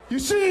You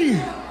see,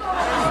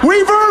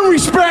 we've earned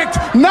respect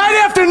night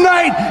after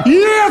night,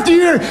 year after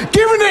year,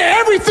 giving it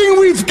everything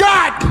we've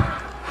got.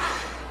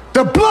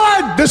 The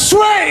blood, the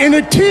sweat, and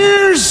the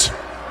tears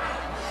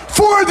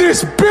for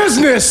this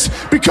business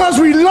because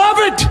we love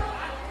it.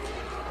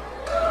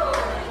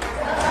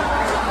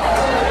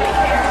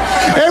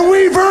 And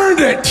we've earned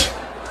it.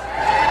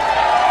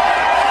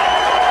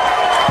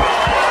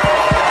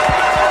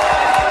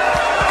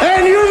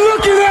 And you're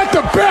looking at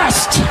the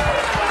best.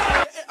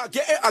 I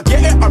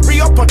get it, I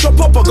re-up, I drop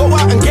up, I go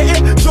out and get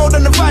it. Show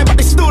them the vibe, but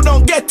they still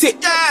don't get it.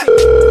 Yeah.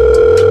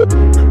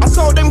 I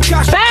sold them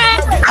cash.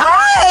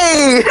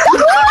 Hi!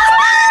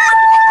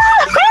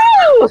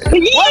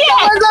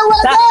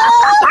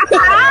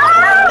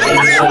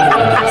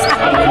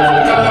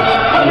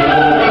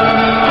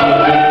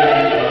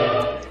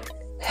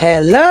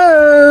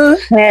 Hello.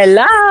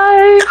 Hello.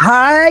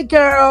 Hi,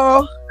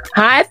 girl.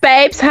 Hi,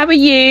 babes. How are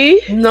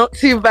you? Not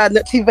too bad,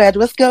 not too bad.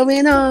 What's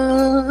going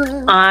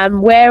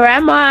on? Where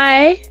am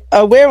I?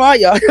 Where are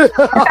you? I'm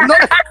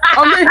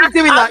not even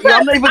doing like you.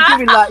 I'm not even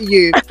doing like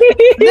you.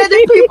 Let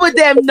the people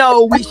them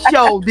know which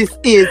show this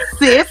is,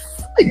 sis.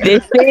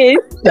 This is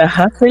The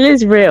Hustle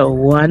is Real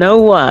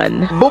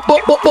 101. Bop,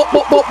 bop, bop, bop,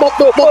 bop, bop, bop,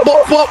 bop,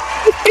 bop, bop.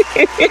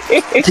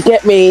 To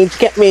get me.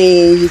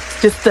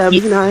 Just,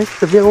 you know,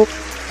 the real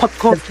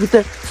podcast with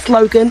the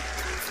slogan.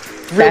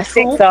 That's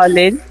it,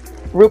 darling.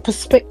 Real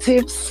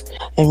perspectives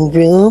and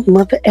real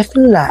mother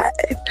effing life.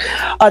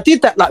 I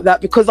did that like that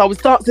because I was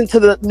dancing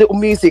to the little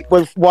music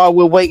while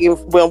I'm waiting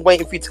for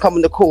you to come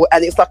on the call,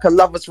 and it's like a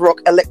lovers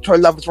rock, electro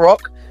lovers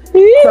rock.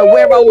 So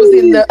where I was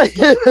in the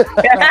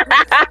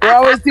where I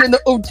was doing the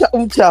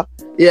umcha,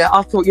 yeah,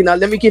 I thought, you know,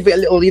 let me give it a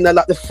little, you know,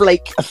 like the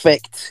flake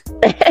effect.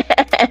 You know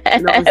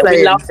what I'm saying?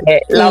 We love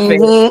it.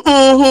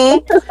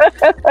 Mm-hmm.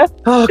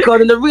 Oh God,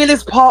 and the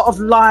realest part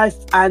of life,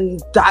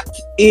 and that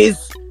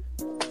is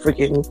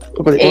freaking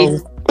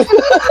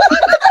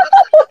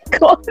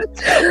God,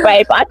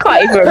 babe, I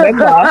can't even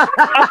remember.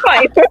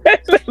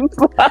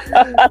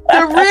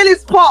 The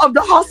realest part of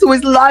the hustle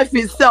is life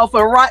itself,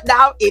 and right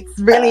now it's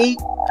really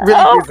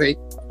busy.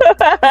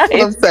 That's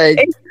what I'm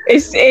saying.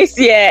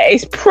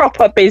 It's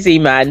proper busy,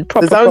 man.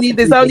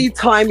 There's only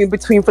time in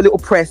between for little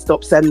press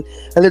stops and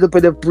a little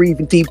bit of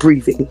deep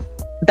breathing.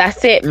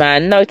 That's it,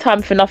 man. No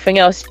time for nothing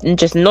else, and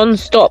just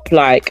non-stop.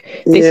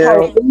 Like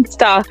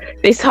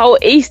this whole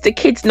Easter,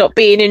 kids not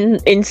being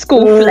in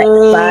school flex,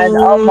 man.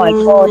 Oh my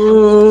God!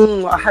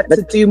 I had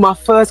to do my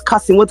first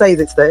cussing. What day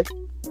is it today?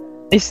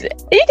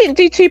 You didn't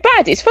do too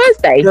bad. It's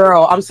Thursday.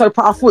 Girl, I'm so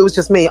proud. I thought it was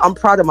just me. I'm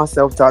proud of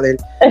myself, darling.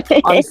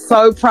 I'm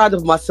so proud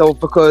of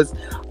myself because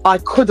I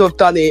could have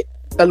done it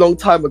a long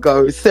time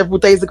ago, several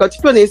days ago.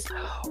 To be honest,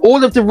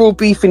 all of the real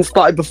beefing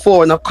started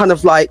before, and I've kind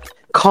of like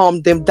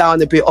calmed them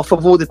down a bit off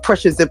of all the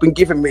pressures they've been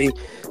giving me.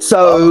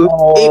 So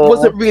it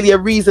wasn't really a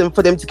reason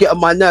for them to get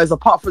on my nerves,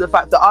 apart from the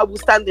fact that I will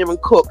stand there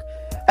and cook,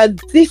 and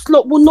this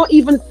lot will not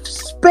even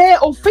spare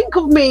or think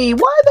of me.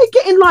 Why are they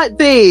getting like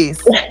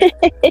this?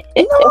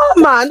 No,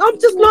 man, I'm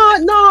just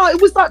like, no.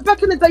 It was like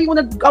back in the day,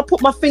 I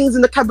put my things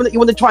in the cabinet, you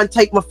want to try and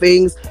take my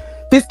things.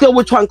 This girl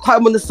would try and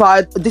climb on the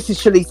side. This is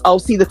Shalice. I'll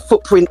see the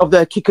footprint of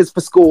the kickers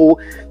for school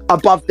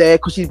above there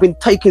because she's been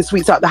taking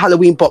sweets out the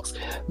Halloween box.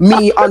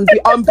 Me,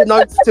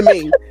 unbeknownst to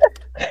me.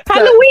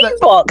 Halloween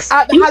box?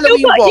 At the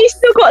Halloween box. You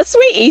still got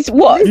sweeties?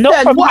 What? Listen,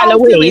 not from what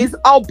Halloween? I'll do is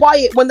I'll buy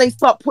it when they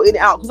start putting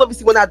it out, because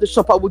obviously when I had the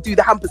shop I will do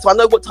the hampers, so I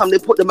know what time they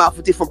put them out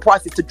for different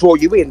prices to draw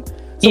you in.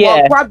 So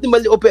I'll grab them a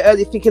little bit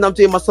early thinking I'm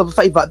doing myself a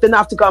favour. Then I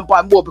have to go and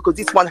buy more because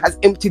this one has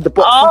emptied the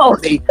box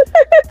completely.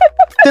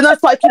 Then I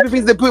start keeping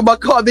things in my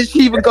car, and then she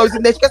even goes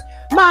in there. She goes,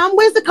 Mum,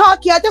 where's the car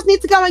key? I just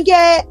need to go and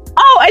get.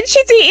 Oh, and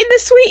she's eating the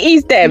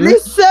sweeties then.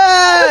 Listen,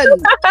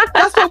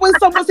 that's why when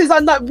someone says, I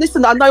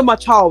know my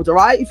child, all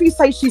right? If you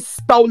say she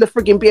stole the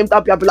frigging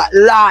BMW, I'll be like,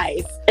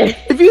 lies.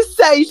 If you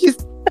say she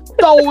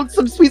stole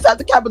some sweets out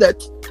the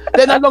cabinet,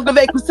 they're no longer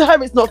there, because to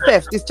her it's not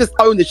theft, it's just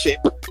ownership.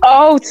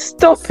 Oh,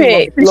 stop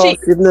it.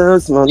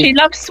 She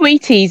loves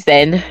sweeties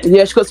then.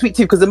 Yeah, she got sweet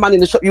too, because the man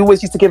in the shop, you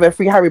always used to give her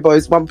free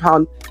Haribos,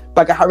 £1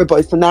 bag of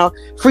Haribos. So now,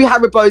 free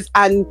Haribos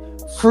and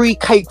free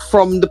cake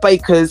from the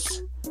bakers.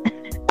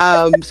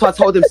 So I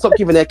told them stop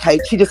giving her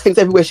cake. She just thinks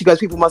everywhere she goes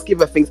people must give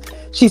her things.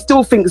 She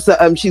still thinks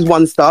that she's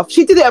won stuff.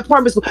 She did it at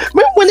primary school.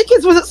 Remember when the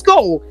kids was at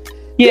school?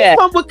 Yeah. This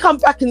one would come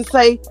back and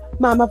say,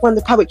 Mum, I've won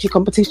the poetry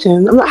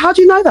competition. I'm like, how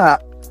do you know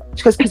that?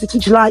 She goes, because the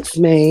teacher likes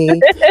me.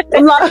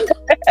 I'm like,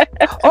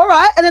 all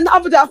right. And then the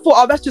other day I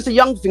thought, that's just a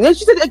young thing. And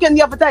she said it again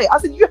the other day. I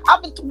said, you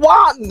haven't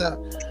won.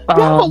 You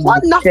haven't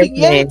won nothing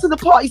yet until the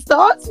party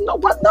starts. You've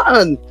not won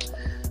nothing.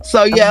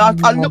 So yeah,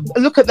 I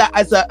look at that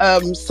as a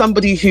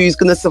somebody who's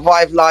going to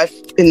survive life.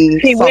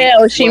 She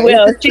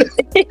will.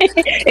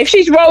 If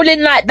she's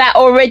rolling like that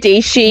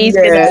already, she'll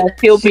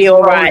be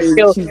all right.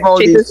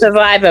 She's a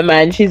survivor,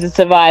 man. She's a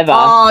survivor.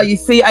 Oh, you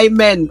see,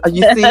 amen.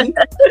 You see,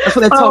 that's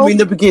what they told me in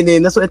the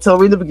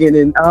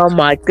beginning. Oh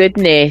my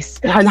goodness.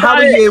 And how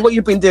are you? What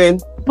you been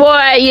doing?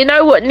 Boy, you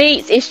know what,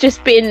 Neats? It's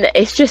just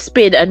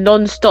been a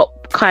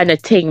non-stop kind of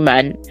thing,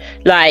 man.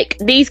 Like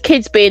these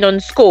kids being on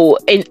school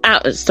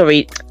out of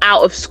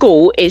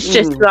school, it's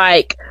just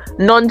like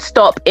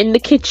non-stop in the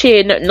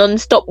kitchen,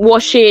 non-stop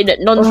washing,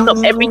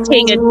 non-stop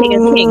everything and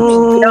thing.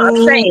 You know what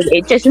I'm saying?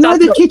 It just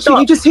the kitchen.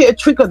 You just hit a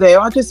trigger there.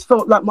 I just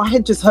felt like my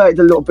head just hurted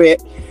a little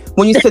bit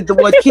when you said the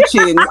word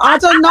kitchen. I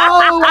don't know.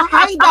 I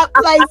hate that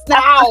place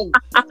now.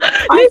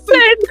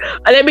 Listen,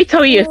 let me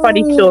tell you a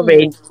funny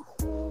story.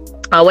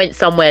 I went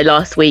somewhere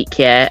last week,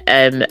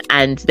 and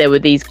there were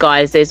these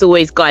guys. There's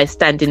always guys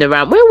standing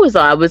around. Where was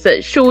I? I was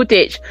at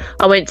Shoreditch.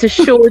 I went to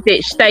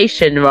Shoreditch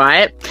Station,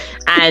 right?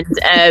 And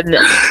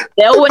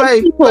there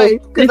always people.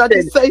 Babe, can I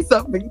just say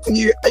something to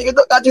you?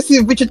 I just see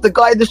Richard, the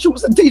guy in the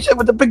shorts and t-shirt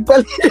with the big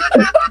belly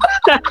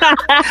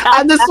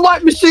and the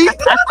swipe machine.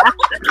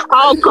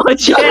 Oh God,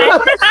 yeah.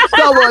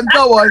 Go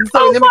on.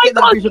 Sorry, let me get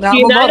that vision out.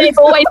 You know, they've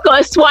always got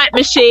a swipe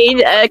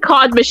machine, a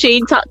card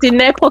machine tucked in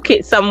their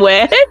pocket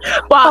somewhere.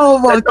 But oh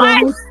my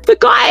God. The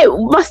guy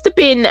must have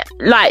been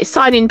like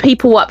signing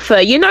people up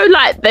for, you know,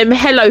 like them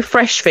Hello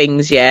Fresh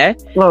things, yeah.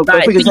 Well,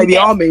 like, I think it's the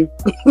army.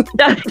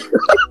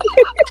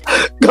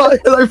 God,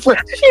 Hello Fresh.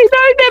 You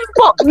know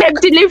them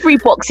delivery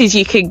boxes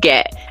you can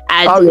get,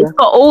 and it's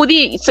got all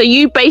the. So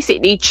you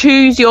basically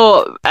choose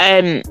your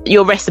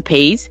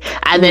recipes,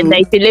 and then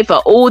they deliver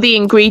all the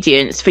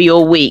ingredients for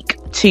your week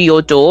to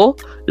your door.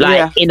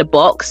 Like in a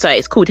box, so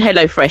it's called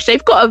Hello Fresh.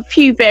 They've got a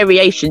few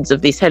variations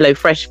of this Hello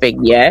Fresh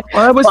thing, yeah.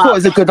 I always thought it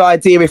was a good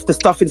idea if the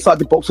stuff inside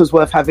the box was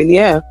worth having,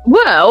 yeah.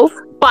 Well,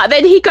 but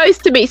then he goes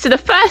to me. So the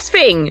first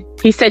thing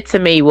he said to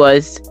me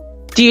was,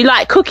 "Do you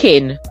like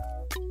cooking?"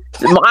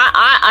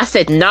 I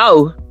said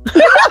no.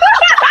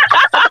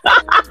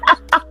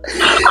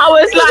 I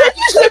was like,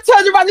 you should have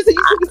turned around and said,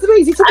 "You took it to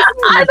me."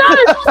 I know.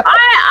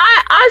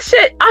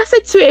 I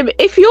said to him,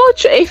 if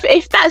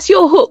that's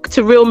your hook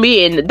to reel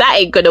me in, that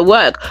ain't gonna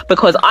work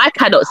because I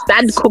cannot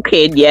stand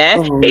cooking. Yeah,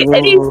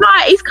 and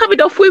he's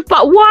coming off with,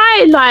 but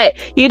why?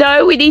 Like, you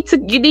know, you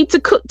need to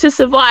cook to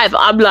survive.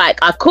 I'm like,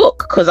 I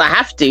cook because I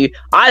have to.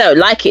 I don't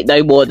like it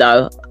no more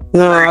though.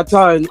 No, I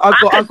don't.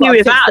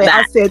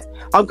 I said,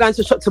 I'm going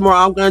to shop tomorrow.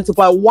 I'm going to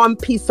buy one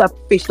piece of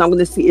fish and I'm going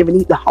to sit here and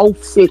eat the whole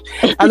fish.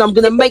 And I'm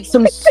going to make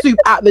some soup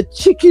out of the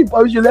chicken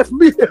bones you left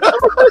me.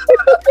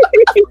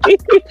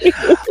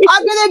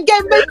 I'm going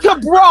to make a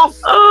broth.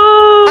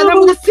 Oh. And I'm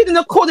going to sit in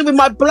the corner with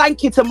my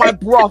blanket and my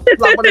broth,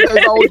 like one of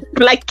those old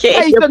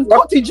pagan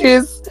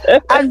cottages,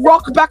 and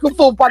rock back and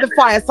forth by the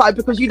fireside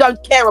because you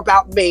don't care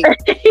about me.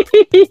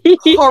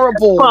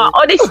 Horrible. But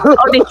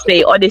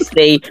honestly,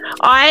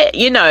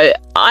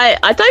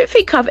 I don't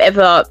think I've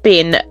ever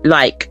been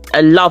like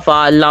a lover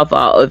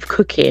of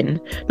cooking.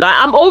 Like,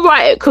 I'm all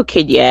right at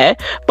cooking, yeah,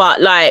 but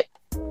like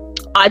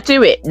I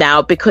do it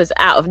now because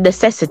out of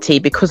necessity,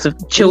 because of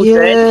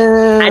children,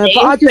 and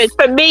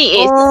for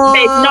me, it's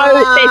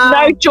there's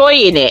no joy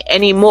in it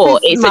anymore.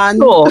 It's a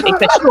chore.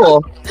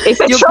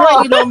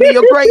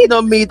 You're grating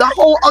on me. The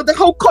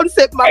whole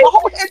concept, man. My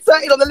whole head's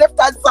hurting on the left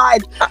hand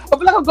side. I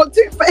feel like I've got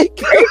toothache.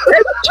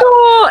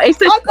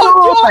 It's a chore. I've got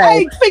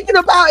toothache thinking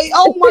about it.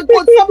 Oh my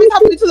God, something's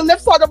happening to the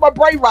left side of my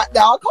brain right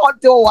now.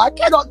 I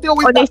cannot deal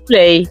with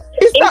honestly.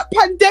 It's that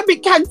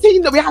pandemic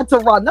canteen that we had to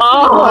run. That's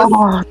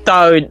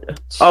don't.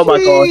 Oh my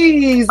God.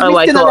 Oh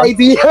my God.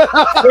 Lady.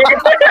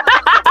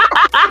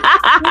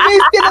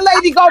 Miss Dinner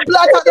Lady, go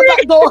blurt out the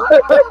back door.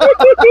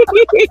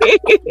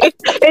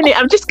 Innit?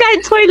 I'm just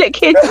going toilet,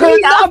 kids.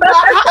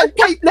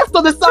 Cake left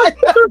on the side,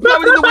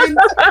 blowing in the wind.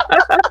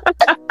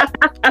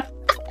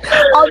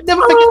 I'll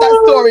never forget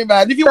that story,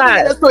 man. If you want to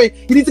get that story,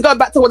 you need to go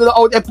back to one of the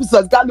old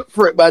episodes. Go and look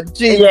for it, man.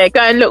 Jeez. Yeah,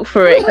 go and look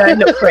for it,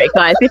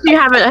 guys. If you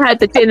haven't heard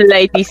the Dinner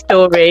Lady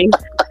story,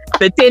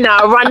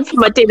 I'll run for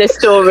my dinner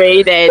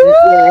story, then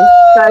yeah,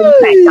 don't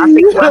text. I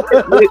think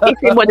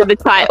it's in one of the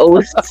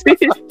titles.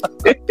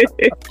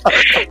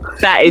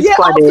 That is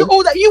funny. After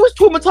all that, you was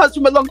traumatized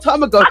from a long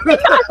time ago. I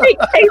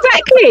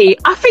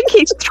think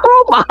it's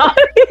trauma.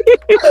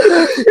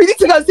 You need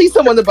to go and see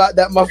someone about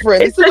that, my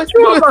friend. It's a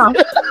trauma.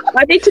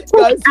 I need to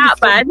talk it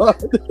out, man.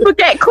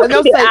 Forget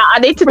cooking it out. I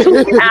need to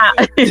talk it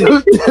out.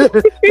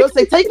 They'll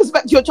say, take us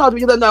back to your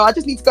childhood. You don't know. I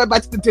just need to go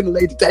back to the Dinner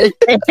Lady day.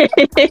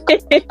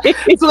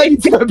 That's all I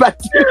need to go back to.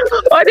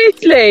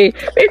 Honestly,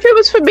 if it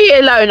was for me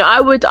alone,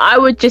 I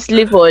would just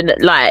live on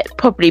like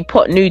probably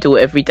pot noodle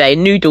every day,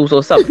 noodles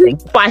or something.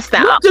 Spice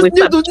that up with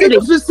some chili.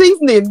 Noodles with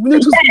seasoning.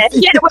 With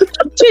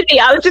some chili.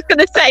 I was just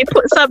gonna say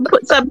put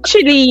some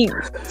chili,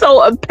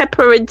 salt and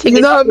pepper and things.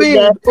 You know what I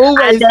mean?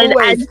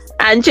 Always.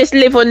 And just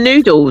live on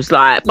noodles,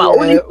 like. But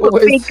all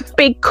this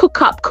big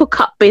cook up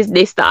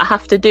business that I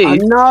have to do. I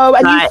know,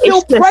 and like,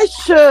 you feel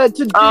pressure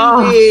to do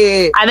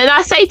it. And then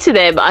I say to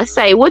them,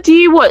 what do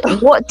you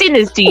want? What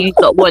dinners do you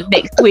want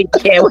next week?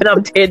 Yeah, when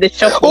I'm doing the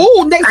shopping.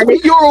 Oh, next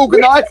week you're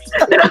organised.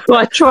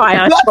 I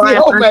try.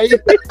 Mate.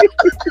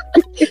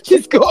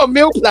 She's got a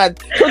meal plan.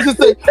 I was just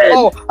saying,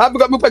 I haven't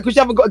got a meal plan because she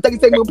haven't got a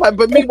day-to-day meal plan.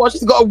 But meanwhile,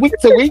 she's got a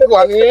week-to-week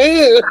one. Well,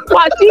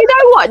 do you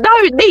know what? No,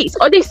 Neats.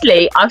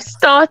 Honestly, I've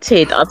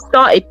started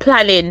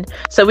planning.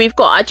 So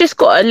I just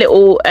got a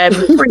little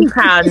 £3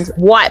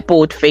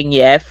 whiteboard thing,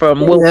 yeah,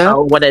 from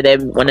Wilco, one of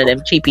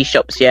them cheapy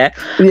shops, yeah.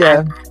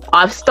 Yeah.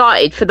 I've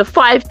started for the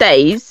 5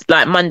 days,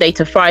 like Monday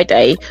to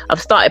Friday,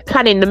 I've started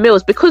planning the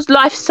meals because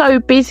life's so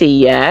busy.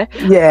 Yeah.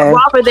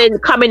 Rather than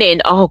coming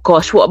in, oh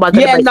gosh, what am I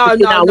going to make?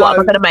 What am I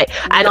going to make?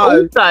 And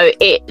also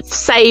it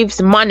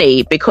saves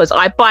money because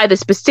I buy the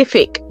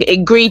specific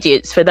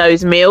ingredients for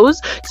those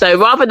meals. So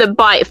rather than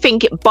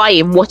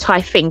buying what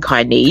I think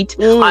I need,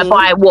 I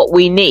buy what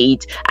we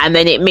need, and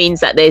then it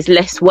means that there's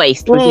less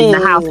waste within the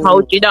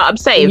household. You know what I'm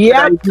saying?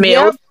 Yeah. For those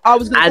meals. I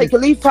was going to take a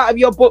leaf out of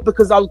your book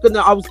because I was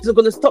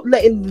gonna stop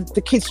letting the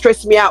kids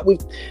stress me out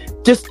with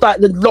just like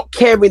the not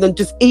caring and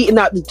just eating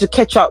out the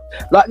ketchup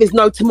like there's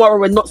no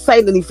tomorrow and not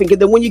saying anything. And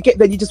then when you get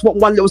there, you just want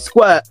one little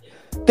squirt.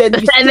 Then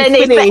it's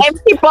the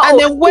empty bottle. And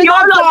then when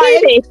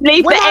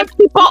leave the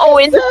empty bottle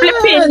in the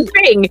flipping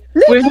thing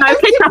with no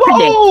ketchup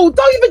in it.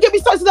 Don't even get me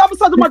started. The other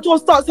side of my jaw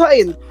starts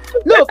hurting.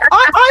 Look,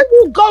 I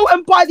will go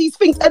and buy these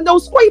things and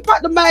they'll scrape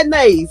out the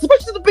mayonnaise,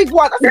 especially the big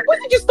one. I said,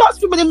 when did you start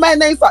swimming in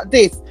mayonnaise like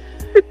this?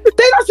 Then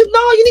I said, no,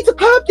 you need to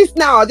curb this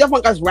now. The other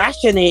one goes,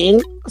 rationing.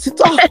 I said,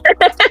 oh,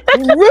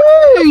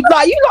 rude.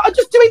 Like, you lot are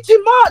just doing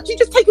too much. You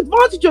just take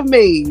advantage of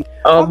me.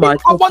 I'm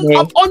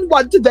on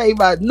one today,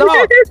 man. No,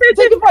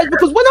 take advantage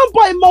because when I'm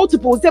buying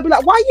multiples, they'll be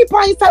like, why are you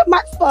buying so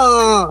much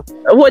for?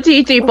 What do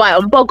you do? Buy it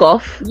on bog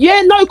off?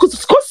 Yeah, no,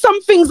 because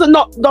some things are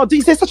not,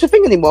 is there such a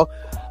thing anymore?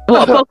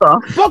 What, bog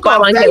off? Buy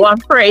one, get one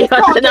free.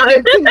 I don't know.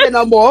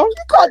 No more. You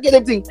can't get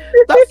everything.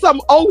 That's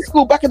some old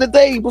school back in the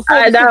day before.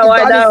 I know.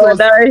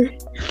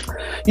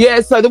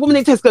 Yeah, so the woman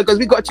in Tesco goes,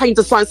 we've got to change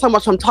the sign so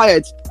much I'm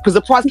tired because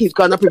the price keeps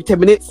going up every 10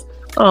 minutes.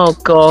 Oh,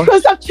 God.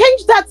 Because I've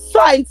changed that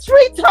sign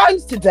 3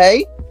 times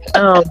today.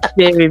 Oh,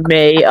 dear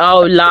me. Oh,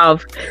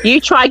 love.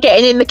 You try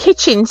getting in the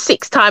kitchen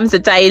 6 times a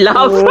day,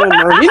 love. Oh, man,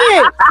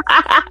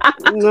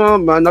 no,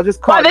 man, I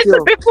just can't.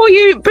 Before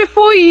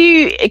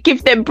you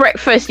give them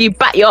breakfast, you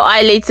bat your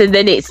eyelids and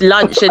then it's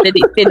lunch and then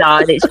it's dinner.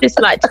 And it's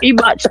just like too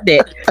much, isn't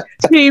it?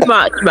 Too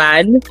much,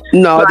 man.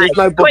 No, like, there's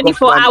no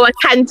 24-hour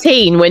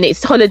canteen when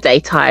it's holiday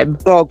time.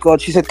 Oh, God,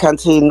 she said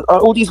canteen.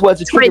 All these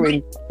words are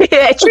triggering.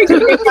 Yeah,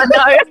 triggering, I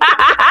know.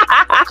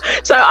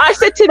 So I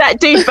said to that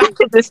dude back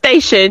at the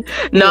station,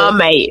 nah,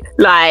 mate,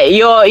 like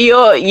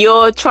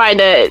you're trying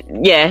to,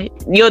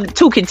 you're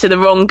talking to the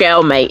wrong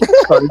girl, mate.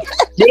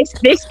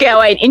 this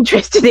girl ain't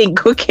interested in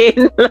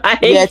cooking. Like,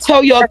 yeah,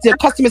 tell your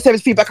customer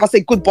service feedback. I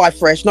say goodbye,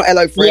 fresh, not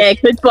hello, fresh. Yeah,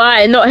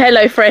 goodbye, not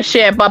hello, fresh.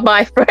 Yeah,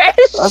 bye, fresh.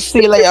 I'll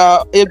see you later.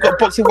 You've got a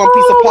box with one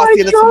piece of pasta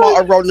and a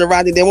tomato rolling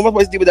around in there. What am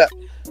I supposed to do with that?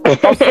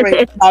 Oh, sorry.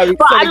 No,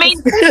 but sorry. I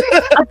mean,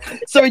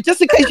 sorry,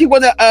 just in case you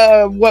want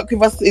to work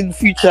with us in the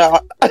future.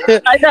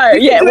 I know,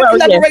 yeah. Well,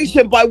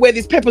 collaboration by where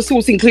there's pepper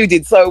sauce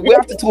included, so we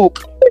have to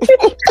talk.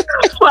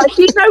 But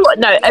you know what?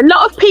 No, a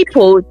lot of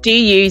people do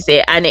use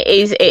it, and it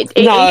is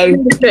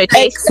good.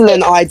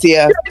 Excellent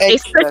idea.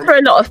 It's good for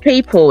a lot of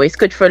people. It's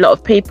good for a lot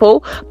of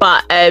people,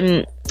 but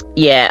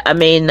yeah, I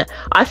mean,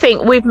 I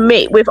think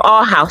with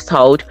our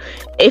household,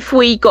 if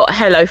we got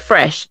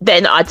HelloFresh,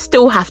 then I'd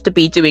still have to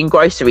be doing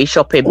grocery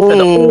shopping for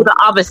all the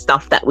other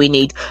stuff that we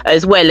need,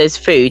 as well as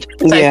food.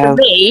 So for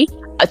me,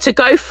 to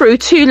go through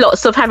 2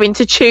 lots of having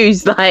to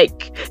choose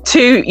like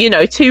 2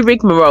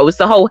 rigmaroles,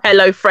 the whole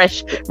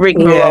HelloFresh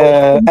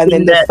rigmarole, and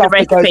then the stuff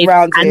that goes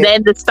around and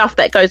then the stuff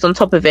that goes on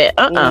top of it.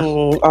 I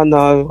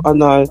know.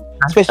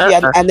 Especially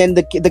and then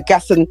the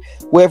gas and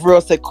whatever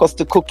else it costs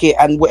to cook it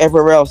and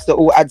whatever else that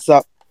all adds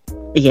up.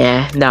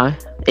 Yeah, no,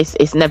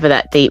 it's never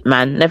that deep,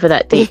 man. Never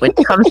that deep when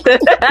it comes to.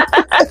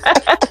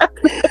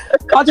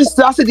 I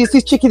said this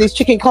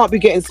chicken can't be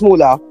getting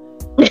smaller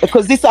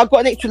because I've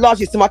got an extra large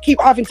system. I keep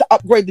having to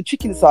upgrade the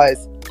chicken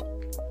size.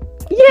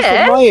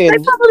 Yeah, they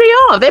probably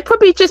are. They're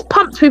probably just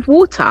pumped with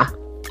water.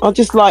 I'm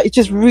just like, it's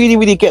just really,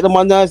 really getting on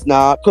my nerves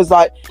now because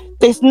like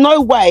there's no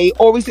way,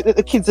 or is it that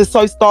the kids are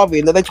so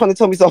starving that they're trying to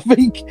tell me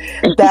something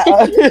that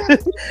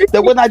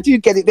that when I do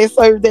get it, they're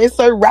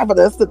so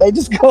ravenous that they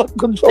just can't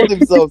control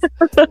themselves.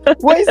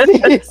 What is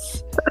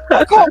this?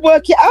 I can't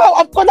work it out.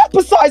 I've gone up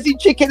a size in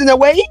chicken in a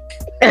week.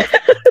 I'm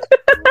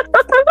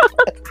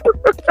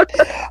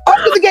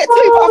gonna get 2, but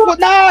I thought,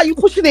 nah, you're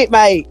pushing it,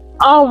 mate.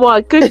 Oh my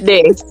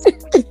goodness.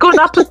 Gone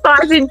up a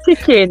size in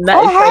chicken.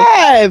 I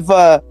have.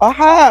 I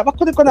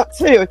could have gone up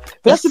 2. But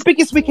that's the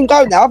biggest we can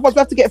go now. Otherwise, we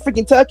have to get a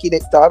freaking turkey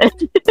next time.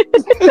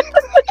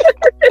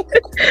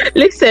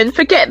 Listen,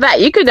 forget that.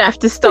 You're going to have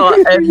to start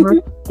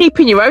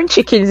keeping your own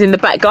chickens in the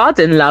back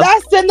garden, love.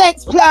 That's the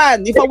next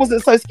plan, if I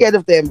wasn't so scared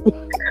of them.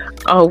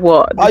 Oh,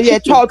 what? Oh, yeah,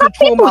 childhood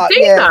trauma.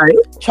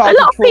 Childhood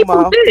a lot of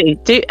trauma. People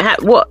do.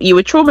 What? You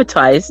were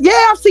traumatized?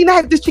 Yeah, I've seen the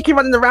headless chicken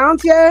running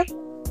around, yeah.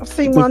 I've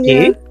seen one,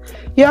 yeah.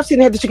 Yeah, I've seen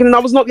the headless chicken, and I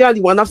was not the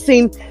only one. I've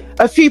seen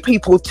a few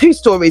people, 2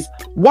 stories.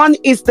 One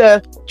is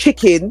the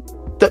chicken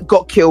that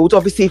got killed.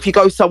 Obviously, if you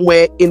go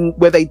somewhere in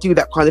where they do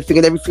that kind of thing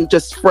and everything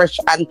just fresh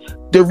and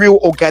the real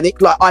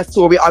organic, like I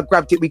saw it, I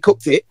grabbed it, we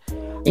cooked it.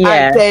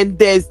 Yeah. And then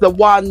there's the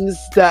ones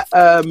that,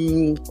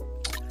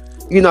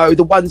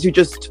 the ones who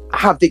just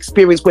have the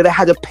experience where they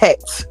had a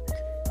pet.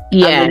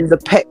 Yeah. And then the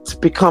pet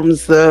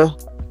becomes the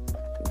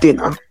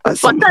dinner at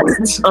some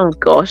point. Oh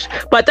gosh!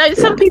 But don't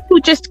some people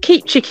just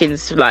keep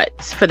chickens like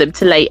for them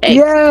to lay eggs?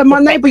 Yeah, my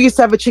neighbour used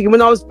to have a chicken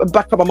when I was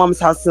back at my mum's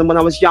house and when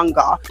I was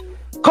younger.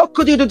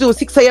 Cock-a-doodle-doo,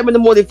 6 a.m. in the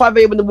morning, 5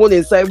 a.m. in the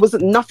morning. So it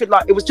wasn't nothing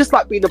like, it was just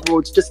like being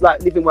abroad, just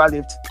like living where I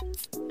lived.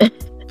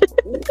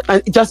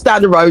 And just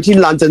down the road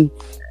in London.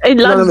 In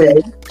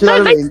London?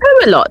 Don't they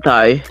do a lot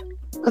though?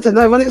 I don't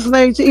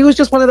know. He was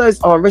just one of those.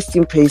 Oh, rest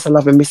in peace. I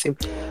love him, miss him.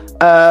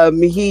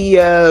 He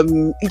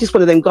just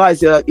one of them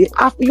guys. You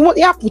want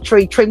the apple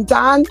tree trimmed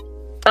down?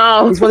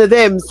 Oh, he's one of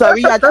them. So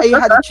he had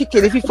a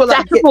chicken. If you feel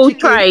like get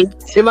chicken,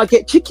 you might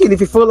get chicken.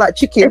 If you feel like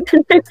chicken,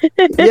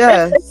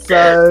 yeah.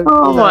 So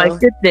my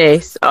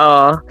goodness.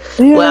 Oh,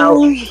 yeah.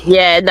 Well,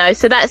 yeah. No.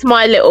 So that's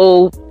my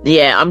little.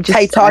 Yeah, I'm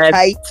just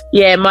Kate.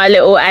 Yeah, my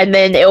little, and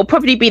then it'll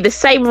probably be the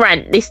same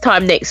rant this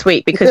time next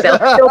week because they'll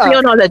still be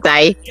on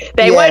holiday.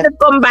 They won't have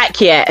gone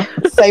back yet.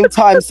 Same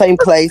time, same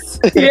place.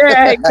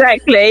 Yeah,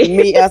 exactly.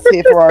 Meet us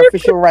here for our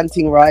official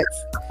ranting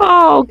rights.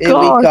 Oh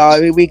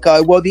God. Here we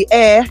go. Well, the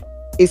air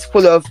is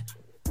full of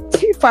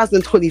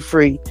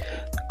 2023.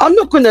 I'm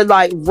not gonna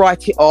like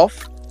write it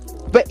off,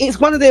 but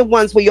it's one of them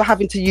ones where you're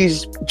having to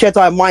use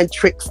Jedi mind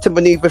tricks to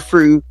maneuver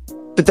through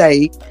the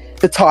day,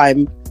 the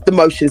time, the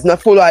motions. And I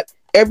feel like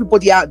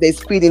everybody out there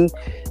is feeling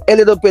a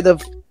little bit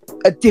of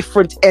a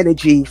different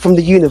energy from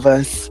the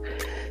universe.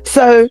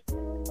 So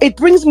it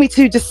brings me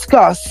to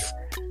discuss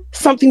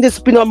something that's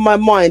been on my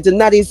mind, and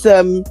that is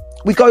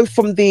we go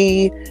from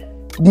the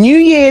New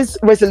Year's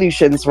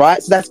resolutions,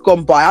 right? So that's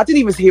gone by. I didn't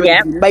even hear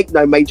anybody make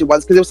no major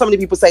ones because there were so many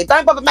people saying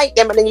don't bother make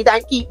them and then you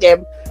don't keep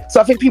them. So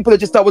I think people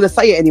just don't want to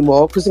say it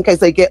anymore because in case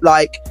they get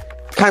like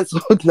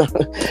cancelled. No,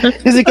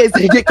 just in case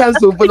they get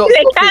cancelled for not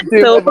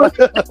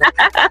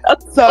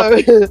So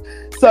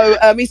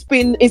it's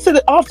been instead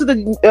of after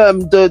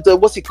the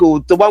what's it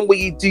called, the one where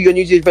you do your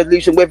New Year's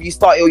resolution, whether you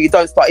start it or you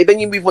don't start it, then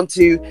you move on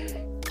to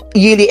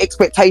yearly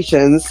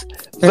expectations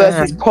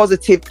versus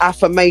positive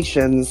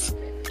affirmations.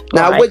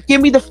 Now,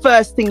 give me the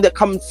first thing that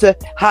comes to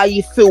how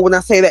you feel when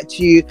I say that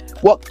to you.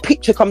 What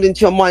picture comes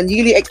into your mind?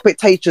 Yearly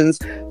expectations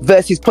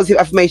versus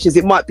positive affirmations.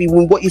 It might be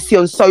what you see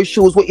on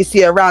socials, what you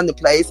see around the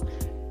place.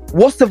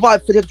 What's the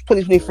vibe for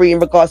 2023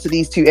 in regards to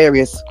these two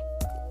areas?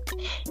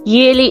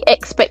 Yearly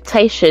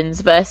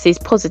expectations versus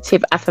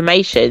positive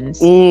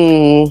affirmations.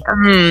 Yearly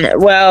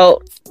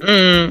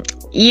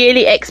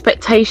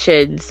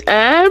expectations.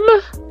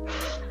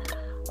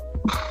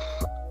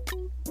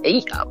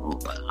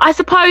 I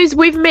suppose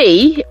with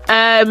me,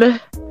 I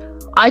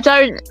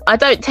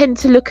don't tend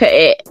to look at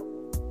it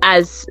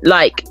as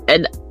like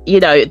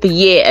the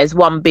year as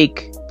one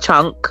big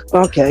chunk.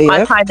 Okay,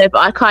 yeah.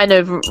 I kind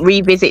of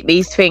revisit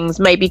these things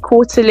maybe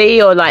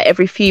quarterly or like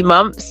every few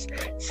months.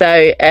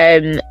 So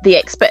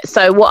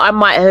so what I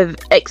might have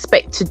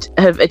expected to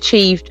have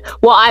achieved,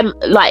 what I'm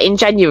like in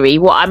January,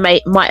 what I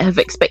might have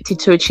expected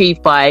to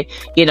achieve by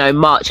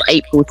March,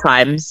 April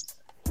times,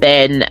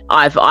 then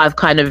I've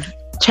kind of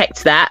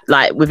checked that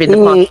like within the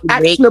past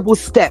actionable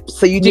steps.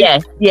 So you do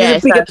the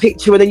bigger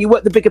picture and then you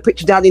work the bigger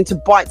picture down into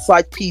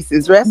bite-sized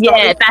pieces. That's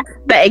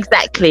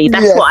exactly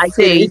what I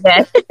do.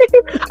 Yeah.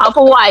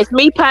 Otherwise,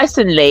 me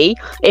personally,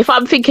 if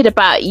I'm thinking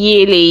about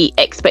yearly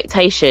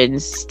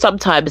expectations,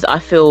 sometimes I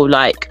feel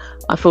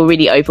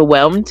really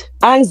overwhelmed.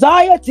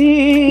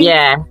 Anxiety.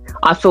 Yeah,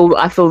 I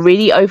feel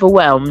really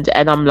overwhelmed,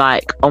 and I'm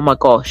like, oh my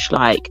gosh,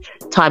 like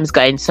time's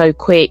going so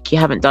quick. You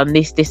haven't done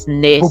this,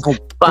 and this.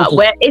 But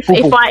if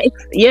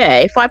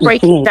I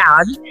break it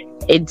down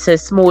into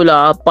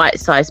smaller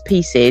bite-sized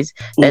pieces,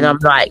 then I'm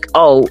like,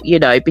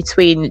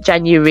 between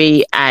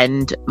January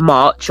and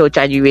March or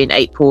January and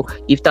April,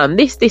 you've done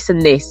this,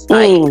 and this.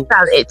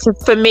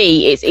 For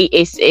me,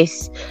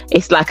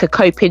 it's like a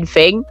coping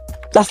thing.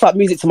 That's like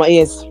music to my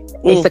ears.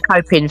 It's a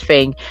coping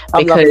thing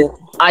because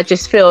I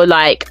just feel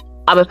like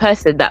I'm a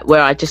person that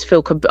where I just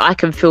feel I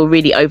can feel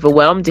really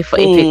overwhelmed if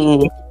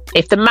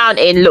the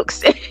mountain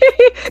looks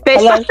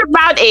there's such a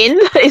mountain,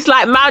 it's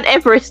like Mount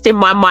Everest in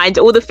my mind,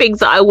 all the things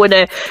that I want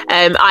to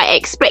I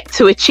expect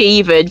to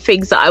achieve and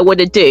things that I want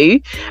to do,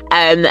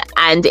 and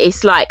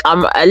it's like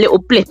I'm a little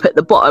blip at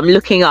the bottom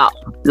looking up,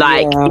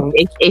 like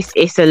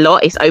it's a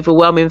lot, it's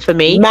overwhelming for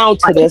me.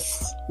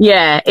 Mountainous.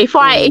 If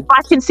I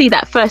can see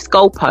that first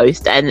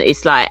goalpost and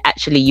it's like,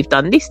 actually you've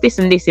done this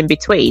and this in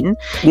between,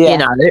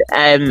 and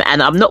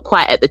I'm not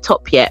quite at the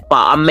top yet,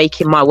 but I'm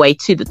making my way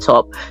to the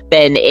top,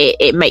 then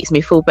it makes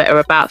me feel better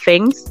about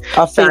things.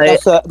 I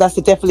think that's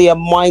definitely a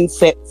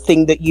mindset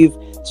thing that you've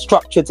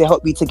structured to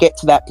help you to get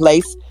to that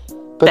place,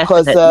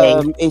 because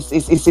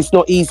it's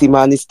not easy,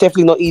 man. It's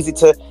definitely not easy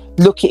to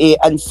look at it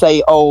and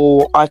say,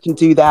 oh, I can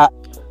do that,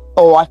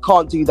 or I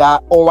can't do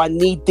that, or I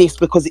need this,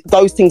 because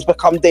those things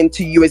become then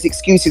to you as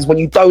excuses when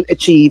you don't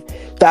achieve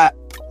that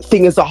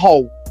thing as a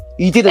whole.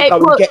 You didn't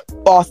and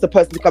ask the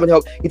person to come and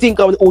help. You didn't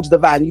go and order the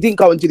van. You didn't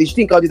go and do this. You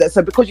didn't go and do that.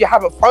 So because you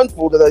haven't phoned for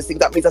all of those things,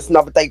 that means that's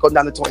another day gone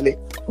down the toilet.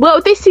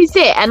 Well, this is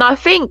it. And I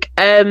think,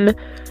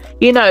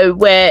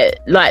 where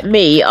like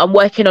me, I'm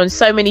working on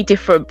so many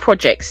different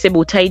projects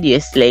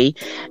simultaneously.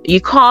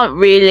 You can't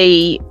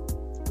really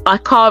I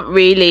can't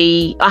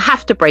really, I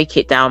have to break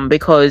it down,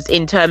 because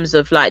in terms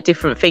of like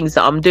different things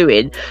that I'm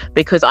doing,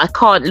 because I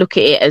can't look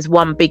at it as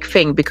one big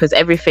thing, because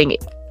everything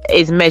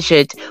is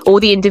measured, all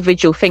the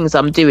individual things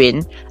I'm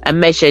doing are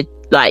measured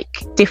like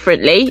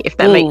differently, if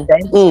that makes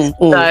sense.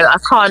 So I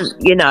can't,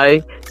 you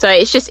know, so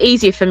it's just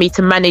easier for me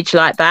to manage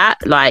like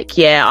that. Like,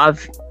 yeah,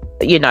 I've,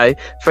 you know,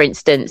 for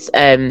instance,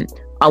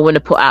 I want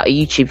to put out a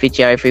YouTube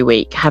video every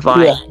week. Have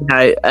I, you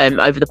know,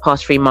 over the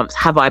past 3 months,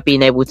 have I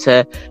been able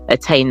to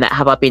attain that?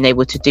 Have I been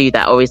able to do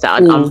that? Or is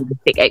that an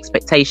unrealistic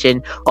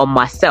expectation on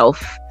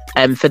myself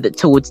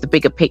towards the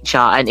bigger picture?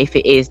 And if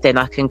it is, then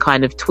I can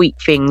kind of tweak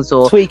things,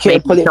 or tweak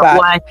it, pull it back.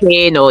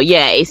 Working, or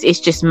it's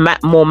just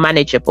more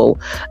manageable.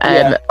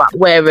 But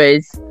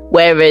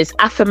whereas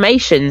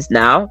affirmations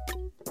now,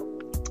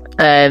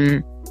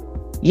 I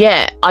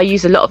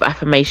use a lot of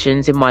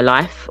affirmations in my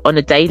life on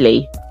a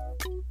daily.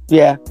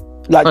 Yeah.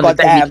 Like, on a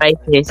daily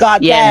basis.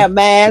 Goddamn,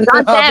 man.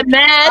 Goddamn,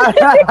 man.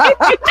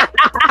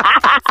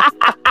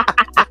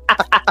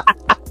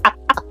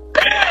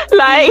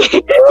 Like,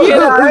 you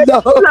know,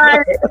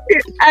 like,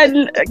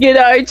 and you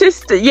know,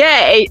 just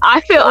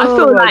I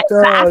feel like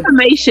the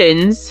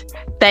affirmations,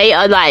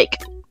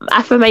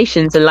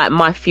 affirmations are like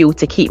my fuel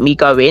to keep me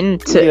going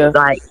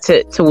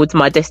towards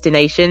my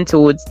destination,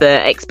 towards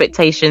the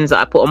expectations that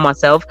I put on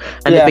myself,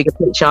 and the bigger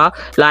picture.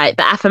 Like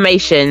the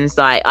affirmations,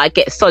 like I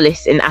get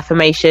solace in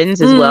affirmations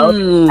as well.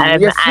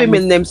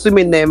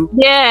 Swimming them.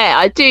 Yeah,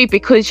 I do,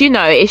 because you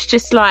know, it's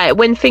just like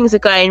when things are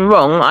going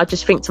wrong, I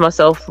just think to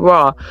myself,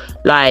 raw,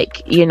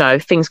 like, you know,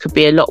 things could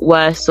be a lot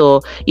worse,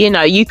 or you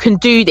know, you can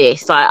do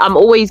this. Like I'm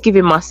always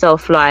giving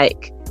myself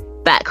like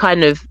that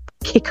kind of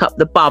kick up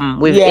the bum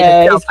with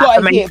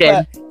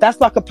affirmation. That's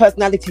like a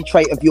personality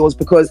trait of yours,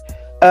 because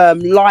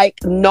like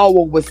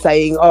Noel was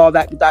saying,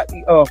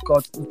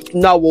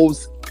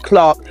 Noel's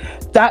Clarke,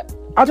 that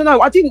I don't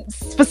know, I didn't,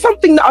 for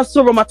something that I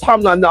saw on my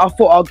timeline that I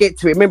thought I'll get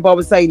to it. Remember I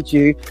was saying to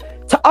you,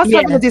 to us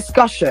having a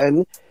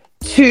discussion,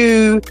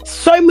 to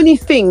so many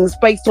things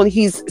based on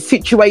his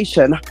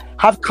situation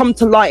have come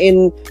to light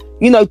in,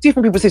 you know,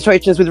 different people's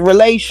situations with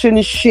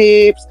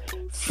relationships,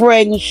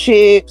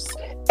 friendships,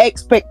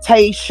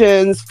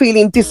 expectations,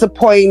 feeling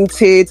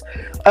disappointed,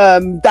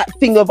 that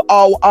thing of,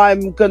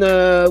 I'm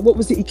gonna, what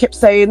was it you kept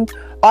saying?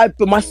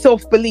 My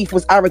self-belief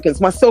was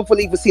arrogance. My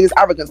self-belief was seen as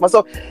arrogance.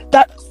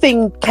 That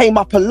thing came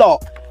up a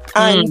lot.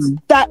 And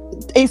that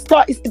it's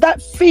like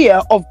that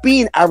fear of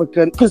being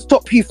arrogant can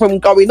stop you from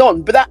going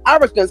on, but that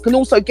arrogance can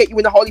also get you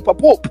in a holy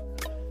pop up.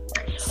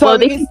 So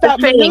it's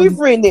that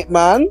maneuvering it,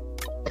 man.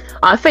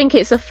 I think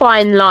it's a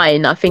fine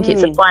line.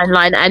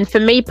 And for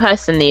me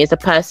personally, as a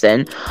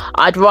person,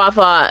 I'd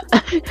rather,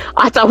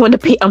 I don't want to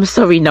be, I'm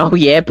sorry, no,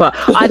 but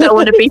I don't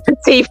want to be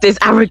perceived as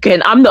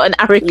arrogant. I'm not an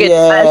arrogant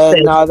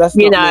person. No, that's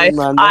you not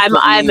know, me, man.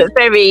 I'm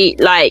very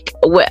like,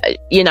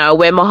 you know,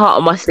 wear my heart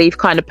on my sleeve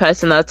kind of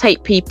person. I'll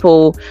take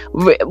people,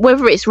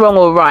 whether it's wrong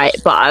or right,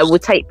 but I will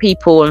take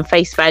people on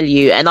face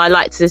value. And I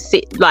like to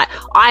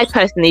I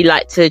personally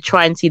like to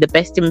try and see the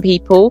best in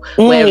people.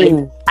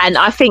 And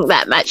I think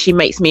that actually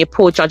makes me a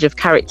poor judge of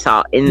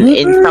character in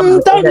some.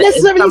 Don't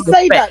necessarily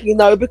say that, you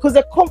know, because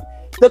the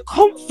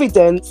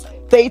confidence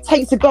that it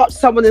takes to go up to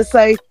someone and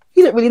say,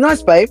 "You look really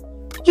nice, babe."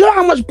 Do you know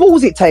how much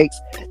balls it takes?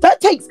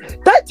 That takes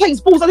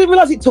balls. I didn't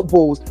realize it took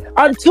balls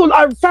until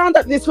I found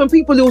out this, when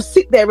people will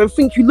sit there and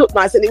think you look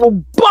nice and it will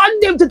bun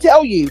them to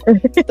tell you.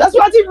 That's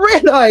what I didn't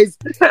realize.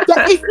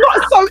 That it's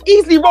not so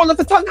easily rolled off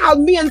the tongue how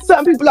me and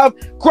certain people have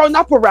grown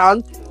up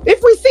around.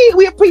 If we see it,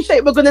 we appreciate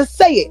it, we're going to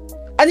say it.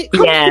 And it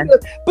comes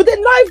but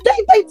then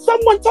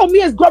someone told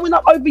me as growing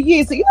up over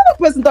years that, you know, that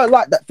person don't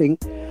like that thing.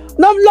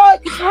 And I'm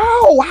like,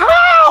 how?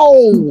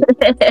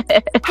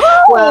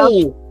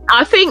 Well,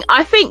 I think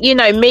you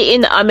know,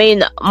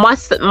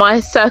 my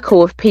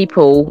circle of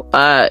people,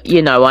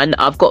 you know, and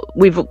I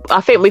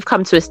think we've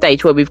come to a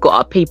stage where we've got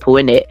our people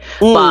in it,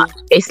 but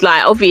it's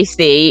like,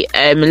 obviously,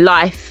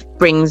 life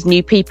brings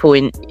new people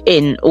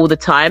in all the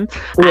time,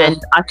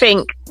 and I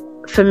think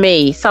for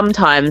me,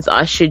 sometimes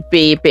I should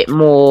be a bit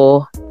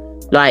more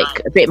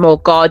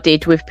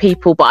guarded with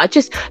people, but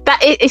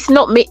it's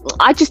not me.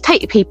 I just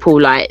take people,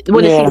 like,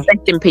 want to see the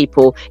best in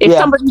people. If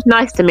somebody's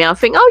nice to me, I'll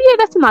think, oh yeah,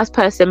 that's a nice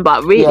person,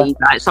 but really,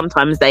 like,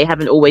 sometimes they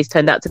haven't always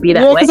turned out to be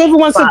that way. Because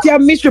everyone says they're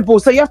miserable,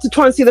 so you have to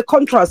try and see the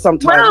contrast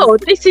sometimes. Well,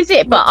 this is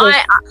it, but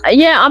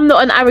I'm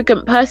not an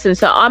arrogant person,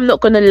 so I'm not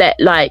going to let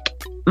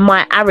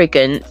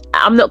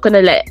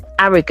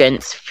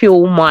arrogance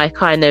fuel my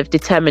kind of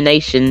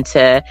determination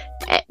to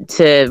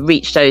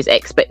reach those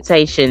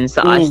expectations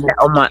that I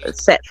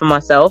set for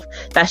myself.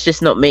 That's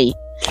just not me.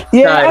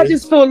 I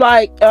just feel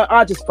like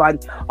I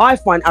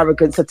find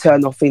arrogance a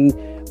turn off.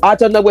 I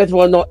don't know whether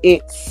or not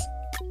it's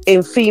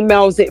in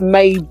females, it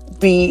may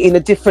be in a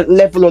different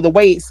level, or the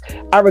way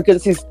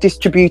arrogance is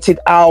distributed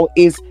out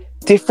is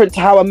different to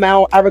how a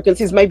male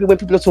arrogance is. Maybe when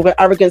people are talking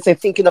arrogance, they're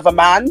thinking of a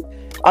man.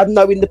 I don't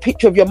know, in the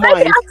picture of your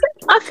mind.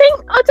 I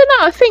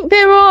think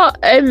there are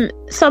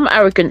some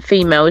arrogant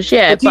females,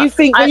 But do you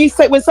think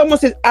when someone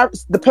says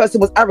the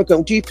person was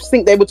arrogant, do you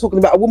think they were talking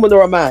about a woman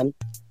or a man?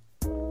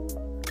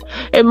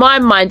 in my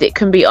mind it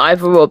can be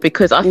either or,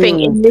 because I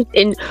think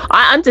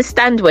I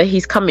understand where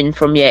he's coming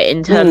from,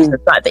 in terms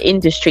of like the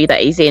industry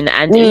that he's in,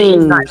 and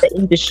in like the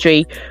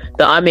industry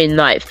that I'm in,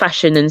 like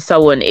fashion and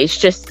so on. It's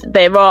just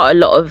there are a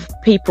lot of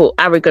people,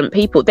 arrogant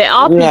people. There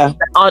are people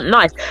that aren't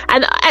nice,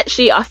 and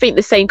actually I think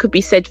the same could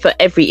be said for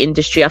every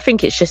industry. I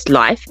think it's just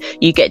life.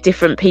 You get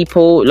different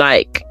people,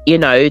 like, you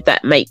know,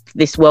 that make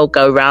this world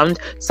go round.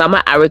 Some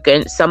are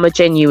arrogant, some are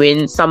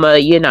genuine, some are,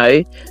 you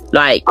know,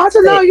 like, I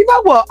don't know, you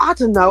know what, I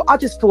don't know, I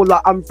just feel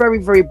like I'm very,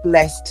 very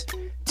blessed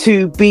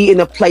to be in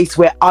a place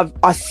where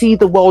I see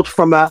the world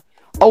from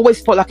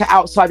always felt like an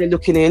outsider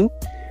looking in.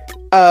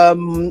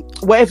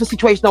 Whatever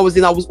situation I was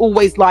in, I was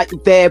always like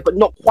there, but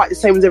not quite the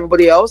same as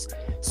everybody else.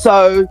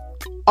 So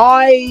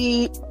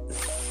I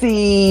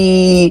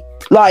see,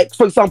 like,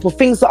 for example,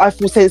 things that I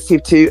feel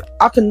sensitive to,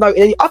 I can know,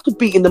 I could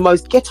be in the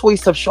most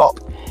ghettoist of shop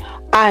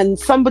and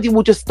somebody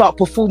will just start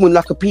performing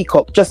like a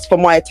peacock just for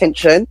my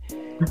attention,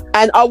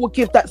 and I will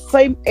give that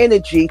same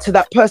energy to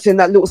that person in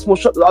that little small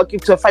shop that I'll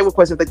give to a famous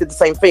person if they did the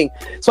same thing.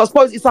 So I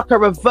suppose it's like a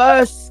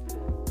reverse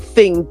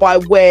thing, by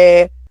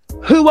where,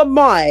 who am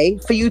I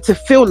for you to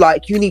feel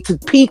like you need to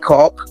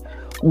peacock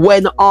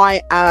when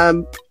I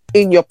am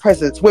in your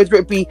presence, whether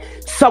it be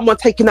someone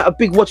taking out a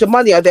big wad of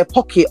money out of their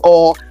pocket,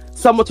 or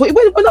someone talking.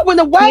 When I went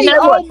away, you know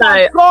oh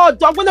my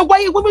God, I went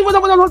away. When I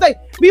went on holiday,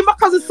 me and my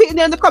cousin sitting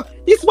there in the club,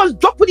 this one's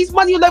dropping his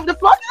money all over the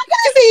floor. Look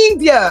at this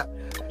idiot.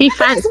 He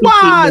fancied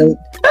one. you.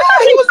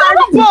 He was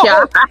horrible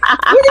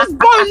with his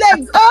bow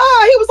legs.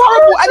 He was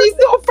horrible, and his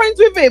little friends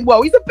with him.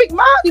 Well, he's a big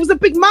man. He was a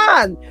big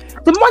man.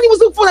 The money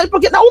was all full of his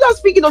pocket. Now all I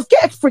was thinking was,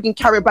 get a freaking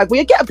carrier bag. Will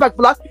you get a bag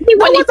for life? No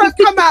one that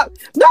come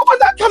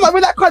out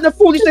with that kind of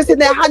foolishness in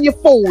their hand. You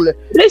fool.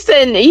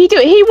 Listen, he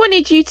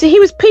wanted you to. He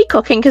was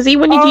peacocking because he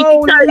wanted you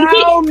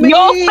to know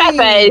your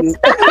feathers.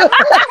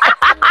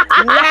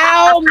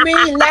 Allow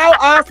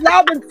us,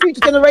 allow the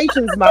future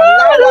generations, man.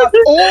 Allow us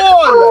all.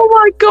 Oh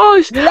my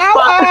gosh. Allow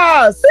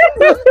us.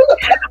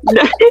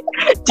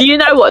 Do you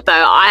know what though?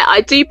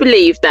 I do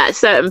believe that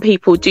certain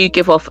people do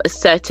give off a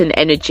certain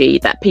energy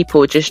that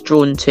people are just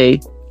drawn to.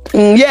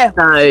 Yeah,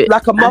 so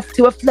like a moth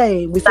to a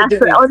flame.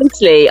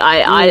 Honestly,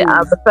 I'm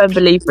a firm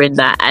believer in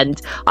that,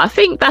 and I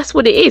think that's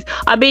what it is.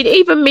 I mean,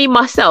 even me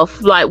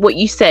myself, like what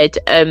you said,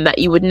 that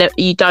you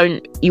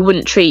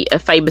wouldn't treat a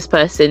famous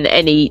person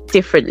any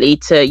differently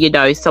to, you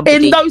know,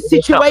 somebody in those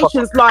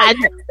situations. Like,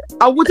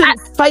 I wouldn't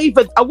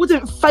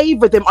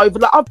favor them over.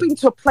 Like, I've been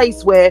to a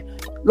place where,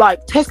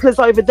 like, Tesla's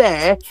over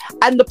there,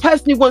 and the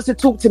person who wants to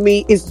talk to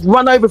me is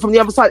run over from the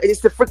other side, and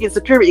it's the freaking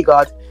security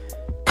guard.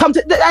 And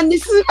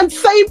this is the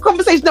same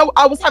conversation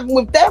I was having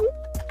with them.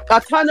 I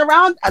turn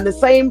around and the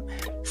same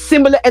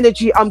similar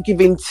energy I'm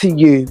giving to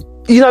you.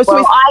 You know, so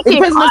it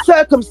depends on the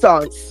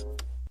circumstance.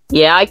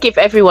 Yeah, I give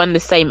everyone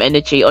the same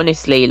energy,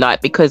 honestly,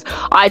 like, because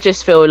I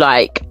just feel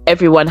like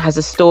everyone has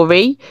a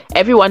story.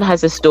 Everyone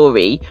has a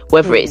story,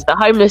 whether it's the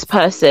homeless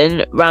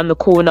person round the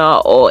corner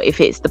or if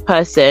it's the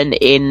person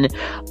in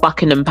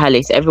Buckingham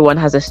Palace. Everyone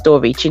has a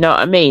story. Do you know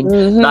what I mean?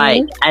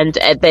 Like, and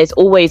there's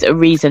always a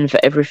reason for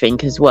everything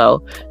as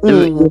well.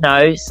 You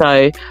know,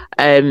 so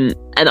and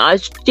I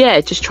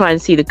just try and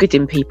see the good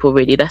in people.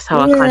 Really, that's how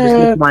I kind of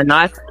live my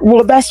life.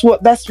 Well, that's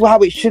how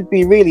it should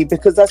be, really,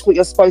 because that's what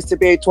you're supposed to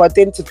be able to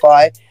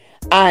identify.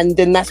 And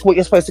then that's what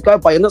you're supposed to go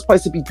by. You're not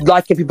supposed to be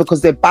liking people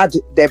because they're bad.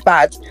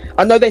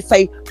 I know they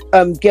say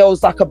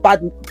girls like a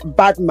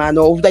bad man,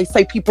 or they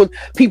say people.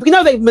 You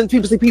know, when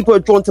people say people are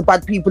drawn to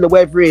bad people or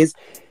whatever it is.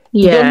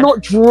 Yeah. You're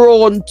not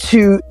drawn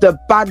to the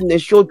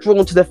badness. You're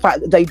drawn to the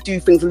fact that they do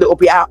things a little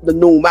bit out of the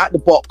norm, out of the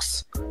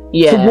box.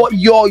 Yeah. To what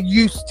you're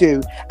used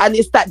to. And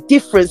it's that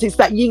difference. It's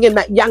that yin and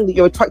that yang that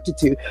you're attracted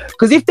to.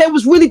 Because if they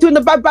was really doing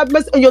the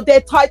badness and you're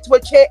there tied to a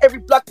chair every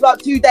blood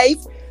clot 2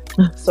 days,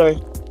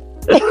 sorry.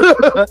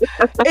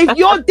 If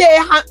you're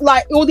there,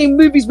 like all the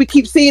movies we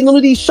keep seeing, all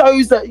of these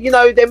shows that, you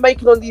know, they're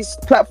making on these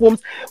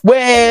platforms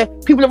where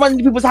people are running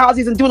to people's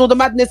houses and doing all the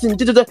madness and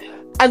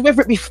and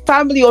whether it be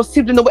family or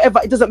sibling or whatever,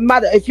 it doesn't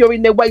matter. If you're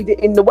in their way, they're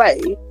in the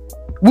way.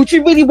 Would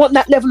you really want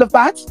that level of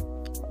bad?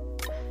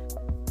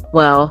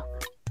 Well,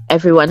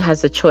 everyone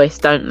has a choice,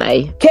 don't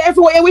they?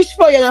 Careful what you wish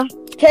for, you know.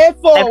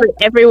 Careful.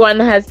 Everyone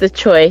has the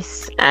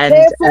choice, and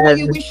careful what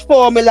you wish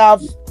for, my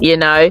love. You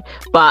know,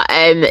 but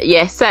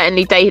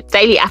certainly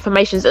daily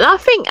affirmations, and I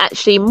think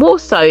actually more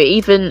so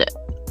even.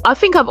 I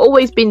think I've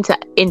always been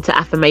into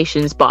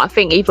affirmations, but I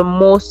think even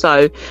more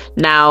so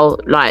now,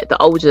 like the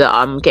older that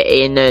I'm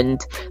getting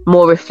and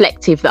more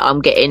reflective that I'm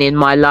getting in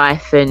my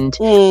life, and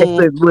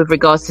with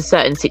regards to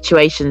certain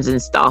situations and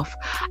stuff.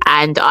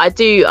 And I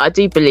do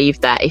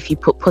believe that if you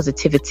put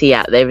positivity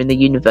out there in the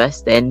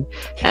universe, then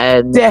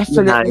definitely,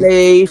 you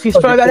know, if you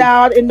throw that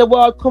out in the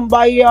world,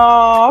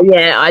 kumbaya.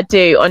 Yeah, I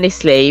do.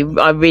 Honestly,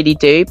 I really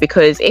do,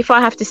 because if I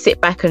have to sit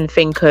back and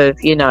think of,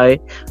 you know,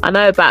 I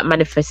know about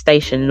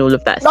manifestation and all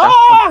of that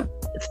stuff.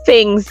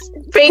 things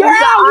Girl,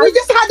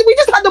 that we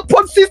just had the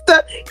pod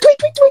sister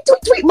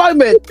tweet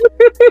moment.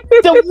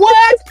 The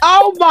word,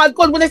 oh my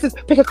god, when they said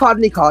pick a card,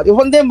 any card, it was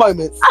one of their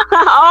moments.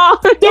 oh.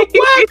 The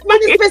word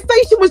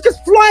manifestation was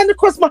just flying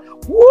across my.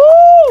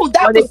 Woo,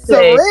 that Honestly.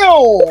 was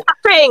surreal.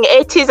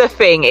 It is a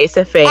thing. It's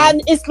a thing.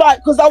 And it's like,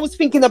 because I was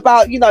thinking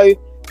about, you know,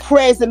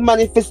 prayers and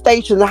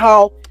manifestation,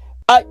 how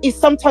it's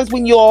sometimes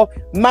when you're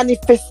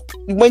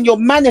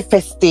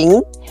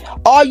manifesting,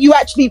 are you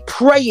actually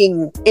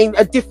praying in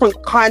a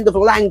different kind of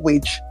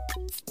language?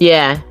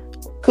 Yeah,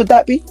 Could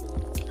that be?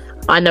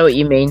 I know what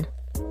you mean.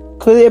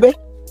 Could it be?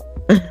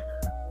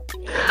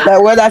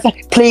 Like when I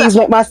say, please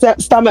make my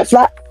stomach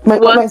flat.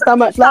 Make my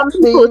stomach flat.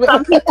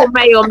 Some people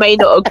may or may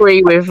not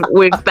agree with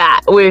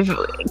that. With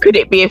could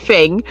it be a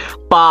thing?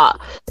 But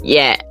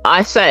yeah,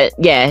 I said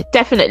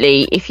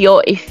definitely. If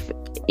your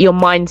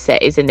mindset,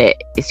 isn't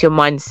it? It's your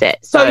mindset.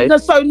 So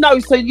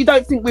you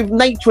don't think with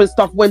nature and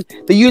stuff, when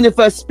the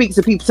universe speaks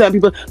to people, certain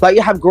people, like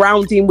you have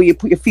grounding where you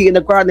put your feet in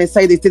the ground and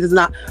say this and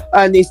that,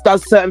 and it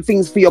does certain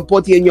things for your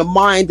body and your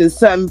mind, and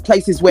certain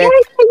places where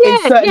in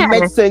certain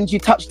medicines you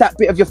touch that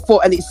bit of your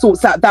foot and it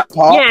sorts out that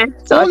part. Yeah,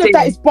 so all of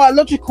that is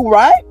biological,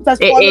 right? That's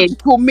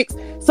biological mix.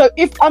 So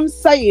if I'm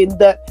saying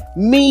that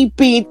me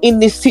being in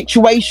this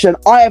situation,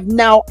 I have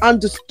now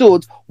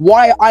understood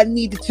why I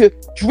needed to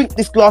drink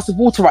this glass of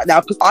water right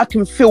now, because I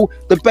can feel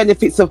the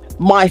benefits of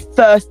my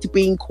thirst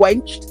being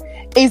quenched.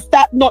 Is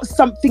that not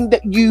something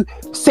that you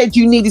said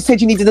you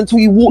needed until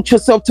you walked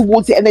yourself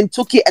towards it and then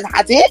took it and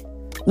had it?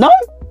 No?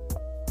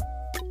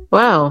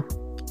 Wow.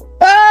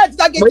 What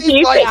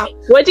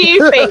do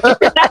you think?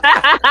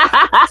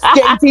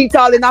 Getting deep,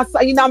 darling.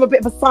 I'm a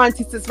bit of a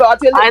scientist as well.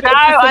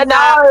 I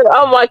know.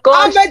 Oh my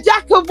gosh. I'm a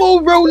jack of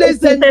all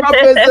rulers and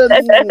rubbers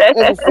and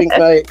everything,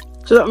 mate.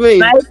 Do you know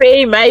what I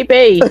mean?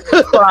 Maybe.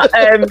 But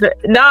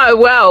no,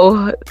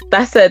 well,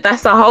 that's a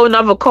whole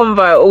nother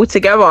convo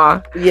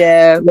altogether.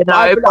 Yeah. You know,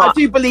 I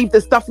do believe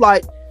that stuff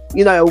like,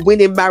 you know,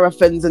 winning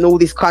marathons and all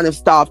this kind of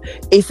stuff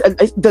is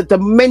the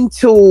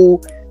mental,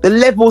 the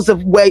levels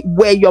of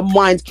where your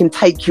mind can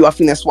take you. I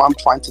think that's what I'm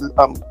trying to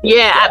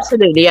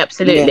absolutely. Yeah.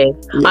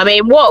 I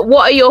mean, what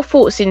are your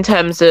thoughts in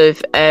terms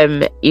of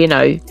you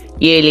know,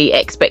 yearly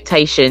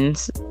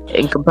expectations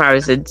in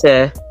comparison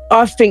to?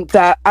 I think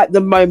that at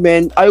the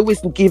moment, I always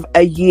give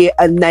a year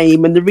a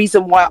name, and the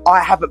reason why I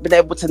haven't been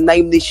able to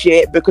name this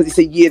year, because it's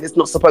a year that's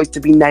not supposed to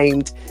be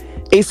named.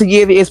 It's a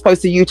year that you're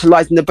supposed to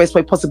utilise in the best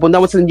way possible.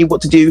 No one's telling you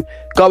what to do.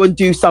 Go and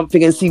do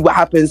something and see what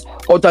happens,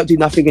 or don't do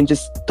nothing and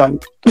just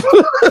don't. It's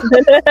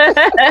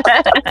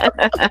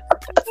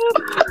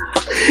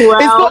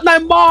got no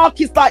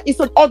mark. It's like, it's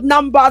an odd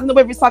number. I don't know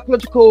whether it's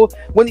psychological.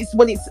 When it's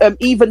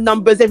even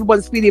numbers,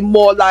 everyone's feeling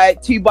more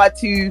like 2 by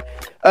 2.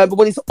 But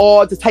when it's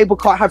odd, the table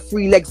can't have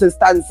 3 legs and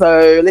stand.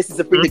 So unless it's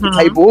a 3-legged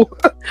table.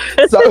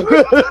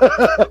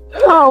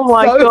 Oh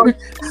my god.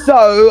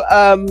 So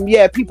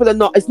yeah, people are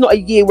not. It's not a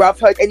year where I've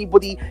heard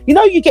anybody. You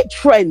know, you get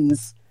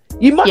trends.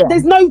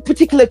 There's no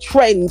particular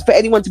trend for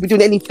anyone to be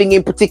doing anything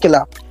in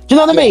particular. Do you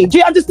know what I mean? Do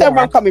you understand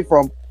where I'm coming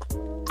from?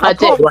 I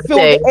can't feel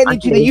the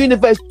energy, the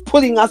universe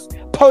pulling us,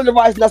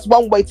 polarizing us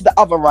one way to the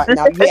other right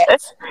now.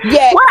 Yes.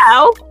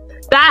 Well,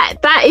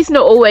 that is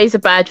not always a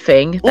bad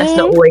thing. That's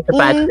not always a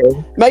bad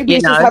thing. Maybe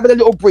it's just having a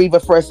little breather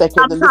for a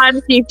second.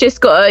 Sometimes you've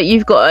got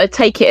to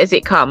take it as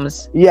it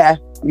comes. Yeah,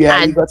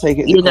 and you got to take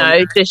it. You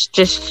know,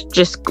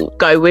 just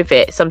go with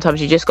it. Sometimes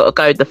you just got to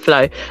go with the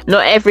flow.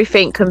 Not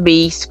everything can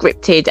be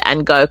scripted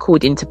and go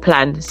according to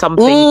plan.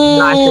 Something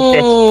nice, you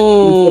just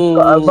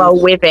got to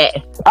roll with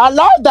it. I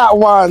like that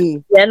one.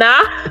 You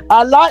know,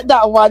 I like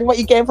that one. What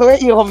you getting for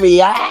it, you on me?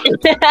 Yeah?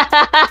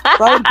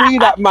 Don't do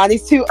that, man.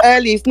 It's too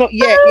early. It's not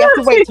yet. We have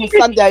to wait till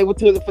Sunday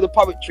for the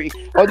poetry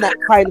on that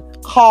kind of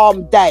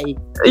calm day.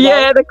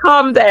 Yeah, the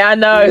calm day. I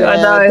know.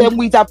 Then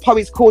we'd have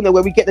Poets Corner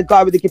where we get the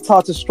guy with the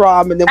guitar to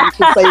strum, and then we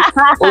can say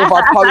all of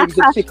our poems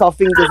and stick our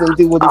fingers and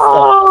do all this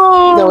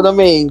stuff. You know what I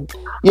mean?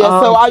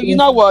 Yeah, you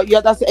know what? Yeah,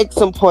 that's an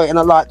excellent point, and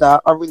I like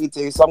that. I really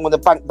do. So I'm going to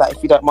bank that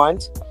if you don't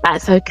mind.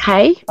 That's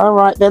okay. All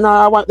right, then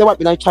there won't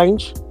be no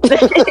change.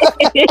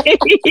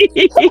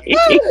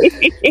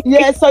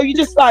 Yeah, so you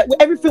just like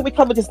everything we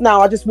covered just now.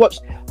 I just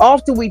watched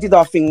after we did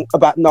our thing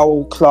about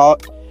Noel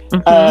Clarke.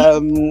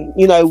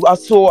 You know, I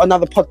saw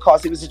another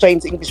podcast. It was a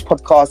James English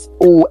podcast.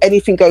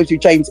 Anything goes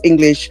with James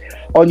English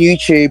on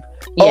YouTube.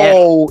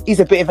 Yeah. He's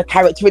a bit of a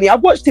character, really.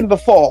 I've watched him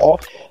before.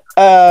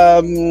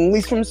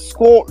 He's from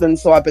Scotland,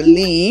 so I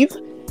believe.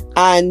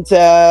 And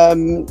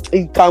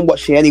you go and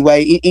watch it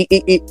anyway.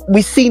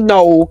 We see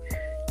Noel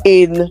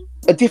in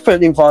a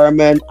different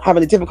environment,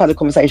 having a different kind of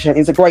conversation.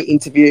 It's a great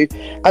interview,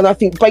 and I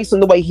think based on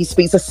the way he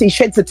speaks, he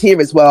sheds a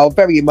tear as well.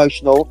 Very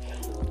emotional.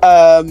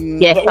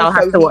 Yes, I'll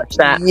have to watch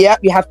that. Yeah,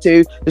 you have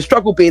to. The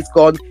struggle beard's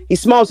gone. He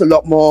smiles a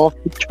lot more,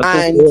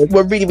 and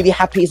we're really, really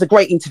happy. It's a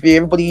great interview.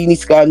 Everybody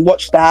needs to go and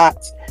watch that.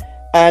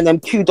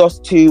 And kudos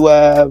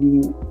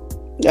to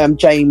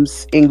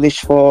James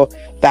English for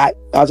that.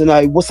 I don't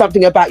know, was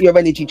something about your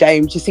energy,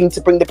 James. You seem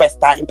to bring the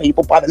best out in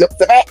people by the looks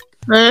of it.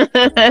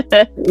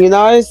 You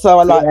know, so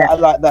I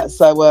like that.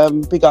 So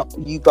big up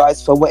you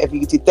guys for whatever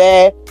you did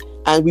there.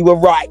 and we were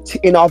right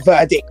in our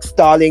verdicts,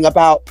 darling,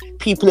 about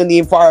people in the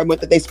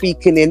environment that they're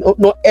speaking in.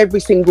 Not every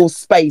single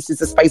space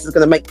is a space that's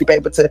going to make you be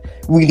able to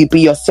really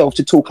be yourself,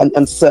 to talk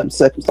under certain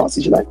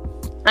circumstances, you know.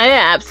 Oh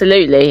yeah,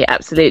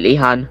 absolutely,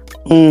 hun.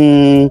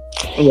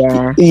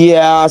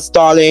 Yeah,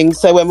 darling.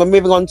 So when we're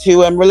moving on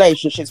to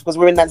relationships, because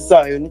we're in that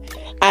zone,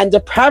 and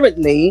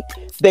apparently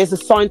there's a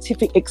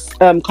scientific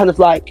kind of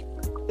like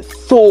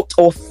thought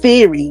or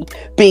theory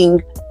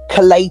being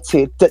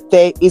collated that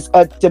there is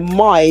a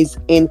demise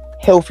in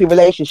healthy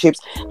relationships,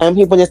 and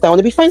people just don't want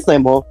to be friends no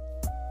more.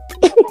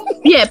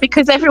 Yeah,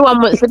 because everyone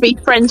wants to be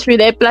friends through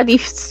their bloody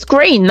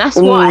screen. That's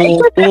why.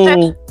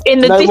 In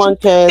the no one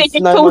cares.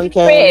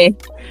 sphere.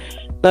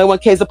 No one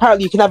cares.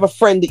 Apparently, you can have a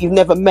friend that you've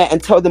never met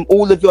and tell them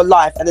all of your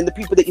life, and then the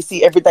people that you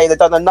see every day, they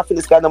don't know nothing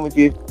that's going on with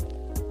you.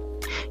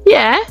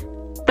 Yeah,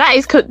 that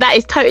is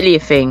totally a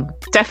thing.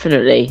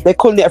 Definitely. They're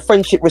calling it a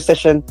friendship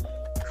recession.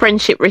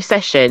 Friendship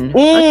recession.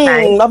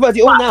 Okay. I've heard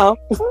it all now.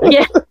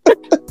 Yeah.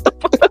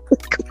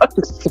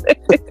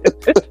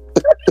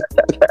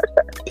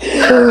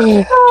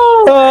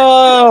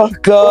 Oh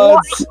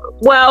God.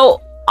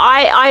 Well,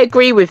 I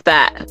agree with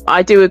that.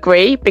 I do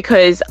agree,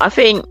 because I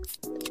think,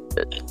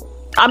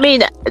 I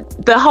mean,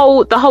 the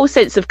whole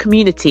sense of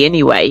community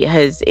anyway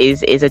is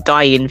a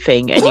dying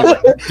thing anyway.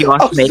 If you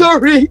ask me.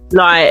 Sorry.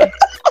 Like,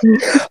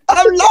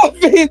 I'm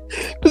laughing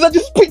because I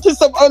just pictured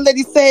some old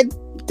lady saying,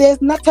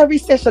 "There's not a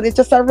recession; it's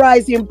just a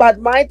rise in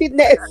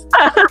bad-mindedness."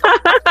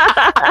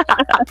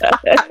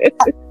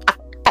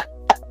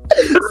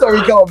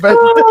 Sorry, go on, man.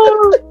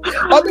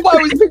 I think I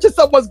always picture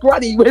someone's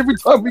granny every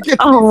time we get.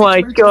 Oh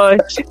my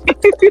gosh.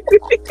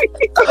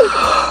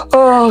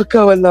 Oh,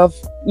 go on, love.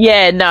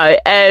 Yeah, no.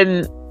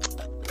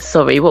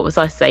 Sorry, what was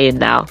I saying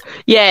now?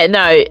 Yeah,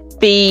 no,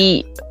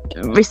 the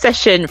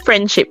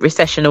friendship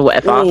recession or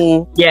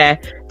whatever. Yeah,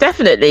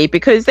 definitely,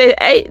 because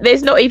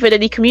there's not even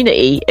any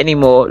community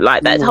anymore.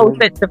 Like that whole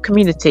sense of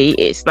community,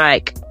 it's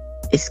like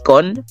it's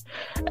gone.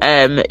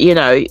 You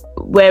know,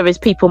 whereas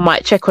people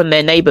might check on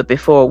their neighbour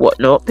before or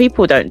whatnot,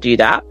 people don't do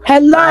that.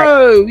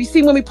 Hello, you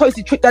see when we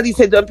posted Trick Daddy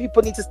said that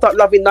people need to start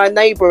loving thy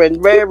neighbour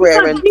and rare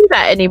and do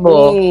that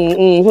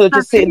anymore.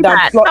 Just sitting down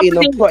plotting.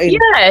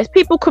 Yeah,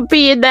 people could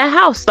be in their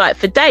house like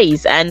for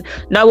days and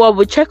no one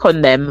would check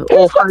on them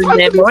or phone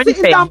them or anything.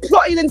 Sitting down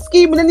plotting and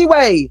scheming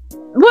anyway.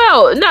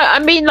 Well, no, I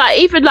mean, like,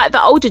 even like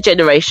the older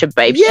generation,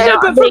 babes. Yeah, you know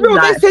but for real,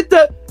 like, they said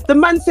that the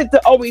man said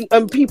that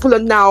people are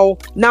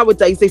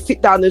nowadays they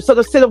sit down and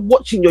instead of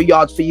watching your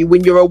yard for you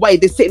when you're away,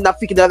 they're sitting there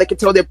thinking that they can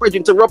tell their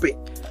brethren to rob it.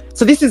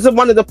 So this is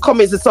one of the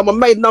comments that someone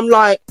made, and I'm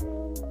like,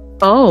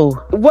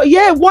 oh, well,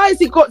 yeah, why has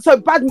it got so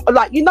bad?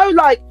 Like, you know,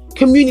 like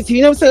community.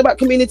 You know what I'm saying about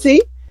community?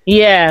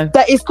 Yeah,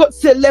 that it's got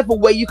to a level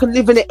where you can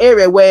live in an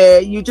area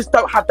where you just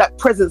don't have that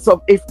presence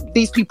of, if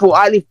these people,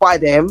 I live by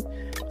them,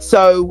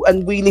 so,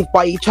 and we live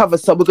by each other,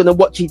 so we're going to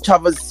watch each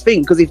other's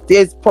thing, because if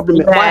there's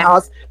problem at my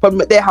house,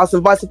 problem at their house,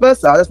 and vice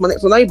versa, that's my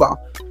next door neighbour.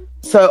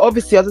 So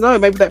obviously, I don't know,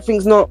 maybe that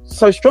thing's not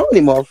so strong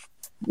anymore.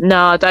 No,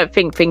 I don't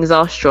think things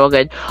are strong,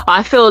 and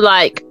I feel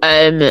like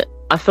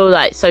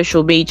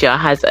social media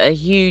has a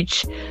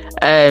huge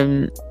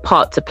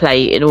part to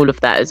play in all of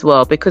that as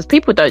well, because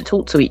people don't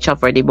talk to each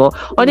other anymore.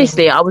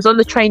 Honestly, I was on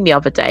the train the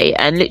other day,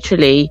 and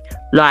literally,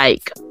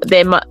 like,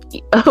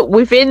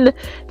 within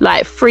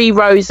like 3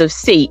 rows of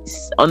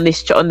seats on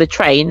the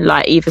train,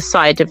 like either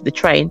side of the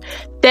train,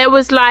 there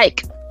was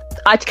like,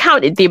 I'd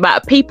counted the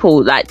amount of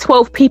people, like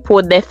 12 people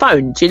on their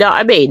phone. Do you know what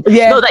I mean?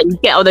 Yeah. Not that you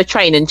get on the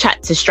train and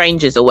chat to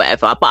strangers or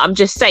whatever, but I'm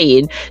just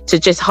saying to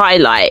just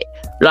highlight,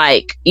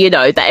 like, you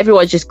know, that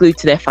everyone's just glued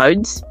to their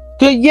phones.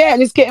 Yeah,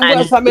 and it's getting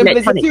worse. I remember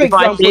there's a few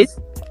examples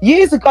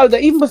years ago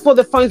that even before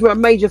the phones were a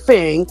major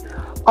thing,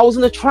 I was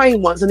on a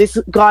train once, and this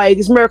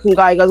American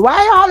guy goes, "Why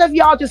are all of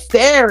y'all just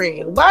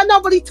staring? Why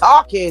nobody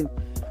talking?"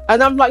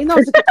 And I'm like, you know,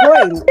 it's a good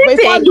point. But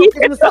if I'm not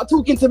going to start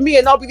talking to me,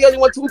 and I'll be the only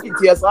one talking to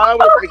you, so I don't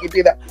want to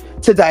do that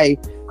today.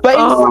 But it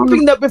was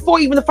something that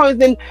before even the phones,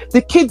 then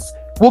the kids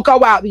will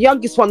go out, the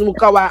youngest one will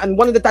go out, and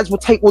one of the dads will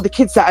take all the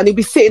kids out, and he'll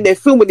be sitting there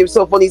filming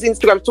himself on his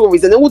Instagram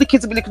stories, and all the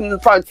kids will be looking at the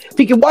phone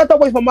thinking, why do I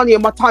waste my money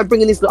and my time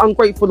bringing this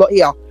ungrateful lot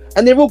here?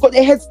 And they've all got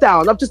their heads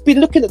down. I've just been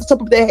looking at the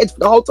top of their heads for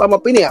the whole time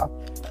I've been here.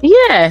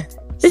 Yeah.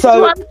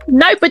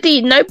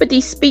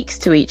 Nobody speaks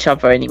to each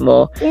other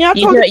anymore. Yeah,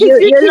 you're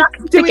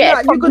lucky to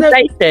get a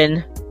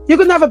conversation. You're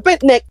going to have a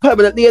bent neck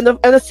permanently and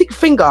a sick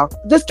finger.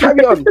 Just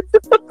carry on.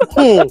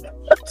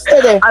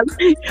 Stay there.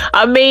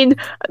 I mean,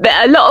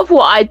 a lot of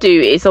what I do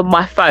is on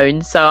my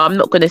phone, so I'm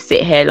not going to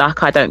sit here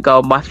like I don't go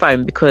on my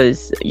phone,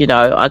 because, you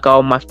know, I go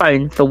on my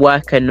phone for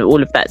work and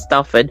all of that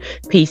stuff, and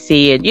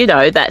PC, and, you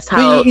know, that's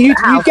how you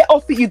get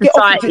off it. You get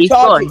off it to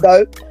charge it,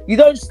 though. You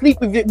don't sleep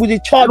with your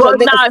charger. Well,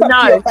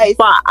 no, but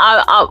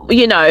I,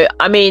 you know,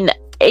 I mean,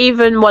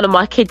 even one of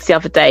my kids the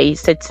other day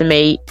said to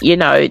me, you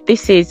know,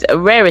 this is a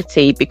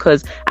rarity,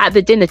 because at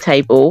the dinner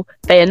table,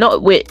 they are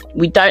not, we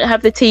don't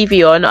have the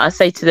TV on. I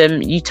say to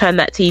them, you turn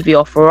that TV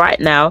off right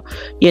now.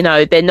 You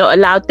know, they're not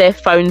allowed their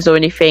phones or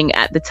anything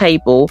at the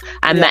table.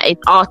 And that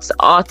is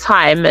our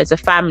time as a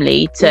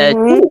family to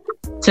talk.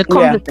 to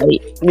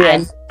conversate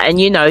and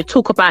you know,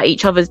 talk about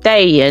each other's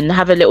day and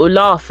have a little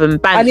laugh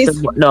and bants and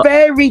it's whatnot.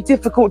 very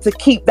difficult to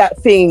keep that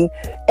thing.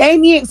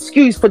 Any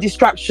excuse for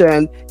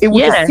distraction, it will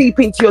just seep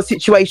into your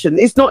situation.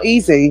 It's not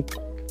easy.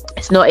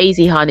 It's not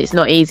easy, hon. It's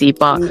not easy,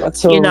 but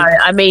you know,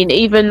 I mean,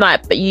 even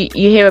like, but you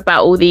hear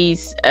about all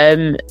these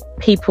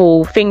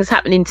things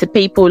happening to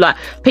people, like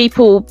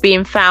people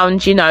being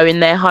found, you know, in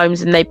their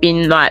homes and they've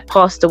been like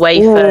passed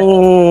away for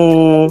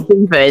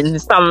even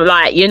some,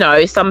 like, you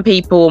know, some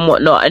people and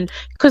whatnot, and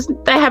because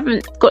they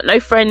haven't got no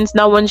friends,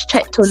 no one's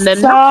checked on them.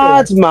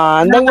 Sad,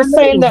 man. They were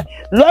saying that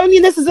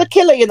loneliness is a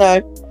killer, you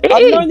know.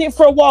 I've known it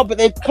for a while, but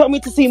they've come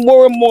in to see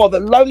more and more that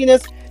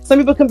loneliness, some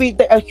people can be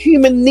a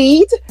human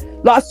need.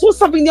 Like, I saw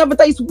something the other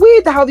day. It's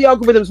weird how the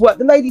algorithms work.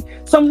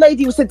 Some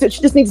lady said that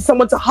she just needed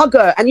someone to hug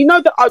her. And you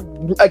know that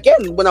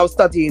again, when I was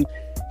studying,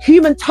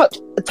 human touch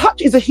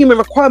is a human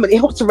requirement. It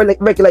helps to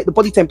regulate the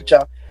body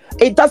temperature.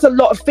 It does a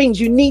lot of things.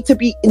 You need to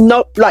be,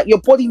 like, your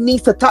body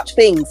needs to touch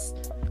things,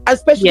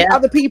 especially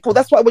other people.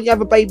 That's why when you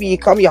have a baby, you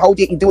come, you hold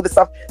it, you do all the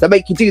stuff that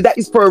make you do. That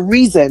is for a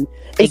reason.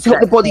 It's to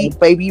help the body,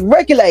 baby,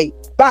 regulate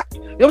back.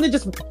 You don't want to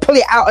just pull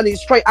it out and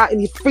it's straight out in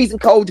this freezing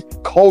cold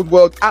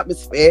world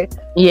atmosphere.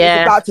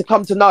 It's about to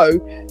come to know.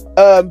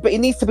 But it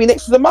needs to be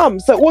next to the mum.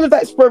 So all of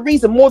that's for a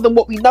reason, more than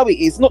what we know it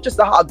is. Not just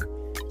a hug. Do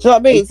you know what I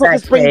mean? It's not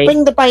just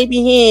bring the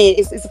baby here.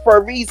 It's for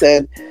a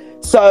reason.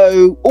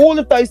 So all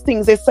of those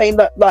things, they're saying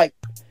that, like,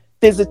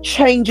 there's a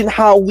change in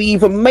how we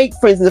even make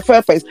friends in the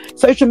first place.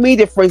 Social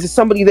media friends is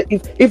somebody that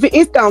if it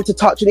is down to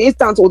touch and it is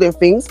down to all them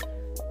things,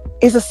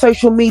 is a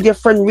social media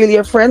friend really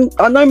a friend?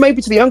 I know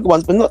maybe to the younger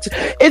ones, but not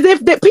to... If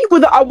they're people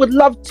that I would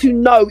love to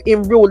know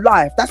in real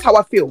life. That's how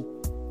I feel.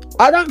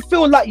 I don't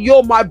feel like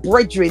you're my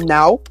brethren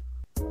now.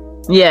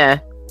 Yeah.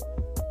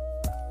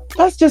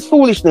 That's just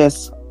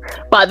foolishness.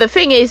 But the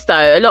thing is,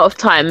 though, a lot of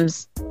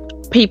times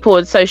people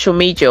on social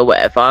media or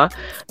whatever,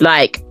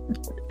 like,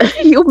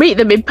 you'll meet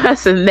them in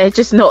person, they're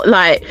just not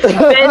like,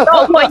 they're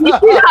not what you know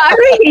what I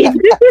mean?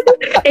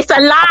 It's a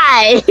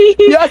lie.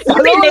 Yes,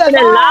 you've been living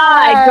a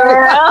lie,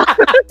 girl.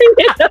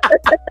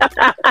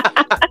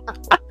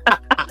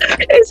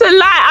 It's a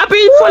lie. I've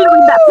been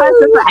following that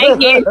person for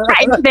 8 years,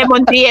 chatting to them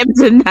on DMs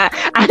and that,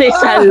 and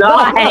it's a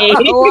lie.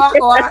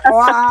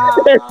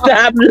 It's a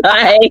damn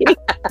lie.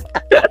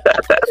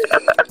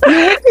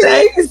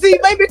 You see,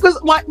 maybe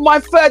because my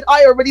third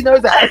eye already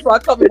knows that. That's why I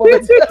can't be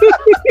bothered.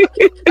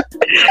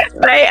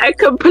 They are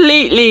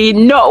completely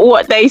not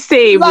what they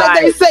seem like.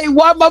 They say,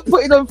 why am I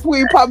putting on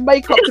 £40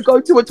 makeup to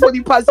go to a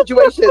 £20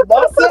 situation?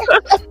 That's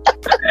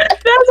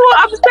what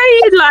I'm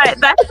saying. Like,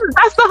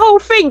 that's the whole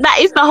thing. That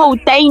is the whole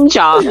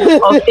danger of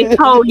this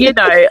whole, you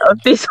know,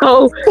 of this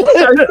whole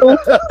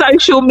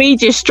social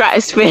media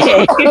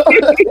stratosphere.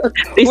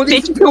 This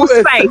digital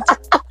space.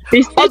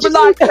 This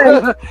digital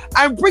space.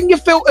 And bring your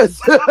filters.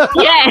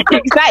 Yeah,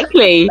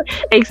 exactly.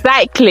 Make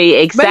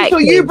sure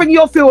you bring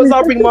your filters,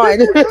 I'll bring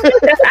mine.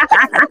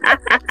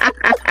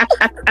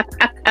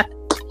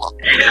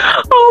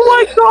 Oh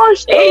my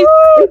gosh, it's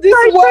so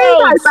true,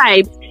 though,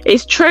 babe.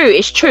 It's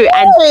true.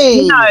 And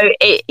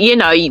you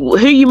know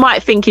who you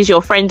might think is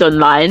your friend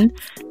online,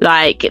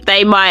 like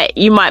you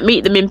might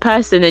meet them in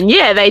person and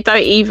they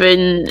don't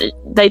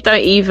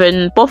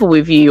even bother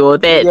with you, or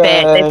they've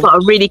got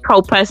a really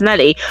cold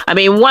personality. I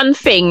mean, one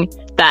thing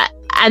that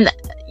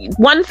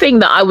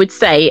I would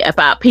say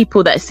about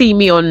people that see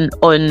me on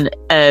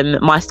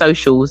my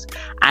socials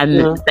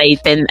and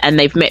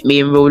they've met me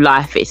in real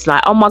life, it's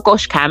like, oh my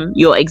gosh, Cam,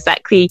 you're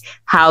exactly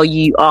how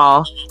you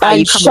are. How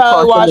you come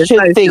across on the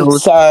socials. Think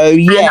so.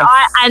 Yeah,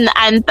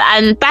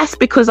 and that's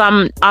because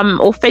I'm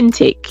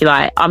authentic.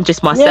 Like, I'm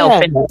just myself,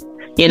 innit?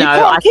 You know,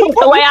 I talk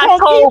the way I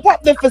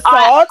talk. The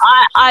facade.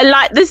 I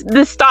like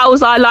the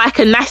styles I like,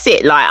 and that's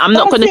it. Like, I'm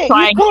not going to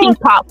try and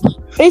keep up.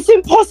 It's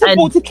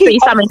impossible to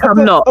keep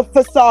up a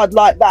facade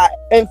like that,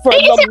 and for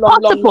a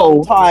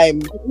long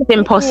time. It's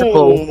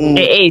impossible.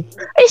 It is.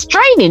 It's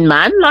draining,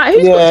 man. Like,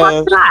 who's got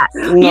time for that?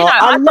 No, you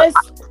know,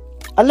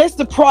 unless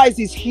the prize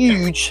is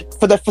huge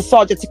for the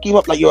facade to keep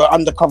up, like you're an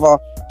undercover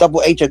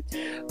double agent.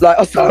 Like,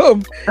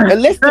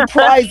 unless the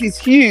prize is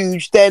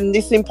huge, then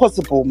it's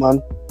impossible,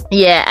 man.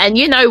 Yeah, and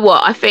you know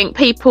what? I think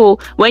people,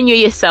 when you're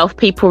yourself,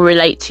 people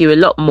relate to you a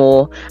lot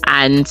more,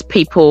 and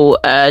people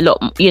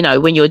you know,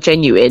 when you're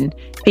genuine,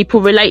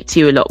 people relate to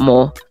you a lot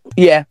more.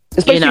 Yeah,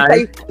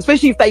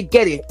 especially if they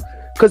get it,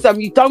 because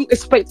you don't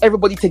expect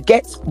everybody to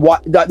get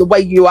the way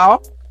you are.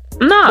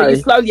 No, but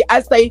slowly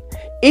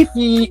if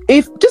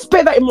just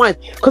bear that in mind,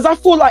 because I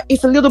feel like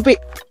it's a little bit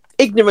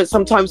ignorant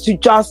sometimes to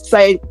just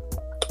say,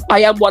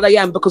 I am what I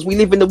am, because we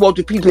live in the world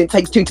with people, it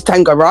takes two to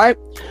tango, right?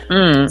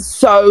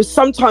 So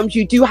sometimes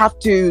you do have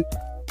to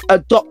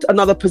adopt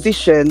another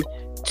position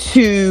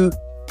to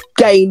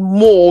gain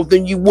more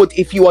than you would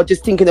if you are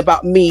just thinking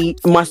about me,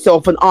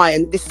 myself and I,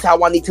 and this is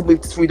how I need to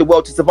move through the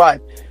world to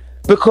survive.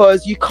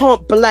 Because you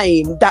can't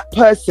blame that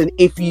person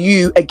if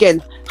you,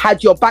 again,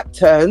 had your back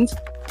turned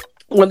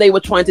when they were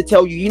trying to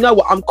tell you, you know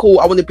what, I'm cool,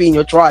 I want to be in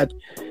your tribe.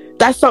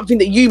 That's something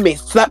that you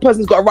missed. So that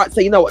person's got a right to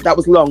say, you know what, that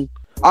was long.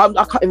 I'm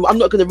not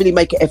going to really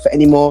make an effort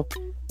anymore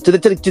to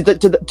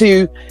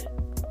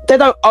They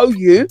don't owe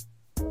you.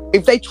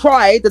 If they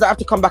try, they don't have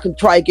to come back and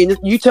try again.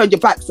 You turn your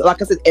back. So like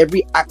I said,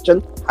 every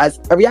action has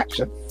a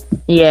reaction.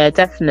 Yeah,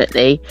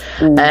 definitely.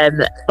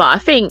 But I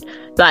think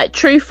like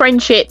true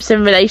friendships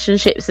and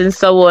relationships and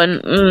so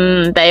on,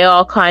 they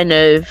are kind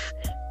of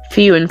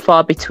few and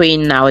far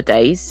between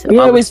nowadays.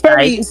 Yeah, it's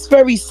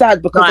very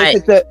sad because they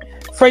said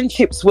that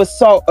friendships were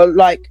so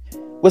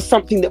was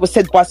something that was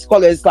said by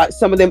scholars, like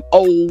some of them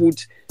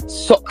old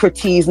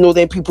Socrates and all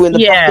them people in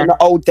the past in the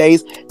old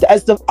days,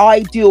 as the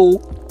ideal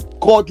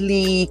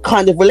godly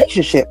kind of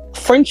relationship,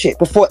 friendship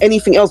before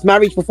anything else,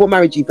 marriage before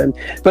marriage even.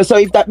 But so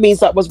if that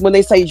means that was when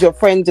they say your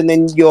friend and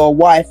then your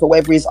wife or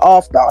whatever is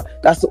after,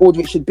 that's the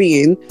order it should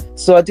be in.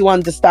 So I do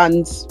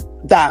understand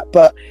that,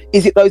 but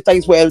is it those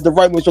days where the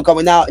Romans were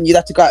going out and you'd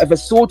have to go out with a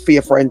sword for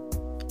your friend?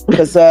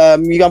 Because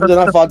you don't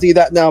know if I'll do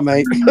that now,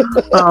 mate.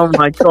 Oh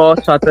my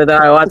gosh, I don't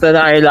know,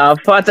 love.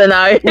 I don't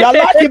know. Yeah, I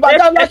like you, but I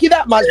don't like you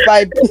that much,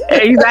 babe.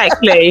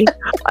 Exactly.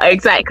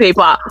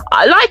 But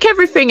like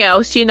everything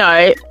else, you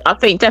know, I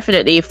think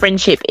definitely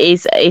friendship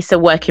is a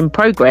work in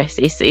progress.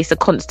 It's a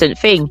constant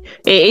thing.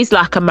 It is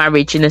like a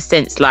marriage in a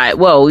sense. Like,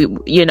 well,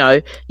 you know,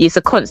 it's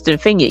a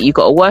constant thing that you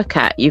got to work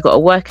at. You got to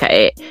work at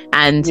it.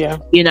 And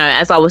you know,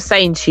 as I was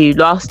saying to you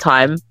last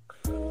time,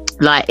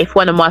 like if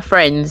one of my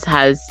friends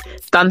has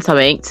done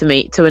something to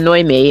me to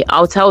annoy me,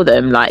 I'll tell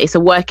them. Like, it's a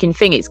working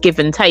thing, it's give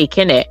and take,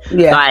 innit?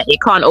 Like, it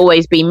can't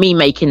always be me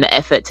making the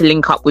effort to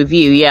link up with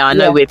you. I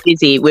know we're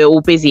busy, we're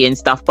all busy and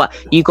stuff, but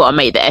you got to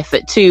make the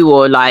effort too.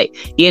 Or like,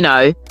 you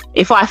know,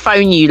 if I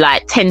phone you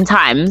like 10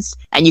 times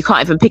and you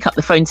can't even pick up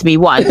the phone to me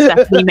once,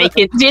 that's me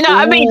making, do you know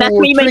what I mean? That's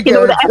me making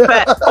all the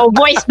effort, or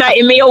voice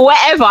noting me or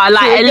whatever,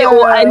 like a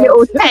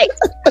little text.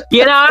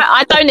 You know,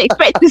 I don't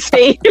expect to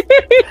see.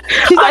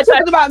 She's not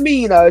talking about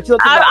me, you know.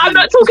 I'm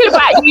not talking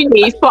about you,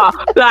 Niece, but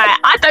like,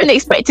 I don't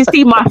expect to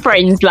see my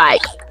friends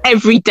like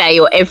every day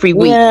or every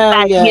week.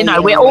 You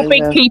know, we're all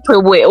big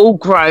people, we're all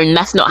grown.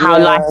 That's not how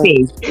life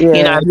is.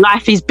 You know,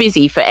 life is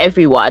busy for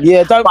everyone.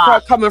 Don't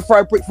come and throw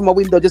a brick from my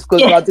window just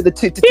because I did the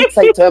ticks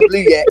ain't turned blue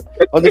yet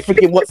on the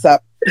freaking WhatsApp.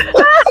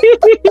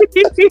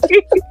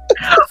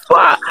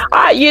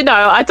 But you know,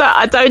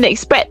 I don't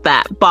expect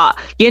that. But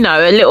you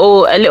know, a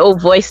little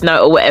voice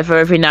note or whatever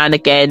every now and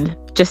again,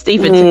 just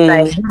even to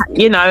say,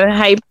 you know,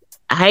 hey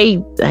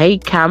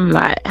Cam,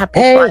 like,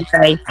 happy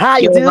Friday. How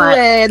you doing?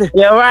 Right.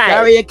 You're right.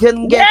 Sorry you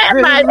couldn't get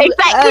through. Man,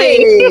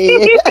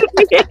 exactly.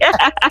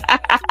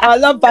 I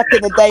love back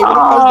in the day.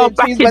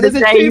 There's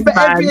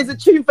a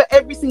tune for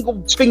every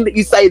single thing that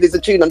you say. There's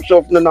a tune, I'm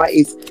sure, from the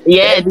 90s.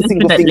 Yeah,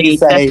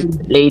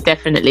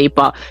 definitely.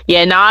 But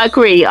yeah, no, I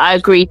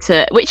agree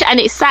to which, and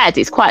it's sad.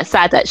 It's quite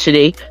sad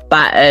actually,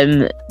 but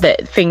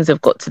that things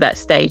have got to that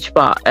stage.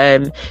 But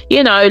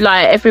you know,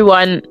 like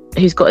everyone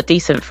who's got a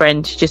decent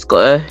friend, just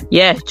gotta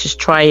just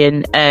try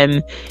and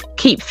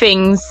keep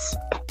things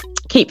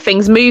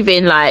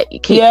moving, like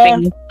keep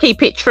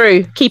it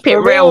true, keep it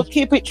real,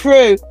 keep it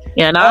true.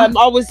 You know,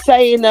 I was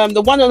saying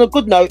the one on a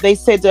good note, they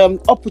said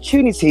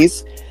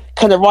opportunities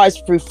can arise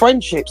through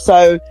friendship.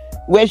 So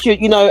where's your,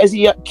 you know, as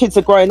your kids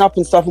are growing up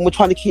and stuff and we're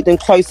trying to keep them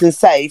close and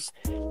safe,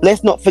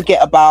 let's not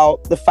forget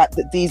about the fact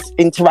that these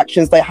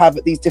interactions they have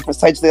at these different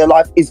stages of their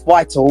life is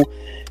vital,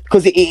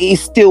 because it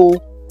is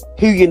still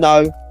who you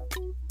know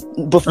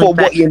before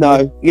what you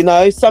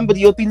know. Somebody,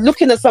 you'll be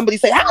looking at somebody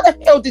say, how the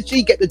hell did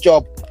she get the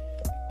job?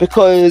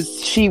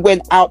 Because she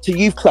went out to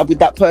youth club with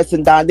that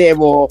person down there,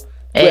 or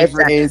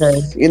whoever it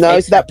is, you know.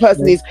 So that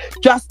person is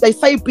just, they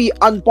say be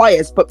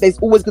unbiased, but there's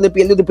always going to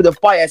be a little bit of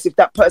bias if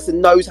that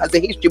person has a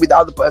history with the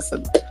other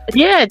person.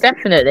 Yeah,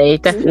 definitely.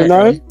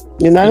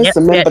 You know. So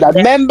remember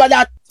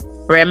that.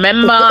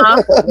 Remember.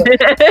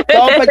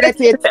 Don't forget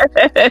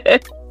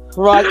it.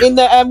 Right, in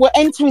the we're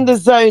entering the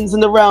zones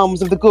and the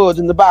realms of the good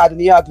and the bad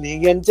and the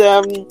ugly, and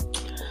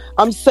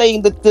I'm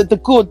saying that the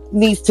good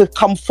needs to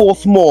come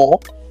forth more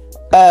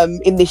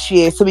in this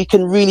year, so we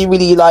can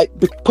really like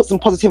put some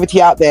positivity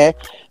out there,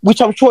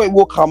 which I'm sure it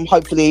will come.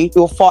 Hopefully it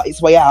will fight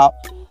its way out,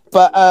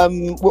 but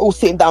we're all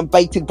sitting down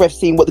bated breath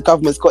seeing what the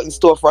government's got in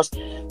store for us.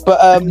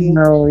 But you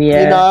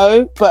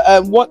know,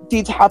 but what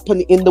did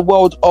happen in the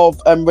world of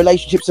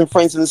relationships and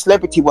friends in the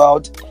celebrity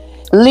world?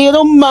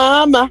 Little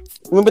Mama,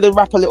 remember the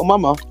rapper Little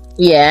Mama?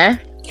 Yeah,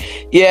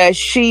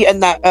 she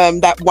and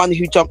that one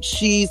who jumped,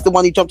 she's the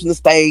one who jumped on the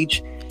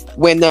stage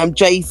when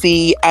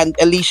Jay-Z and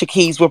Alicia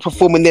Keys were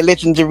performing their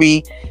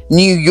legendary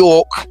New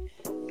York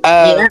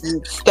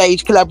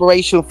stage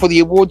collaboration for the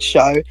award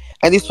show,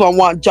 and this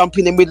one jump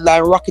in the middle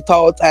and rock it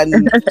out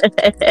and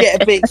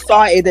get a bit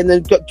excited and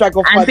then drag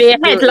off and be a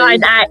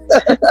headline act.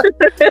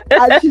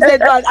 And she's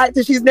headline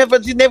actor. She's never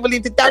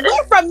lived it down.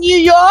 We're from New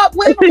York.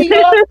 We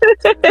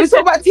saw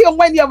about Tion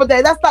Wayne the other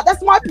day.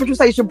 That's my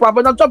conversation,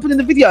 brother. And I'm jumping in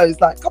the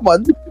videos. Like, come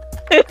on.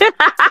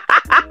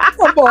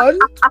 Come on.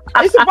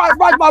 It's about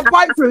ride my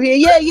bike through here.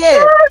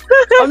 Yeah.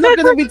 I'm not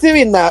going to be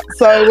doing that.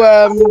 So,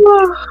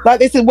 like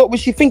they said, what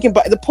was she thinking?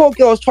 But the poor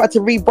girl's tried to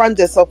rebrand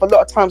herself a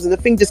lot of times, and the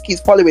thing just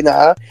keeps following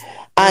her.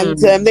 And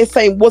they're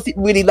saying, was it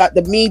really like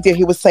the media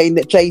who was saying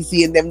that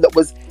Jay-Z and them that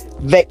was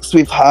vexed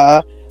with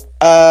her?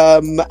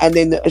 And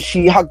then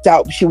she hugged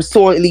out. She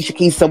saw Alicia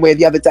Keys somewhere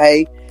the other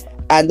day,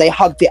 and they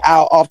hugged it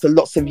out after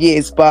lots of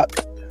years.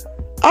 But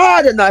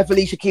I don't know if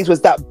Alicia Keys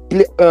was that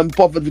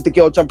bothered with the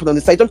girl jumping on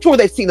the stage. I'm sure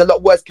they've seen a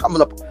lot worse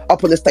coming up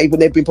on the stage when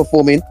they've been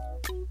performing.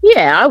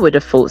 Yeah, I would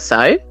have thought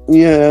so.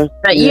 Yeah.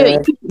 But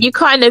you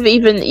kind of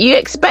you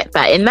expect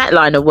that in that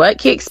line of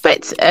work. You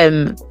expect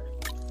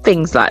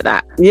things like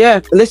that.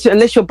 Yeah, unless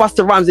you're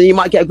Busta Rhymes, then you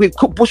might get a good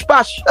cook bush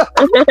bash.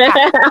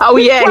 Oh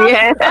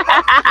yeah.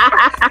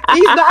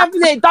 He's not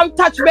having it. Don't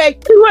touch me.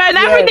 You weren't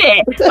having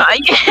it.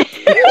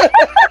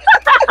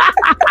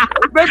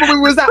 Remember we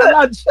was at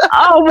lunch.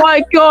 Oh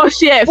my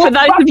gosh, yeah. For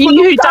those of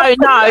you who don't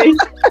know,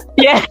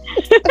 yeah,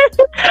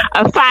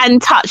 a fan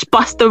touched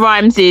Busta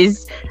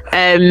Rhymes's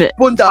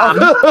Bunda.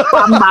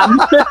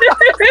 Mum.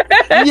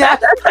 Yeah.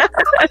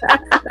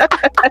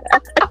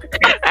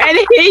 And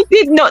he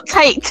did not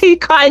take too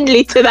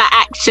kindly to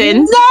that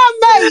action. No,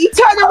 mate. He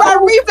turned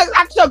around, reflex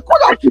action.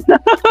 Come on.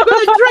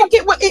 Gonna drink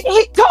it. It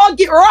hit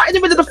target right in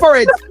the middle of the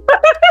forehead.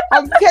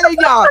 I'm telling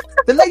ya.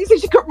 The lady said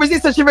she couldn't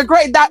resist, and she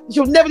regretted that.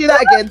 She'll never do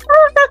that again.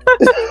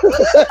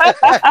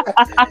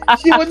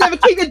 She will never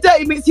keep your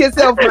dirty mix to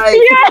yourself, mate.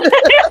 Yeah.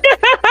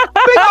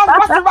 Big up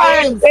Busta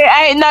Rhymes. It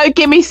ain't no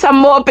give me some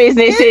more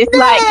business. It's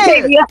like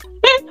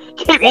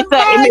keep your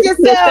dirty mix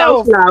to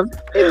yourself, love.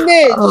 Isn't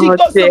it? She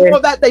got some more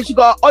that day. She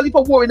got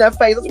Oliver War in her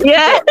face.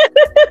 Yeah.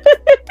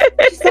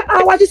 She said,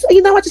 "Oh, I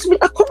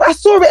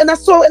saw it and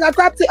I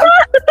grabbed it."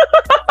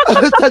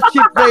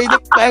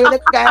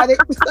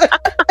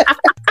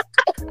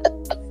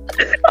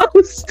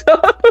 Oh,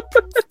 stop.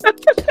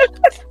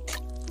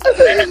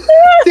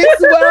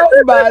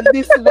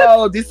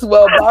 This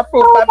world. But I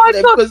feel bad for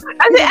them because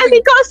has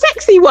he got a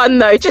sexy one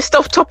though? Just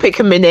off topic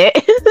a minute.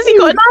 Has he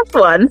got a nice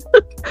one?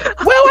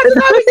 Well, I don't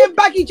know. He's in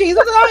baggy jeans.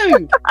 I don't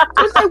know.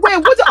 What do they wear?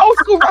 What do old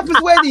school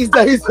rappers wear these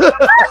days?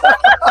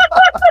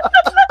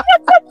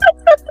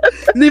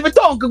 Louis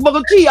Vuitton,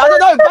 Mogo G. I don't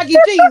know. Baggy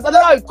jeans. I don't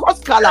know.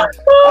 Cross color.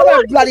 I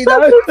don't bloody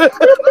know.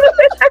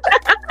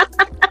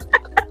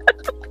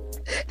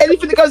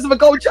 Anything that goes with a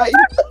gold chain.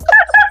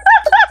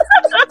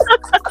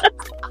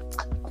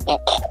 Oh,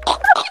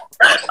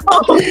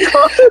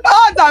 God.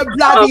 I don't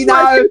bloody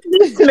know.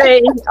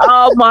 Me.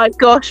 Oh my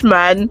gosh,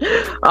 man.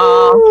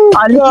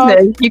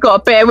 Listeners, you got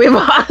to bear with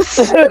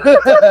us.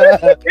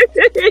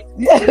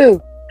 Yeah.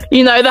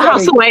 You know the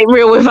hustle ain't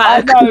real without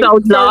a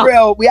good laugh.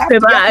 Real. We have to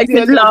do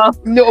a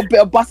little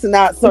bit of busting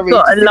out. Sorry, you've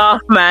got to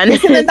laugh, man. No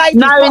pun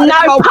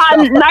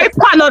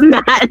on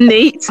that,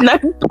 Neat. No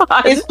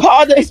pun. It's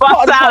part of the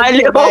culture,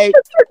 mate.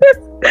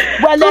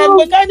 Well,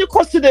 we're going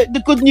across to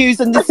the good news,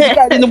 and this is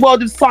going in the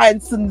world of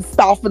science and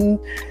stuff. And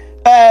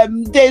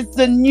there's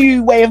a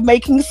new way of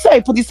making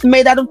soap, and it's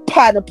made out of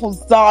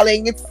pineapples,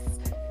 darling.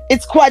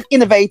 It's quite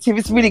innovative.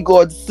 It's really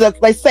good. So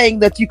they're saying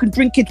that you can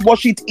drink it,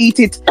 wash it, eat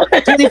it, do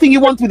anything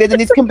you want with it,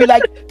 and it can be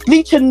like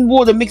bleach and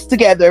water mixed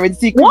together.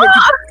 It's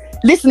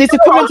listen, it's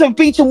equivalent of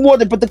bleach and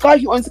water, but the guy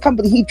who owns the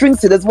company, he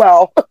drinks it as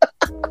well.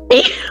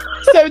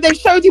 So they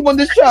showed him on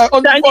the show.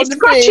 Don't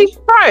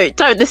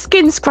the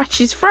skin scratch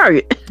his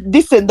throat?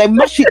 Listen, they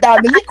mush it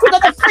down. The liquid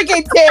of the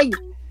frigging thing.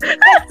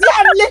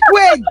 Damn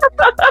liquid.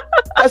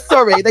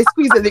 Sorry, they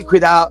squeeze the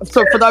liquid out.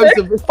 So for those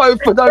of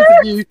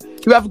you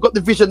who haven't got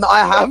the vision that I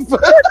have,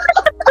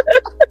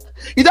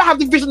 you don't have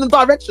the vision and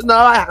direction that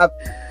I have.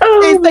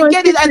 They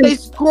get it and they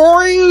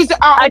squeeze it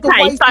out of the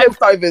waste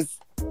leftovers.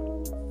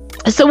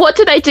 So what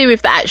do they do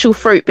with the actual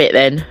fruit bit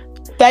then?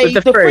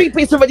 The fruit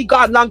bit's already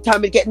gone long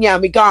time. It's getting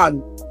yummy,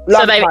 gone.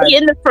 So they've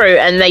eaten the fruit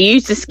and they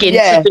use the skin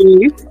to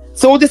do.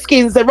 So all the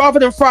skins, rather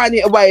than frying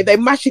it away, they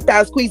mash it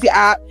down, squeeze it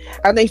out,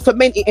 and they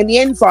ferment it in the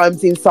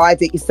enzymes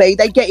inside it. You see,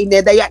 they get in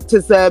there, they act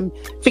as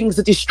things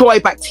that destroy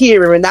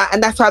bacteria and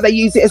that's how they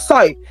use it as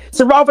soap.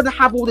 So rather than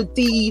have all the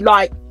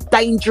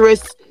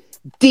dangerous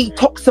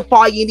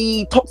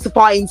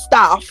detoxifying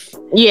stuff,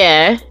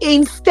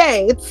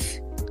 instead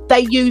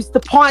they use the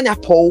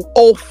pineapple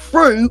or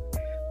fruit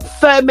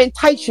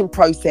fermentation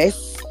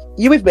process.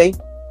 You with me?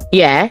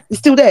 Yeah. You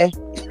still there?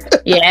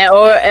 Yeah,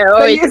 or am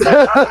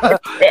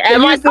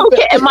I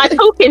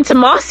talking to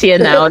Marcia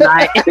now?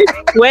 Like,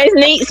 where's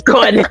Neat's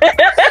gone? I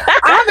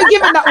haven't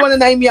given that one a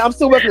name yet. I'm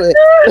still working with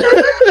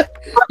it.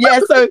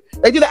 Yeah, so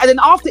they do that, and then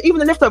after, even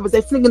the leftovers,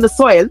 they fling in the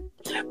soil.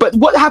 But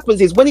what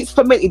happens is when it's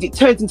fermented, it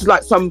turns into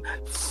like some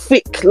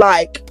thick,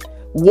 like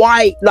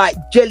white, like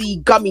jelly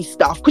gummy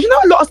stuff. Because you know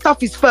a lot of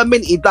stuff is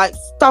fermented, like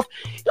stuff.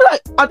 You know,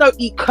 like I don't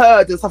eat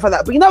curd and stuff like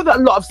that, but you know that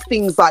a lot of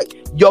things like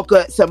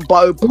yogurts and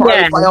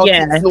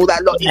probiotics and all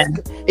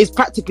that is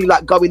practically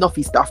like going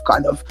offy stuff,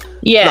 kind of.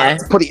 Yeah, like,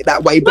 to put it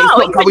that way, but it's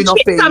not going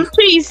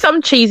offy.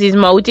 Some cheese is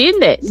mouldy,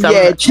 isn't it?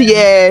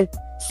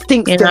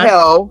 Stinks to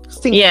hell.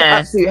 Stinks to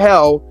absolute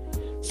hell.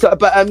 So,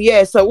 but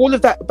so all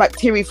of that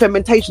bacteria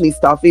fermentation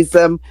stuff is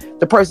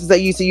the process they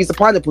use to use the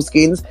pineapple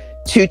skins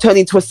to turn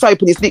into a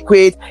soap, and it's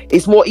liquid.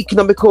 It's more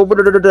economical.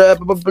 Blah, blah, blah,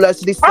 blah, blah.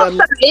 So this,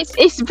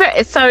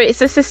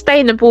 it's a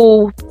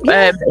sustainable.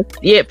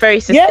 Very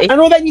sustainable.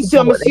 And all they need to do,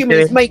 I'm assuming,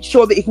 is make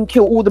sure that it can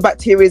kill all the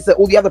bacteria that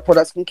all the other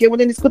products can kill,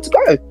 and then it's good to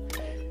go.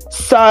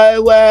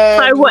 So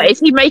what is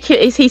he making?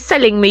 Is he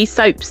selling these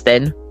soaps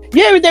then?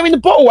 Yeah, they're in the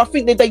bottle. I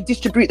think that they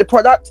distribute the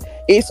product.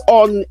 It's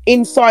on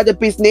Insider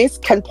Business.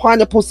 Can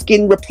pineapple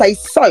skin replace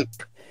soap?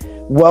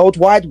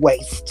 Worldwide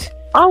waste.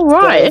 Oh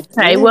right,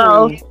 okay.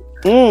 Well,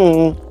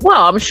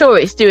 I'm sure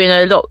it's doing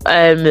a lot.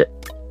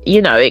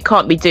 It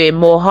can't be doing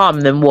more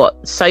harm than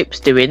what soap's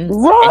doing.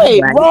 Right,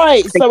 anyway,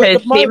 right. So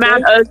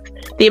because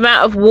the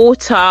amount of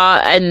water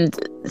and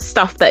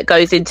stuff that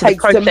goes into the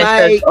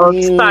process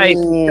of soap,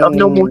 of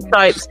normal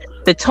soaps,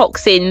 the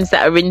toxins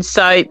that are in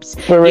soaps,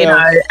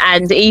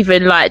 and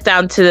even like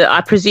down to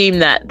I presume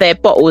that their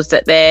bottles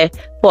that they're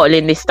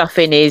bottling this stuff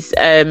in is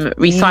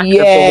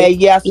recyclable.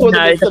 Yeah. I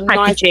saw some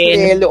nice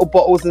clear little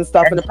bottles and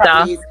stuff, and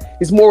apparently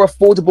it's more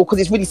affordable because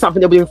it's really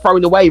something they've been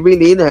throwing away,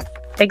 really, isn't it?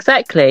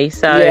 Exactly.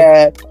 So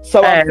I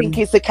think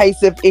it's a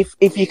case of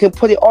if you can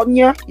put it on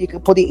you can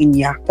put it in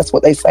you. That's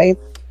what they say.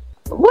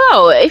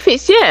 Well, if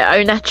it's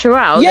au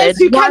natural, yes,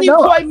 you can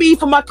employ me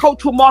for my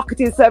cultural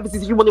marketing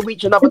services if you want to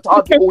reach another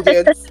target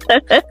audience.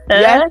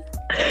 Yeah,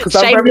 because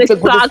I'm very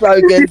good with the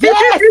slogan.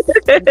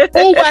 Yes,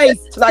 always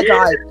till I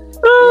die.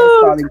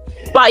 Yes, darling.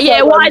 But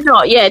yeah, why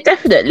not? Yeah,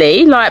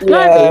 definitely. Like,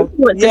 bloody,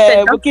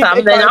 then I'll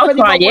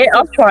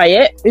try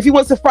it. If he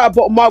wants to fry a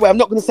bottle my way, I'm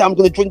not going to say I'm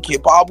going to drink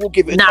it, but I will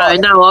give it a try.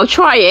 No, I'll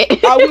try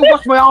it. I will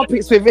wash my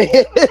armpits with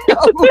it.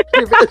 I will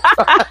give it a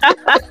try.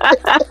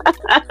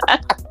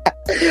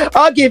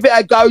 I'll give it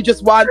a go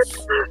just once.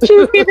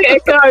 She'll give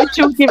it a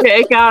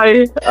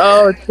go.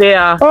 Oh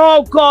dear.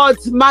 Oh God,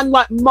 man,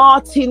 like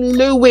Martin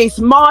Lewis,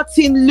 girl.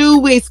 Martin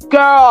Lewis,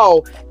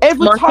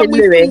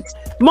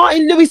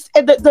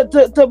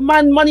 the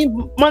man,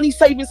 money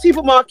saving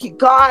supermarket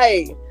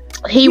guy.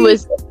 He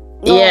was.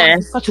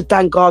 He's such a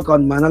Dan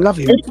Gargan, man. I love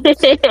him.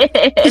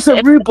 He's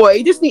a rude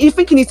boy. You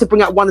think he needs to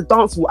bring out one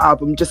dancehall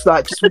album, just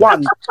one. You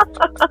know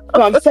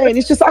what I'm saying?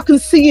 It's just I can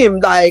see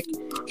him with a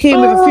few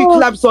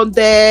collabs on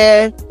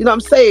there. You know what I'm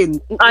saying?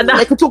 I know.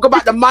 They could talk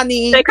about the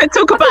money. They could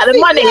talk about the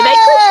money.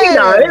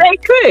 Yeah. They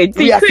could.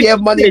 We have to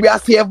have money. Hey. They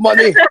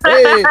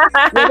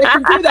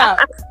can do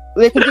that.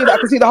 I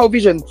can see the whole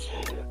vision.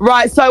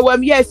 Right, so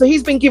so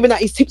he's been giving out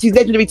his tips, his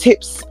legendary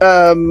tips.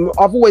 I've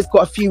always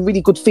got a few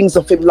really good things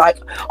of him. Like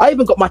I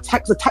even got my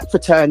tax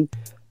return.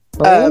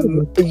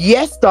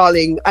 Yes,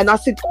 darling. And I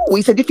said,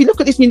 he said, if you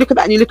look at this and you look at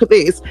that and you look at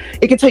this,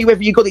 it can tell you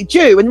whether you got it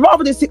due. And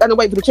rather than sit down and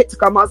wait for the check to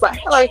come, I was like,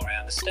 hello.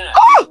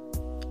 Oh!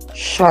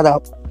 Shut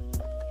up.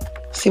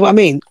 See what I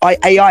mean?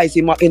 AI is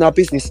in our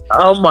business.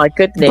 Oh my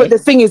goodness. But the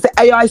thing is, the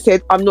AI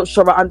said, I'm not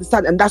sure I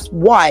understand, and that's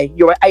why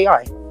you're an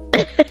AI.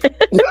 I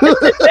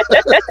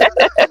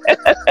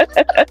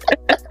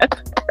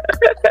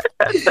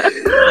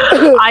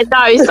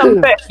know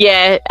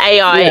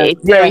AI is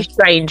very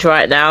strange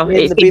right now.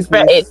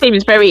 It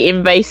seems very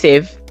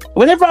invasive.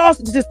 Whenever I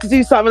ask to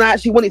do something I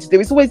actually wanted to do,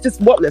 it's always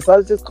just whatless.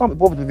 I just can't be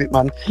bothered with it,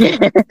 man.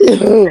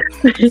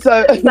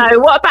 So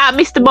what about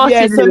Mr. Martin?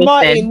 Yeah, so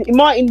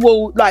Martin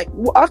will I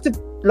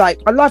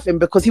love him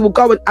because he will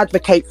go and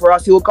advocate for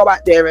us. He will go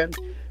out there and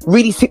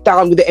really sit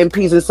down with the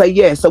MPs and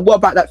say, so what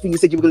about that thing you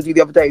said you were going to do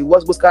the other day?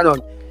 What's going on?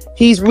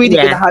 He's really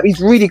gonna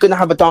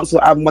have a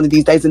dancehall album one of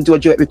these days and do a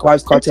duet with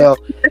Vybz Kartel.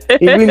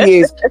 He really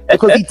is,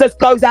 because he just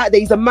goes out there.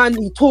 He's a man.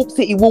 He talks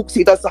it. He walks it.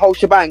 He does the whole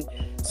shebang.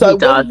 So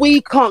when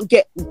we can't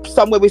get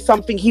somewhere with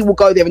something, he will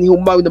go there and he'll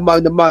moan and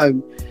moan and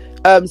moan.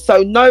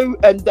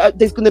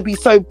 There's going to be,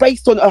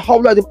 based on a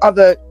whole load of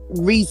other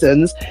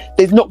reasons,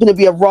 there's not going to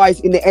be a rise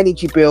in the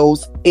energy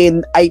bills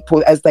in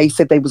April as they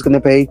said they was going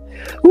to be.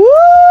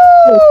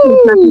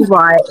 Woo!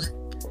 Right.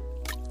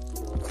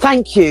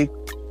 Thank you.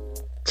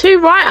 Too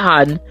right,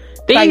 hun.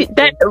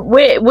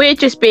 We're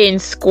just being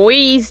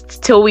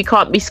squeezed till we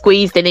can't be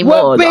squeezed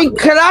anymore. We're being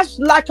crushed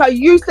like a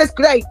useless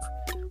grape.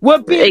 We're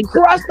being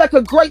crushed like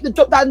a grape that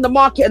dropped out in the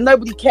market and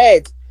nobody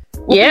cared.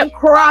 We're being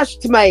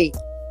crushed, mate.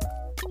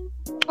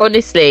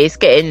 Honestly, it's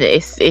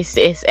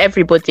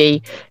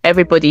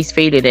everybody's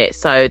feeling it,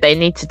 so they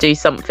need to do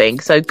something.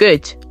 So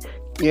good.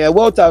 Yeah,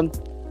 well done.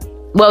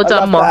 Well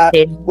done,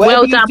 Martin.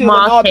 Well done, Martin.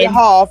 On our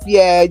behalf,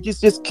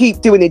 just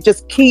keep doing it.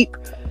 Just keep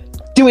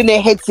doing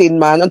their heads in,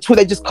 man, until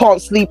they just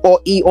can't sleep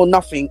or eat or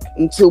nothing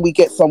until we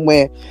get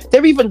somewhere.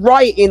 They're even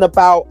writing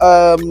about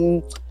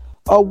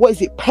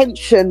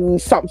pension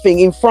something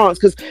in France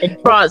because they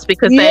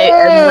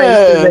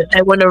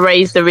want to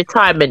raise the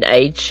retirement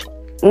age.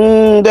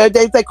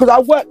 Because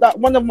I worked that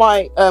one of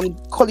my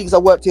colleagues I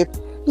worked with,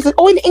 he said,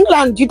 in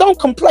England you don't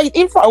complain.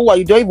 In France,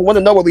 you don't even want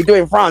to know what we do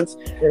in France.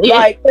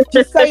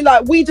 Just say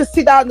we just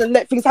sit down and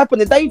let things happen,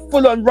 and they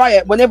full on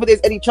riot whenever there's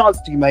any chance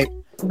to, mate.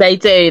 They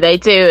do,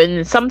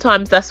 and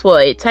sometimes that's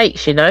what it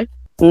takes, you know.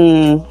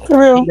 For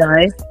real.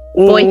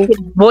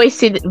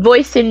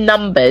 Voicing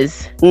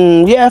numbers.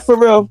 Yeah, for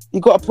real. You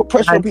got to put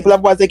pressure on people,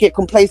 otherwise they get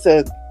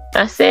complacent.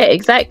 That's it,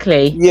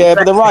 exactly. Yeah,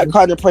 but the right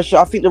kind of pressure,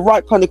 I think the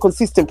right kind of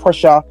consistent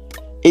pressure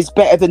is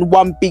better than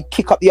one big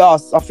kick up the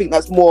arse. I think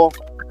that's more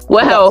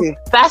Well,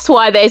 productive. that's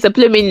why there's a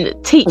blooming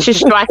teacher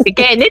strike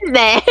again, isn't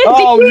there?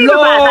 Oh, Did you hear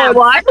about that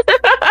one?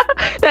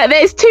 That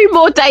there's 2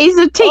 more days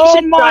of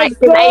teacher strike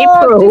in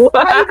April.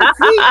 Pay the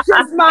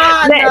teachers,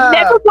 man.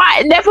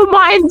 Never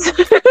mind.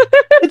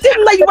 The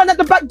didn't lady run at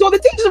the back door. The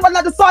teachers run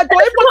out the side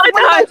door. Everyone's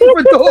running out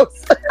different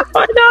doors.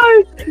 I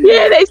know.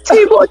 Yeah, there's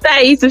 2 more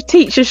days of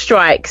teacher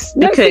strikes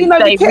Next because thing you know,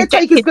 the they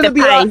caretaker's going to rejected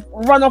be the pay. like,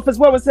 run off as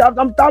well and say,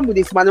 I'm done with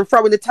this, man, and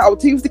throw in the towel.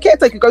 The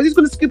caretaker goes, who's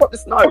going to scoop up the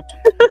snow? Do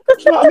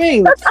you know what I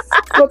mean?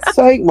 God's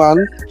sake,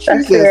 man. That's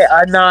Jesus. it.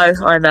 I know.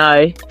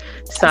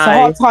 So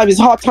It's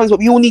hard times, but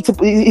we all need to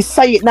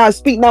say it now,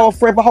 speak now, or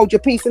forever hold your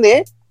peace,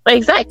 innit?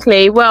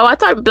 exactly. Well, I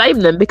don't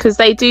blame them because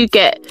they do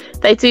get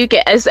as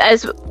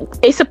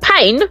it's a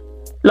pain,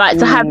 like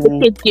to have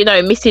the kids,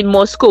 missing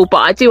more school. But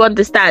I do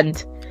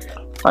understand.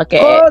 I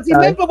get it.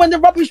 Remember when the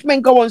rubbish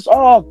men go on?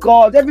 Oh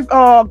God,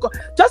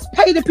 just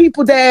pay the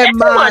people there,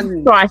 Everyone's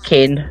man.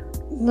 striking.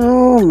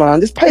 No,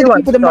 man, just pay the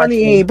people the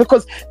money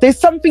because there's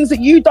some things that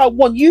you don't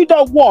want. You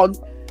don't want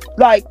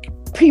like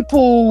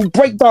people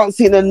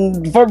breakdancing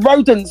and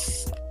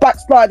rodents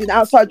backsliding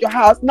outside your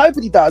house.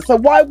 Nobody does. So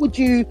why would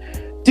you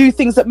do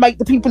things that make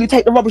the people who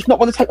take the rubbish not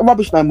want to take the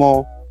rubbish no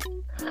more?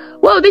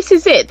 Well, this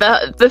is it.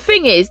 The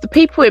thing is, the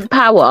people in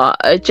power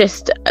are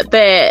just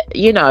they're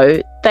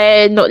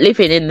not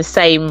living in the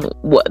same.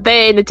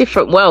 They're in a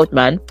different world,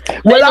 man.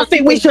 Well, I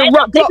think we should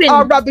drop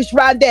our rubbish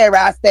round their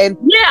ass then.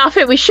 Yeah, I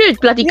think we should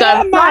bloody go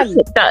and man.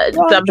 drop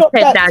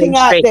that down thing the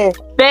out street. there.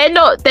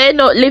 They're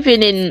not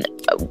living in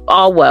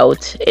our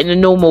world, in a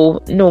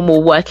normal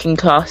working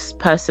class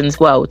person's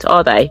world,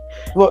 are they?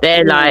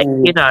 They're like,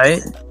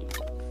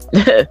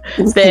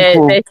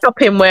 they're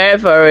shopping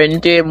wherever and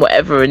doing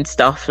whatever and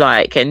stuff,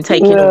 like, and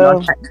taking all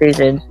our taxes.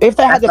 And if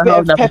they had a bit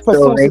of pepper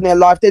sauce in their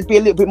life, they'd be a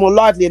little bit more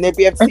lively and they'd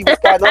be able to see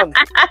what's going on.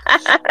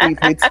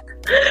 Stupid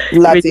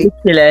laddie.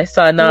 Ridiculous.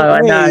 I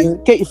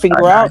know. Get your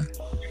finger out.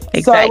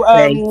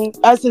 Exactly.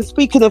 So, as in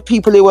speaking of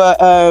people who were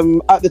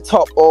at the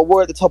top or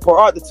were at the top or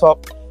are at the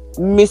top,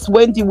 Miss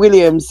Wendy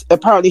Williams,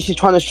 apparently she's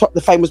trying to shop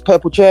the famous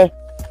purple chair.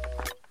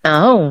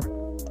 Oh.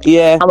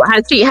 Yeah. Oh,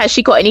 has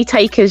she got any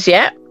takers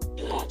yet?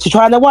 She's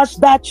trying to wash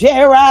that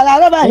chair right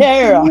out of her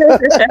hair.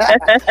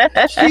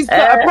 She's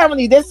got,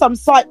 apparently there's some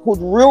site called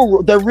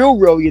The Real,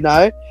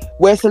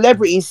 where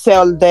celebrities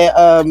sell their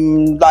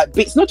like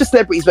bits, not just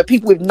celebrities, but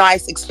people with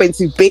nice,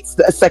 expensive bits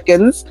that are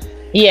seconds.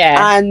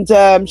 Yeah. And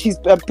she's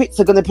bits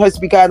are supposed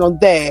to be going on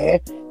there,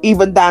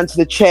 even down to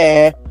the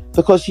chair,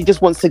 because she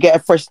just wants to get a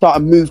fresh start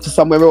and move to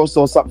somewhere else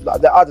or something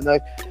like that. I don't know.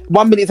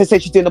 1 minute they say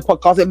she's doing the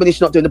podcast, 1 minute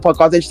she's not doing the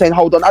podcast, then she's saying,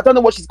 hold on, I don't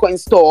know what she's got in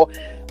store.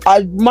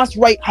 I must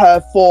rate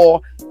her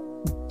for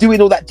doing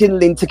all that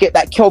diddling to get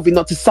that Kelvin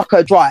not to suck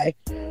her dry.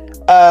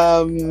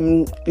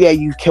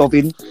 You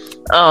Kelvin.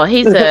 Oh,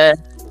 he's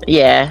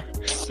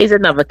he's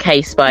another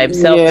case by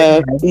himself.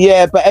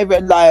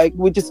 But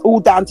we're just all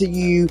down to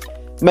you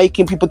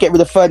making people get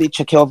rid of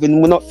furniture,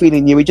 Kelvin. We're not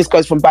feeling you. It just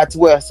goes from bad to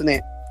worse, doesn't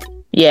it?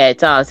 Yeah, it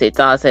does.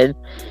 And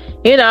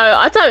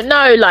I don't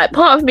know, like,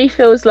 part of me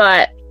feels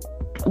like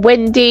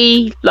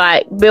Wendy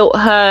built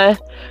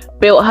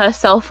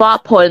herself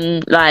up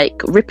on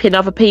like ripping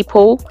other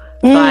people.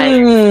 Like,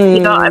 you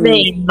know what I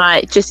mean?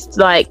 Like, just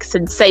like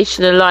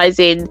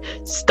sensationalizing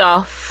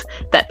stuff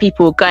that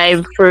people are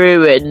going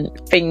through and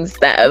things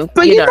that are.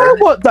 But you know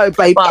what, though,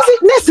 babe? Is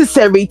it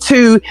necessary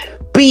to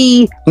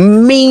be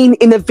mean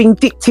in a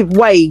vindictive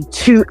way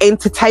to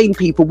entertain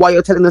people while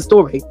you're telling a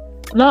story?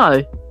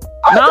 No.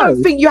 I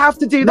don't think you have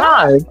to do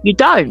that. No, you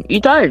don't.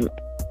 Oprah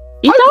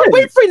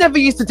Winfrey never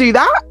used to do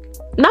that.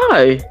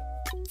 No.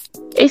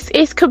 It's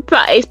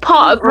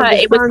part of her.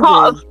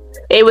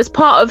 It was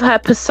part of her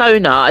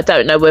persona. I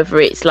don't know whether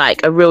it's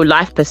like a real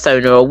life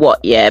persona or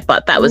what,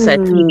 but that was her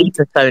TV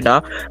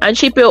persona, and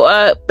she built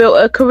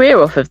a career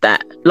off of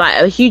that, like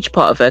a huge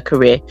part of her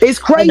career. It's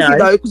crazy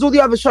though, because all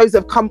the other shows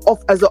have come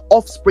off as an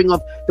offspring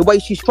of the way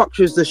she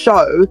structures the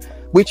show,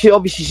 which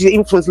obviously she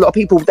influenced a lot of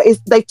people.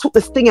 They took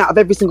the sting out of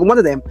every single one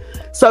of them.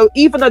 So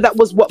even though that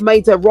was what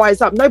made her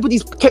rise up,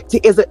 nobody's kept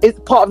it as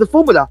part of the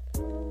formula.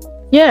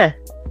 Yeah.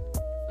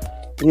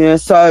 Yeah,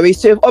 so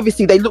it's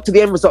obviously they looked at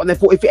the end result and they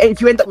thought,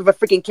 if you end up with a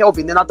freaking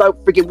Kelvin, then I don't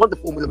freaking want the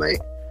formula, mate.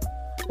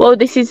 Well,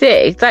 this is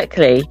it,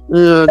 exactly. A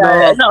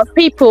lot of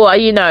people are,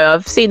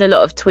 I've seen a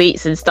lot of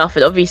tweets and stuff,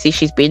 and obviously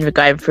she's been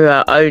going through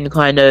her own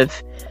kind of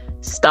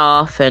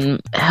stuff and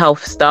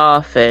health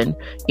stuff, and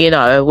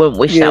I wouldn't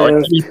wish that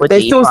on anybody.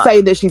 They're still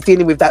saying that she's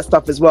dealing with that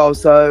stuff as well,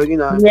 so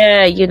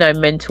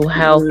mental mental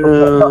health.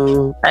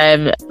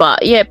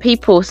 But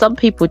some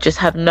people just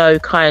have no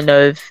kind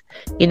of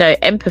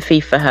empathy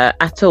for her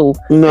at all.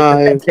 No,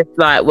 they're just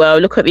like, well,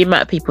 look at the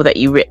amount of people that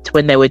you ripped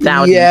when they were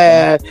down.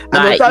 And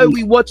although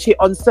we watch it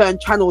on certain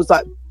channels,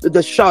 like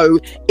the show,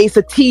 it's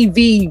a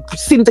TV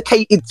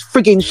syndicated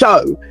frigging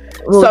show.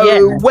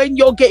 Well, when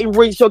you're getting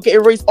reached on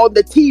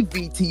the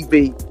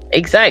TV.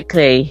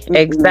 Exactly. So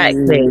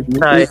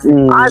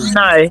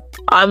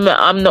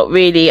I'm not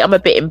really. I'm a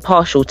bit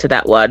impartial to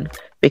that one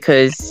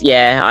because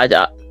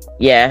I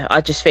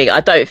just think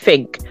I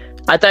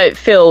don't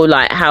feel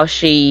like how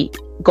she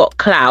got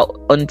clout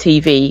on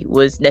TV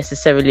was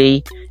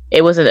necessarily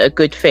it wasn't a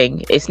good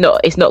thing. It's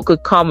not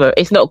good karma.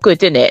 It's not good,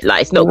 innit?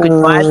 Like, it's not good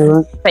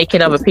vibes,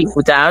 taking other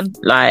people down.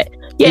 Like,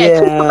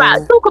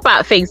 talk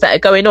about things that are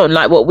going on,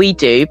 like what we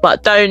do,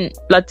 but don't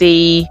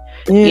bloody,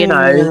 you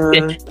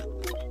know,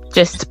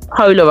 just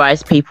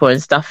polarize people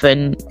and stuff,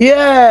 and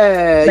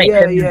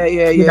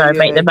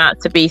make them out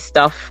to be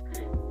stuff.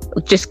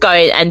 Just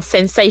going and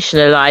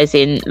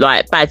sensationalizing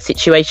like bad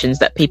situations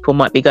that people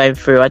might be going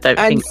through. I don't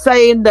think, and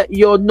saying that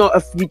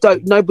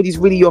nobody's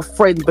really your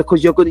friend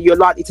because you're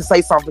likely to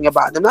say something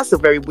about them. That's a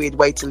very weird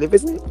way to live,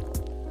 isn't it?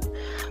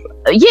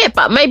 Yeah,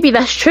 but maybe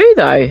that's true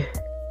though.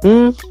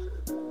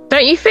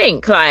 Don't you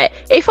think? Like,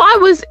 if I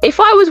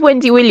was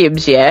Wendy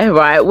Williams,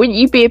 right, wouldn't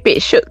you be a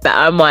bit shook that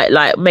I might,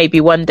 like, maybe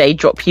one day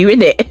drop you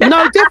in it?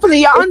 No,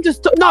 definitely. I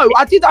understood. No,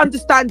 I did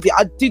understand it.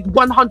 I did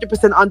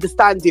 100%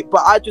 understand it,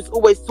 but I just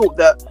always thought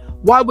that,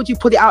 why would you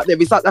put it out there?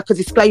 Is that like a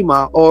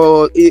disclaimer,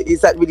 or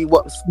is that really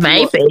what's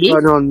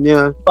going on?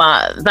 Yeah,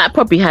 but that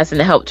probably hasn't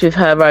helped with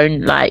her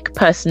own like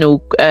personal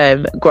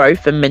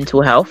growth and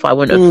mental health. I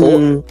wouldn't have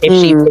thought, if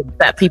she thinks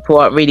that people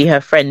aren't really her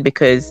friend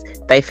because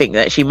they think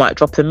that she might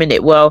drop them in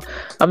it. Well,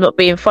 I'm not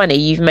being funny.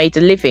 You've made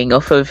a living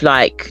off of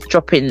like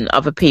dropping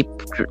other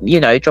people, you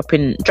know,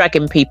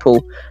 dragging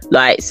people.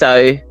 Like,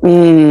 so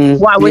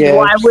why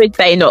would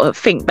they not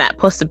think that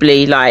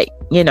possibly, like,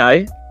 you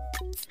know?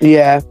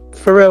 Yeah,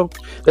 for real.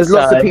 There's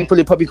lots of people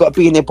who probably got to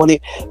be in their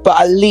bonnet, but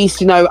at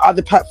least, you know,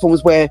 other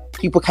platforms where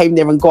people came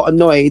there and got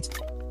annoyed,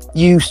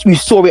 you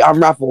saw it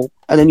unravel,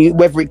 and then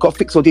whether it got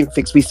fixed or didn't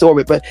fix, we saw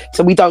it. But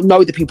so we don't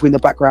know the people in the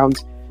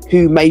background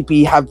who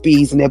maybe have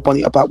bees in their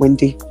bonnet about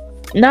Wendy.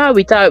 No,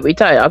 we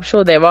don't. I'm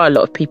sure there are a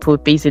lot of people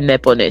with bees in their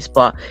bonnets,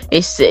 but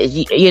it's,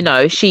 you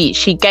know, she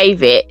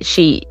gave it.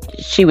 She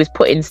was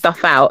putting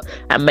stuff out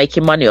and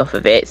making money off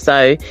of it.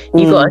 So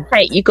you got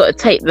to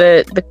take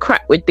the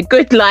crap with the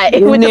good, like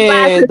with the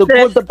bad, the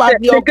good, the bad,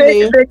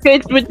 the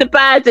good with the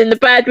bad, and the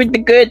bad with the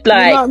good.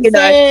 Like, you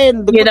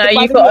know,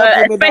 you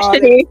got to,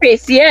 especially if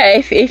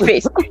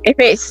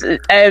it's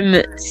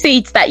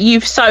seeds that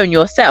you've sown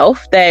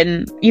yourself,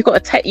 then you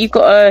got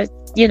to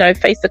you know,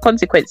 face the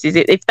consequences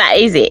if that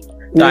is it.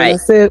 Like,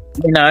 that's it.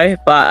 You know,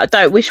 but I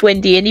don't wish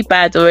Wendy any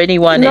bad or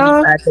anyone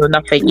any bad or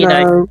nothing. You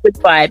know, good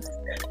vibes.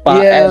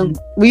 But I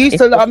used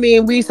to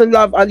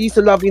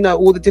love, you know,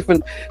 all the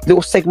different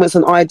little segments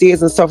and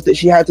ideas and stuff that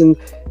she had, and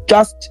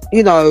just,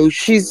 you know,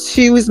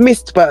 she was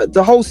missed, but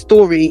the whole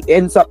story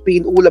ends up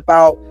being all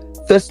about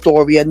the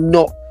story and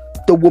not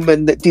the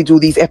woman that did all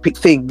these epic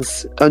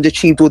things and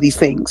achieved all these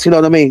things. You know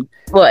what I mean?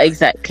 Well,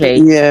 exactly.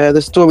 Yeah,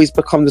 the story's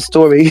become the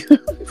story.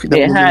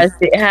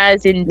 It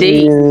has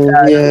indeed.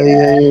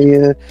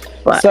 Yeah.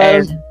 But,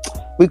 so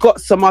we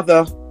got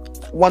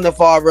one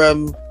of our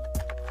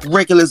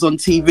regulars on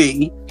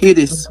TV. Hear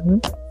this.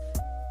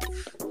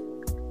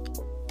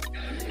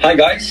 Hi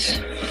guys,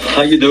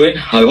 how you doing?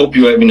 I hope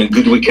you're having a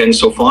good weekend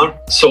so far.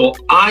 So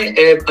I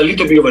have a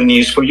little bit of a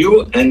news for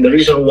you, and the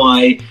reason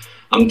why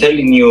I'm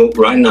telling you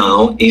right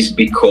now is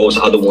because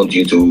I don't want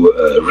you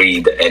to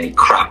read any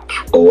crap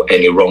or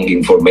any wrong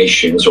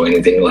informations or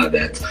anything like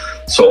that.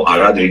 So I'd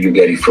rather you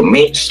get it from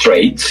me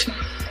straight.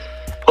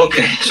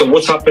 Okay, so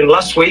what's happened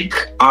last week?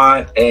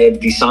 I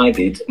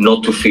decided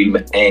not to film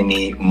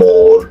any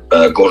more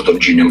Gordon,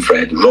 GINO and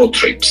Fred road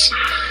trips.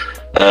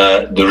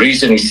 The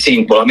reason is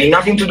simple. I mean,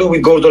 nothing to do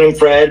with Gordon and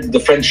Fred. The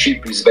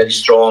friendship is very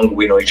strong.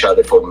 We know each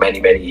other for many,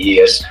 many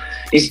years.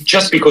 It's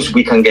just because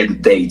we can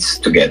get dates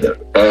together.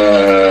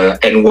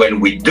 And when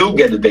we do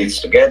get the dates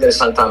together,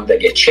 sometimes they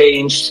get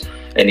changed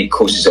and it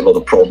causes a lot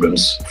of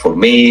problems for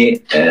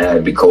me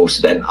because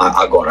then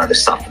I got other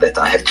stuff that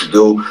I have to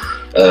do.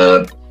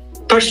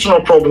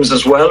 Personal problems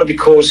as well,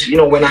 because, you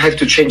know, when I have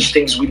to change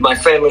things with my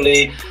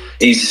family,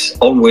 it's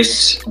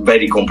always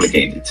very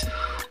complicated.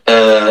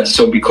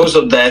 So because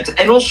of that,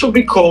 and also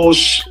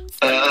because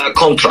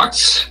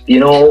contracts,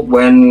 you know,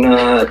 when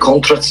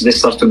contracts, they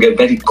start to get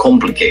very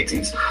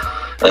complicated,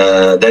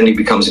 then it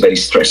becomes very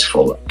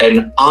stressful.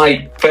 And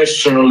I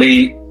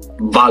personally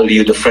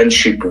value the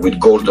friendship with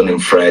Gordon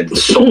and Fred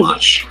so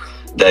much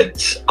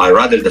that I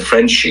rather the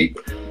friendship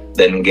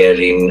than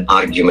getting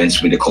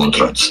arguments with the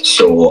contracts.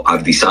 So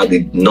I've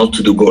decided not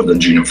to do Gordon,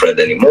 GINO and Fred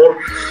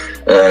anymore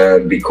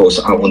because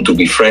I want to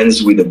be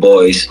friends with the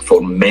boys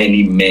for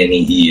many, many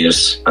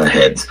years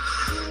ahead.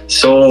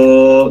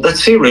 So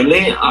that's it,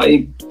 really.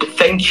 I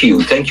thank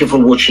you for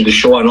watching the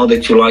show. I know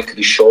that you like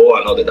the show.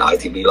 I know that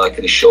ITV like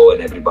the show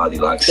and everybody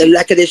likes it. They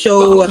like the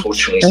show. But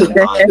unfortunately,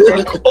 sometimes,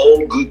 like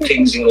all good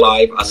things in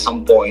life, at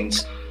some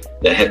point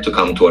they have to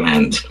come to an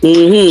end.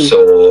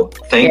 So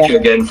thank you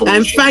again for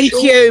watching. And thank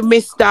you,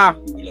 Mr.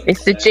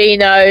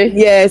 GINO.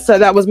 Yeah, so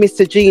that was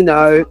Mr.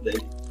 GINO.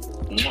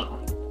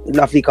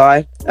 Lovely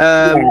guy.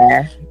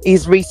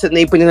 He's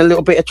recently been in a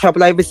little bit of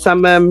trouble over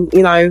some,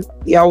 you know,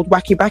 the old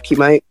wacky backy,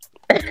 mate.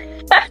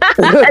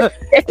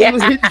 He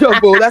was in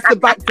trouble. That's the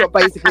backdrop,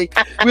 basically.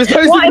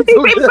 What has he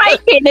been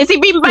baking? Has he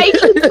been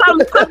baking some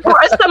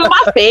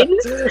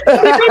muffins?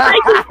 Has he been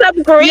making some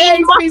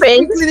green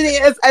muffins?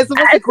 It as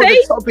what's it called,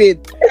 the topping.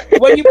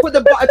 When you put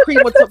the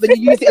buttercream on top, then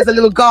you use it as a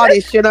little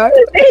garnish, you know.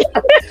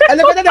 And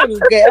look at them,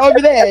 get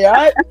over there,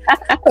 right?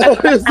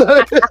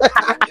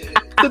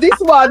 So this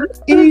one,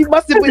 he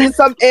must have been in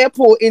some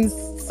airport in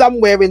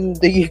somewhere in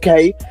the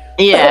UK.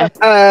 Yeah.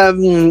 I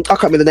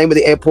can't remember the name of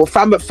the airport.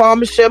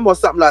 Farmersham or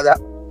something like that.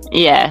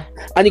 Yeah.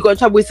 And he got in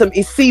trouble with some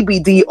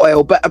CBD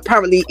oil, but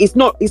apparently it's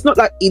not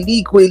like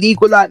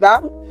illegal like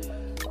that.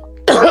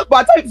 But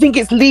I don't think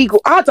it's legal.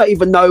 I don't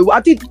even know.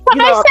 They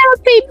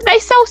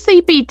sell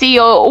CBD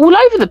oil all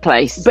over the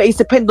place. But it's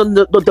depending on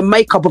the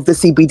makeup of the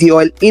CBD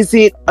oil. Is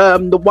it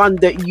the one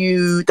that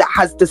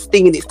has the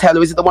sting in its tail,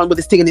 or is it the one with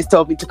the sting in its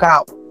tail we took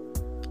out? Do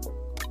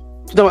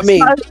you know what I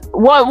mean? So,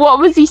 what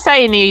was he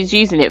saying he was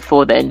using it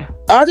for then?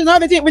 I don't know.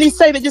 They didn't really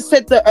say. They just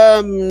said that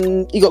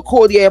he got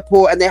caught at the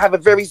airport and they have a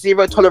very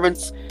zero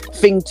tolerance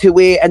thing to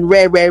it, and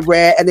rare.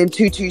 And then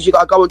tutus, you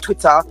got to go on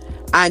Twitter,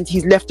 and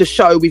he's left a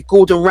show with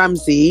Gordon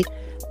Ramsay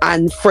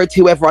and Fred,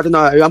 whoever, I don't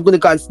know. I'm going to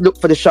go and look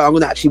for the show. I'm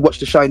going to actually watch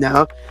the show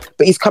now.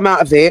 But he's come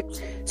out of it.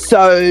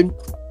 So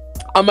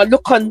I'm going to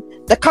look on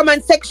the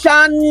comment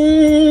section.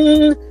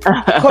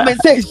 What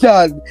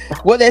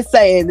they're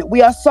saying.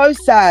 We are so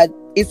sad.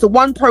 It's the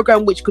one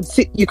program which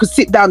you could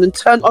sit down and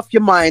turn off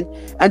your mind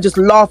and just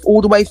laugh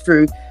all the way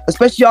through,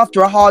 especially after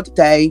a hard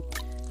day.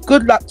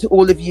 Good luck to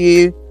all of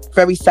you.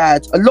 Very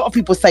sad. A lot of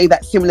people say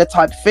that similar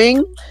type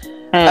thing.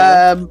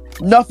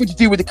 Nothing to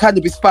do with the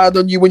cannabis found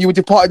on you when you were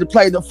departing the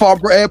plane at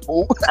Farnborough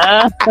Airport.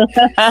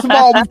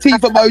 Smile with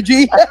teeth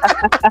emoji.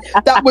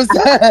 That was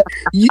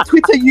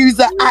Twitter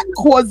user at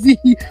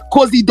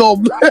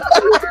Quasidom.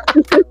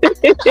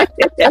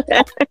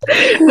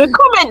 The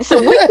comments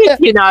are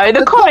wicked, you know.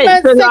 The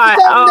comments are like,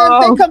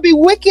 they can be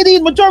wicked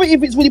in majority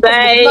if it's really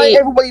possible.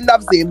 Everybody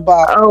loves him,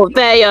 but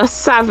they are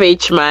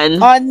savage,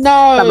 man. I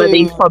know some of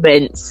these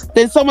comments.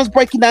 Then someone's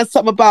breaking down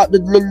something about the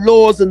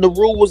laws and the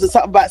rules and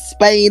something about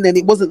Spain, and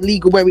it wasn't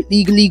legal where he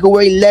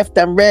left,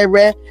 and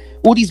rare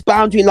all these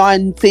boundary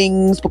line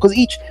things, because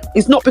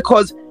it's not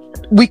because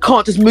we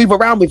can't just move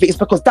around with it, it's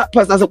because that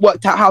person hasn't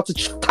worked out how to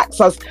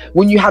tax us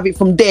when you have it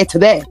from there to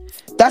there.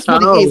 That's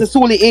what it is. That's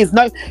all it is.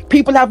 No,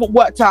 people haven't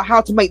worked out how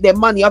to make their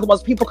money.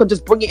 Otherwise, people can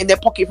just bring it in their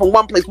pocket from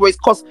one place where it's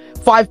cost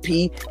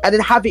 5p and then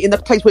have it in a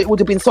place where it would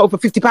have been sold for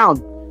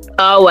 £50.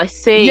 Oh, I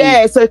see.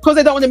 Yeah, so because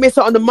they don't want to miss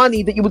out on the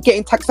money that you would get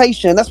in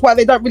taxation, that's why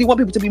they don't really want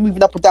people to be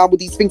moving up and down with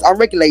these things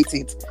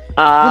unregulated.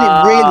 What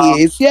it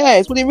really is. Yeah,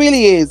 it's what it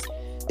really is.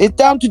 It's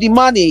down to the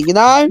money, you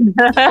know?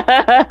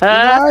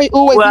 It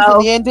always is in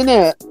the end, isn't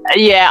it?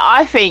 Yeah,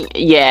 I think,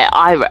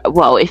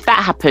 if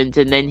that happened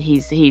and then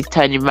he's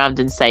turning around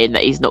and saying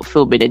that he's not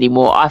filming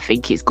anymore, I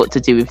think it's got to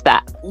do with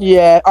that.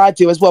 Yeah, I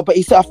do as well. But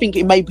I think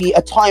it may be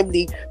a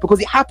timely, because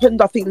it happened,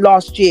 I think,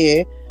 last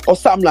year or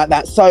something like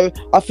that. So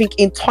I think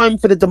in time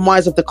for the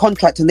demise of the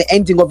contract and the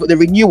ending of the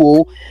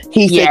renewal,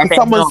 he said,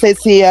 someone says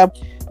here,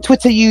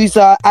 Twitter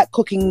user at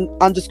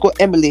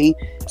cooking_Emily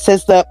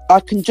says that I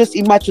can just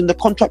imagine the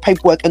contract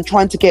paperwork and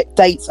trying to get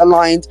dates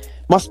aligned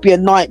must be a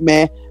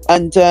nightmare.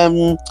 And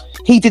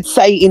he did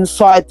say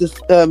inside this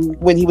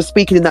when he was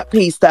speaking in that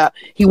piece that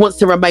he wants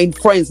to remain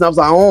friends, and I was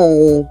like,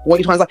 oh, what are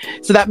you trying to say?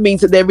 So that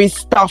means that there is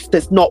stuff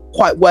that's not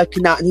quite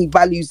working out and he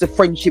values the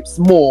friendships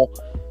more.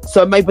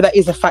 So maybe that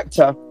is a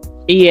factor.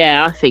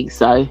 Yeah, I think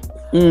so.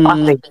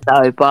 I think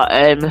so, but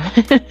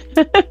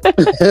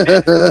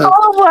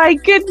oh my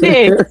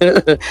goodness,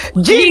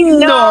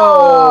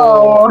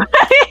 GINO!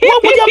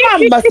 What would your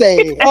mama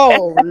say?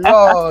 Oh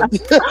Lord!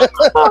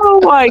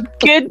 Oh my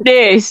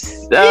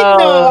goodness,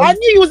 GINO! I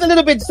knew he was a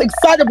little bit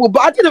excitable,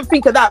 but I didn't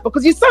think of that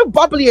because he's so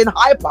bubbly and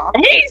hyper.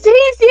 He's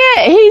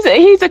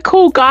a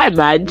cool guy,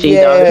 man. GINO.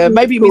 Yeah,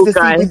 maybe he needs a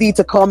CBD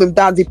to calm him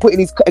down. He put in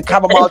his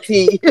chamomile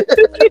tea, so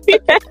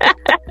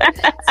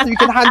you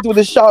can handle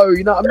the show.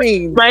 You know what I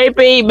mean?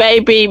 Maybe,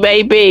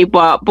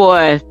 but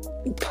boy,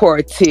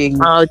 poor thing.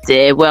 Oh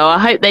dear. Well, I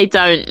hope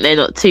they're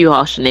not too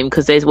harsh on him,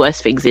 because there's worse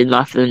things in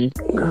life than.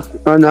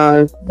 I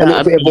know. A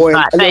little bit of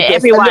oil. They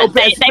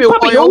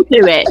probably all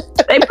do it.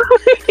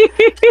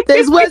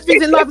 There's worse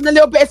things in life than a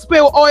little bit of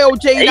spilled oil,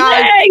 GINO.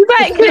 Yeah,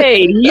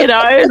 exactly.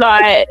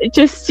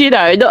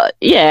 Not.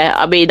 Yeah,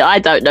 I mean, I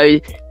don't know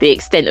the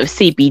extent of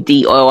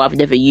CBD oil. I've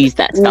never used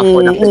that stuff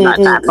or nothing like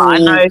that, but I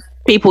know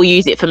people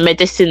use it for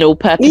medicinal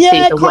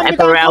purposes or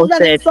whatever else.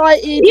 That's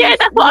what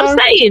I'm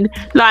saying.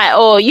 Like,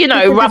 or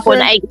rub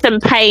on aches and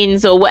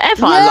pains or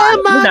whatever.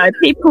 Yeah,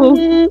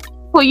 people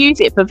use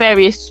it for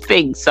various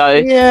things.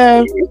 So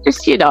it's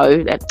just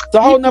it's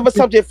a whole nother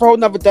subject for a whole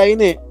nother day,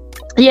 isn't it?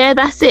 Yeah,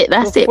 that's it.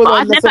 But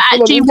I've never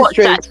actually watched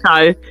that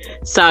show.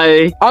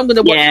 So I'm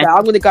gonna watch that.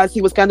 I'm gonna go and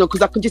see what's going on,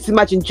 because I can just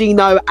imagine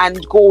GINO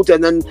and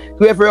Gordon and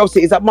whoever else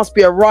it is. That must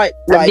be a right.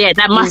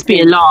 That must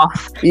be a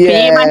laugh.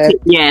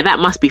 Yeah, that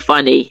must be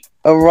funny.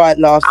 A right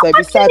laugh. So it'd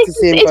be sad to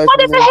see him. It's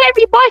one of the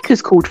hairy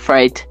bikers called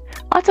Fred.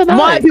 I don't know.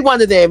 Might be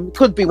one of them.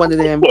 Could be one of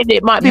them.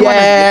 It might be one of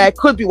them. Yeah, it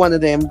could be one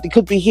of them. It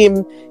could be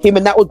him,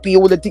 and that would be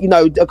all the, you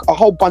know, a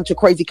whole bunch of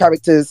crazy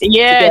characters.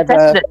 Yeah,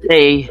 together,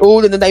 definitely.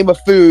 all in the name of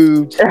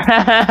food.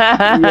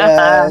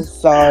 Yeah,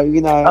 so,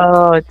 you know.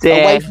 Oh,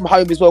 dear. Away from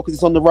home as well, because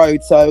it's on the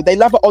road. So they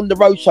love it on the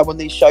road show on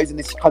these shows in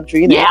this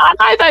country, innit? Yeah,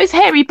 I know those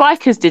hairy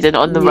bikers did it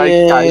on the road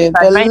show. Yeah,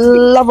 So they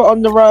love it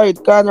on the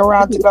road, going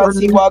around to go and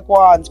see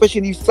Wagwan.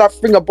 Especially if you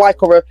bring a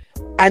bike or an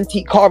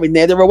antique car in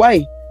there, they're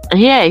away.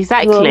 Yeah,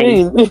 exactly.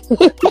 You know what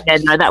I mean? Yeah,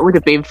 no, that would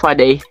have been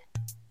funny.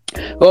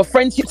 Well,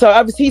 friendship. So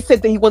obviously, he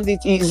said that he wanted.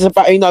 He's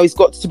about, you know, he's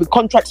got to be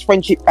contracts,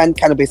 friendship, and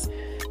cannabis.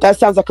 That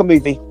sounds like a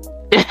movie.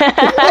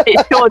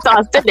 It sure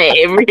does, doesn't it?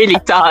 It really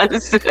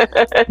does.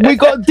 We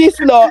got this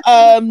lot.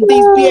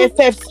 These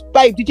BFFs,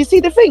 babe. Did you see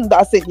the thing that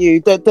I sent you?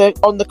 The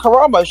on the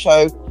Karamo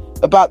show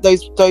about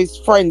those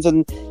friends,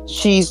 and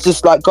she's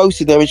just like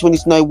ghosted her, and she wanted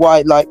to know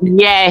why. Like,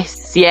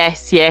 yes,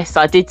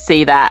 I did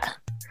see that.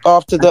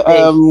 After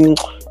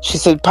she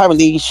said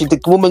apparently the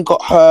woman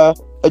got her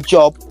a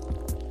job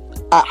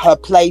at her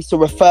place or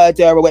referred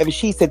her or whatever.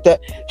 She said that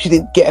she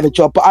didn't get her the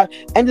job. But at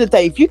the end of the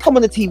day, if you come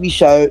on a TV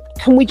show,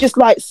 can we just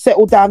like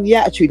settle down the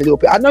attitude a little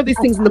bit? I know there's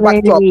things in the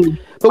backdrop,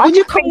 but when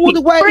you come all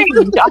the way,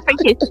 I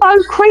think it's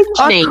so cringy.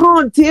 I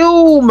can't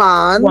deal,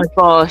 man. Oh my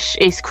gosh,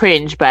 it's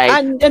cringe, babe.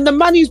 And the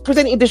man who's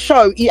presenting the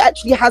show, he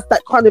actually has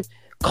that kind of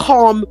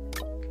calm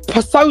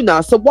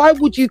persona. So why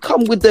would you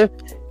come with the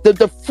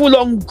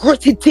full-on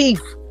gritted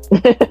teeth?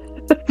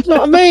 You know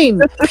what I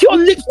mean? If your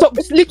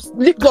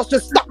lip gloss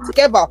just stuck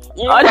together.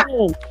 You know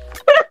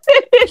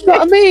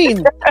what I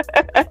mean?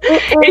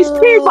 It's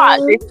too much.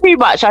 It's too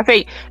much. I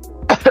think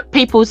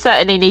people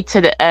certainly need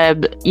to,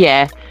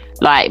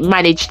 like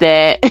manage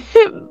their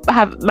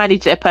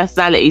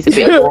personalities a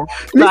bit more.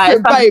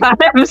 Listen, like,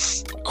 babe,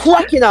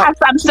 cracking up. Have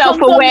some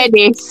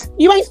self-awareness.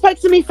 You ain't spoke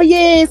to me for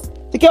years.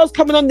 The girl's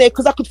coming on there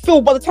because I could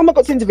feel by the time I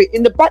got into it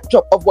in the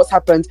backdrop of what's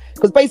happened,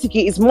 because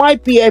basically it's my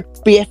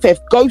BFF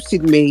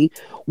ghosted me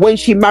when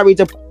she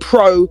married a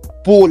pro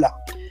baller.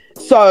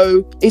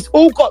 So it's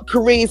all got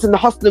careers and the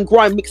hustle and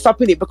grind mixed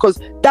up in it, because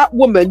that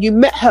woman, you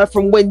met her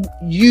from when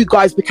you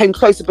guys became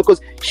closer because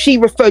she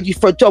referred you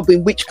for a job,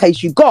 in which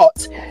case you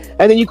got,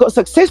 and then you got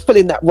successful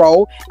in that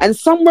role, and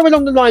somewhere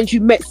along the lines you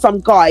met some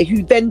guy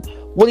who then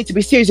wanted to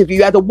be serious with you.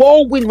 You had a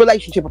whirlwind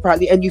relationship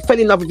apparently, and you fell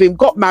in love with him,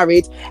 got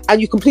married,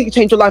 and you completely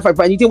changed your life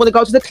over, and you didn't want to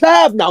go to the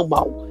club no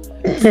more.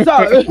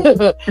 So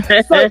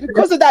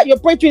because of that, your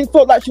brethren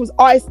thought like she was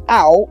iced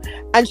out,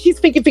 and she's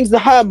thinking things in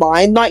her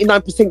mind,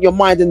 99% your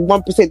mind and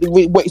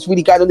 1% what is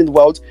really going on in the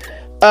world,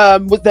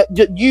 was that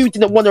you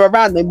didn't want her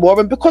around anymore.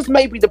 And because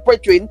maybe the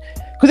brethren,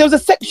 because there was a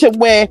section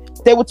where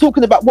they were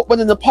talking about what went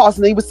in the past,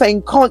 and he was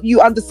saying, can't you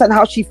understand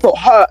how she felt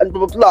hurt and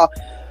blah blah blah.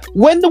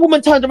 When the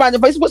woman turned around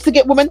and goes, what's to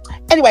get, woman?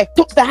 Anyway,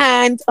 took the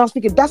hand. I was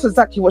thinking, that's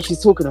exactly what she's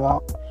talking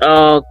about.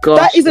 Oh, gosh.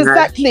 That is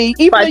exactly,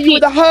 even though you were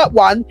the hurt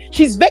one,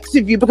 she's vexed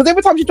with you, because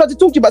every time she tried to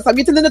talk to you about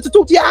something, you're telling her to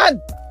talk to your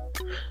hand.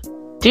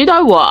 Do you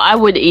know what? I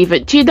wouldn't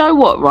even,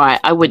 right?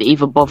 I wouldn't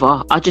even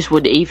bother. I just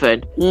wouldn't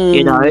even,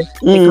 you know?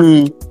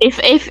 Because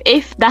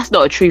if that's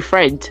not a true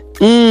friend,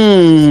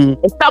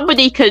 if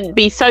somebody can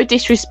be so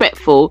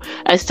disrespectful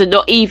as to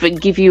not even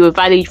give you a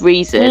valid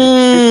reason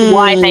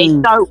why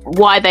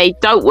they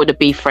don't want to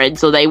be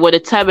friends, or they want to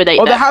terminate,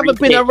 or they haven't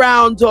been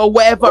around or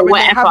whatever, and they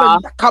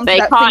haven't come to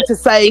that thing to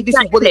say this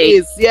is what it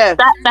is. Yeah,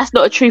 that's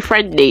not a true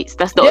friend, Neats.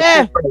 That's not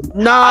a true friend.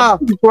 Nah,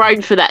 I'm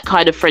grown for that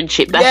kind of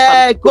friendship.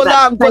 That's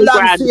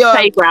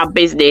playground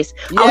business.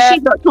 Yeah. Oh,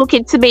 she's not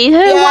talking to me.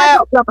 Why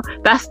not?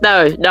 That's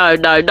no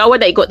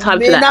one ain't got time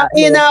for that.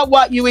 Inner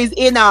what you is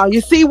inner. You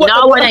see what?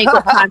 No one ain't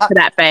got time for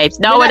that, babes.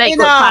 No one ain't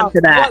got time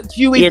for that. If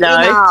you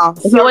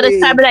want to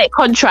terminate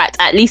contract,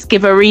 at least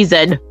give a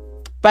reason.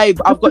 Babe,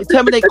 I've got to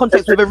terminate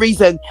contracts with a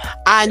reason.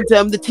 And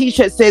the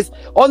t-shirt says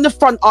on the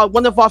front,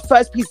 one of our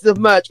first pieces of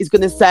merch is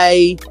going to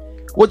say,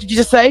 what did you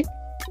just say?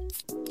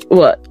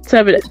 What?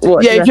 Terminate?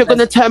 What? Yeah, if you're going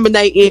to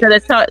terminate it. You're going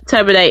to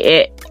terminate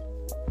it.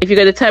 If you're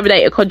going to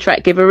terminate a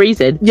contract, give a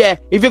reason. Yeah,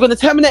 if you're going to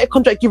terminate a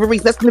contract, give a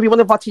reason. That's going to be one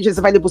of our t-shirts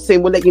available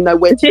soon. We'll let you know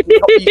where you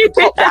can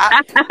top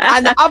that.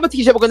 And the other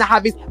t-shirt we're going to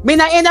have is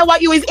 "Mina inna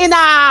what you is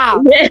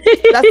inna." Yeah.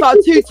 That's our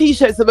 2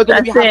 t-shirts that we're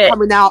going to be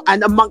coming out,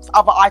 and amongst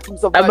other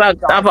items of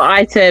other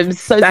items.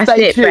 So that's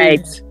stay tuned.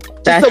 Babe.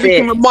 That's so we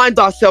can remind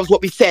ourselves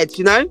what we said,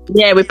 you know?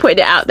 Yeah, we're putting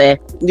it out there.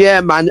 Yeah,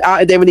 man,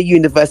 out there in the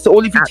universe. So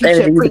all of you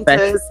t-shirt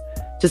printers,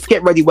 just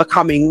get ready, we're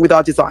coming with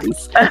our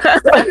designs. So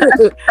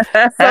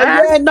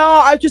yeah, no,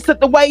 I just said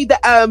the way that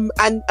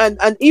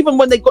and even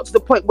when they got to the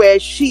point where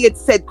she had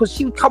said, because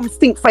she would come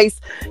stink face,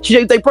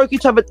 they broke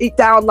each other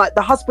down, like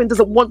the husband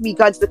doesn't want me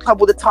going to the club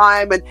all the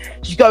time, and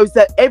she goes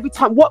that every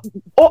time what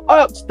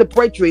irked the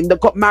brethren that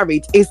got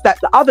married is that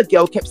the other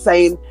girl kept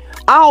saying,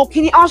 oh,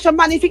 can you ask your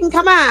man if he can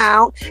come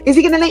out? Is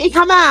he gonna let you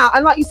come out?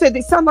 And like you said,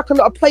 it sounded like a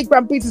lot of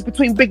playground business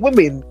between big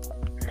women.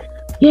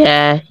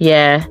 Yeah.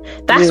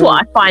 That's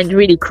what I find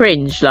really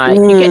cringe. Like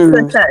you get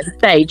to a certain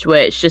stage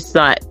where it's just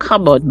like,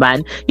 come on,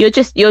 man, you're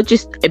just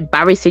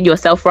embarrassing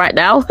yourself right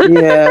now.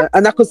 Yeah,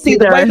 and I could see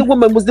the way the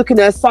woman was looking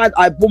at her side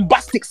eye,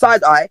 bombastic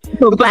side eye,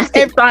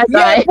 bombastic side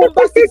eye,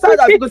 because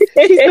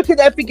she's looking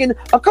at her thinking,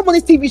 "I come on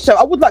this TV show,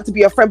 I would like to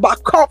be a friend, but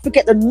I can't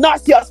forget the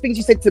nasty ass thing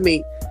she said to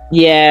me."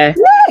 Yeah.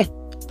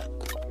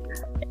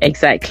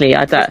 Exactly.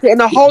 I don't.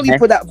 Getting a whole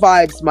heap of that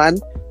vibes, man.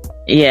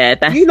 Yeah,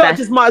 that's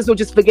just might as well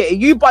just forget it.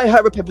 You buy her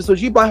a pepper sauce,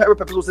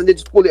 and then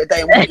just call it a day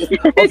and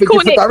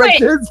call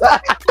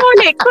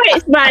it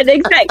quits, man.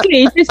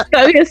 Exactly. Just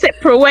go your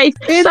separate ways.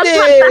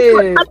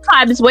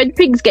 Sometimes when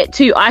things get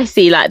too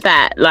icy like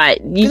that,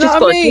 like you just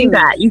gotta do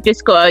that. You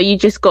just gotta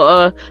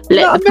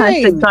let the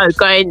person go.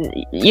 Going,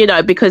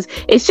 because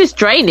it's just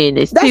draining.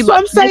 It's too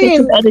much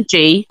negative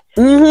energy.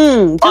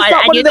 Mm-hmm.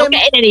 And you're not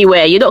getting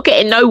anywhere. You're not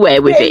getting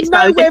nowhere with it.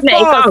 So just let it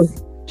go.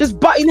 Just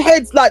butting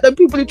heads like the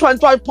people who try and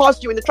drive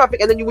past you in the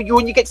traffic, and then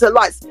when you get to the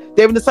lights,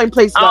 they're in the same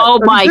place. Like. Oh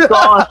my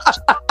gosh!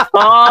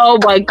 Oh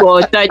my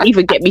god! Don't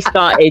even get me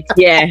started.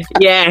 Yeah.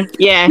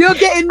 You're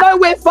getting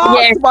nowhere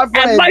fast, my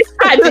friend. And most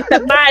times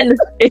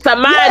it's a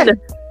man. Yeah.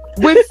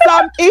 With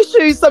some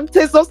issues, some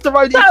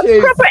testosterone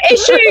issues. Proper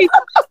issues.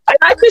 And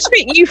I just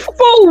think you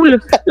fool.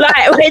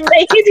 Like when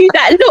they give you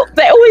that look,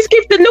 they always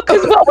give the look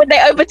as well when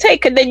they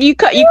overtake, and then you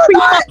creep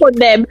up on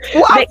them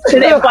next to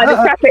them by the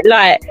traffic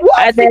light. What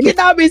I'm thinking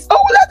now is all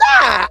of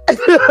that.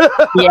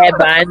 Yeah,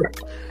 man.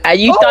 And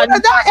you've burnt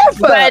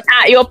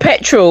out your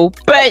petrol.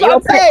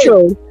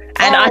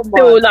 And I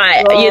feel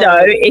like,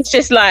 it's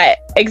just like,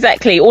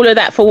 exactly, all of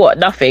that for what?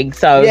 Nothing.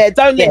 So yeah,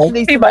 don't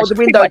literally roll the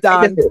window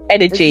down.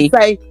 Energy.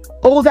 Say,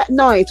 all that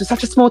night was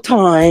such a small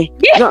time.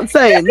 Yeah. You know what I'm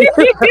saying?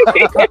 Because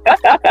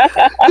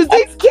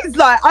these kids,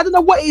 like, I don't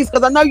know what it is,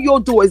 because I know your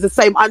daughter is the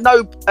same. I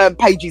know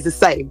Paige is the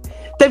same.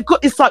 They've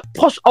got this like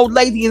posh old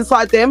lady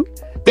inside them.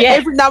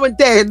 Every now and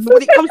then,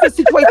 when it comes to a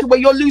situation where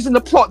you're losing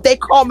the plot, they're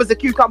calm as a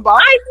cucumber.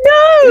 I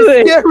know.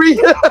 It's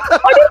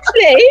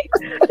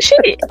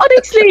scary.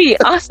 Honestly,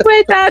 I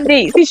swear down,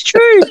 Nix, it's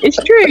true.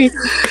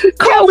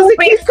 Calm as a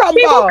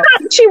cucumber.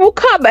 She will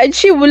come and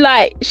she'll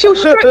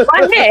stroke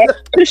my hair.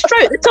 She'll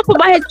stroke the top of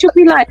my head. She'll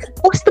be like,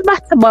 "What's the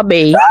matter,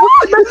 mummy?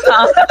 What's the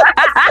matter?"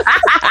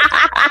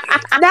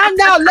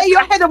 Now, lay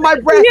your head on my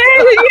breast.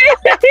 Yeah.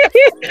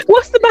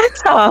 What's the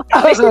matter?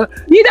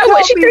 You know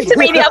what she said to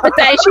me the other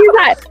day? She was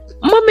like,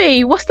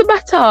 "Mummy, what's the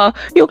matter?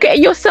 You're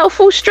getting yourself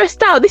all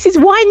stressed out. This is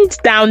wind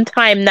down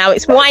time now.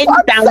 It's wind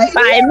down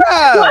time."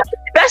 Yeah.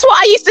 That's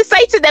what I used to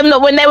say to them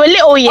when they were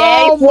little.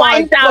 Yeah, it's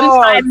wind down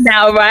time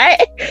now, right?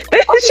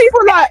 She's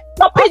like,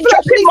 I've been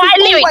dropping my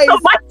lyrics on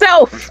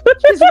myself.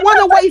 She's one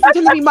away from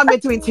telling me, "Mum, you're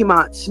doing too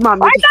much.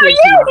 Mum, I know.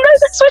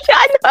 That's what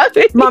I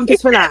know. Mum,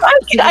 just relax. I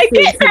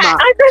get that.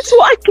 That's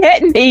what I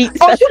get, Nix.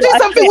 Oh, she'll do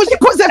something when she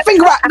puts her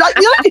finger out. Like,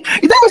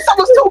 you know when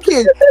someone's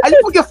talking and you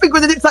put your finger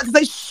in the lips like to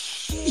say, "Shh."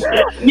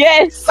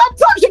 Yes.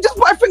 Sometimes you just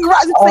put a finger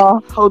out and say,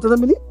 "Hold on a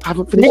minute, I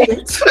haven't finished yet."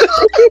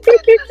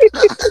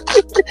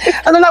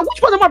 And I'm like, which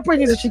one of my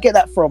brains did she get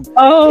that from?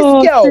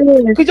 Oh,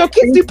 because your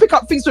kids do pick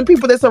up things from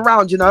people that's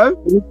around,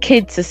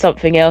 Kids are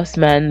something else,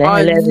 man. They're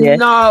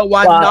hilarious. I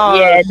know.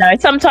 Yeah, no.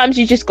 Sometimes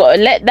you just gotta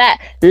let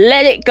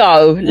it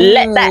go.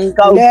 Let that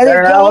go,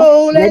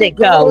 girl. Let it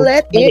go.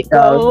 Let it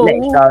go.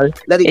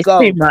 It's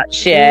too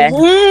much, yeah.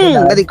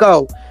 Let it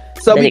go.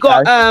 So we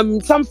got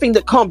something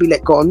that can't be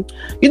let go on.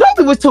 We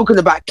were talking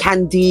about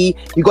Candy.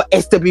 You got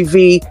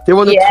SWV. They're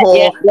on a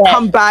tour.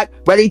 Come back,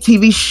 reality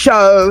TV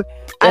show.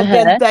 And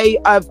then they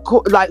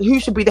who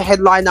should be the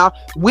headliner?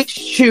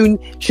 Which tune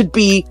should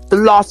be the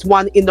last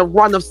one in the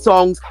run of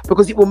songs?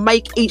 Because it will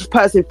make each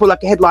person feel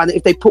like a headliner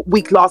if they put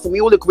week last. And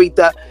we all agreed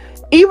that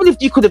even if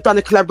you could have done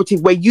a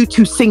collaborative where you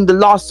two sing the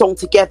last song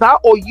together,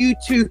 or you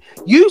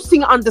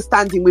sing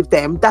Understanding with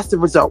them, that's the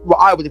result, what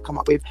I would have come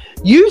up with.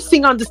 You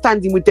sing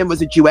Understanding with them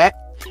as a duet,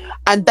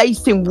 and they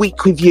sing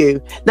Weak with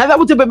you. Now that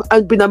would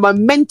have been a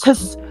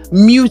momentous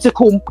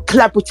musical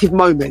collaborative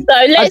moment.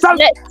 So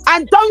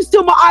don't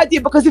steal my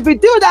idea, because if we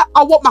do that,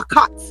 I want my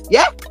cuts.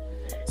 Yeah.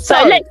 So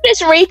let's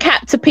just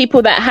recap to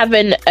people that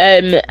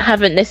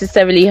haven't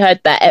necessarily heard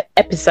that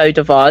episode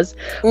of ours.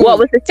 What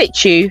was the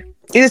situ?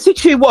 The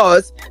situ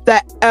was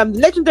that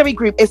legendary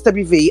group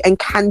SWV and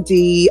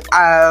Candy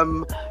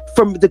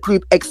from the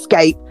group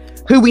XSCAPED,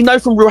 who we know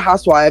from Real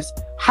Housewives,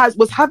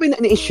 was having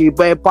an issue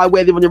where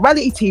they're on a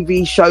reality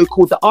TV show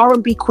called the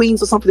R&B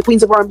Queens or something, the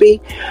Queens of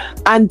R&B,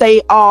 and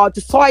they are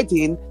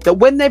deciding that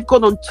when they've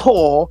gone on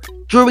tour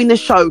during the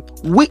show,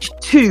 which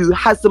two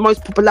has the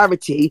most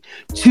popularity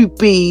to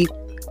be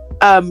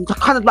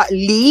kind of like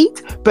lead.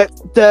 But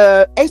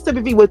the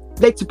SWV were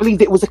led to believe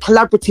that it was a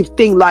collaborative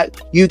thing, like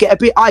you get a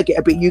bit, I get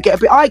a bit, you get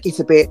a bit, I get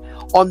a bit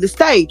on the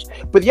stage.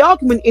 But the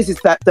argument is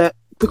that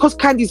because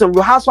Candy's on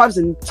Real Housewives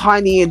and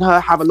Tiny and her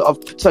have a lot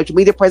of social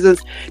media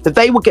presence, that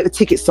they will get the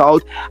tickets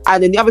sold.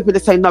 And then the other people are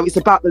saying, no, it's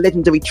about the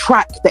legendary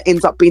track that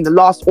ends up being the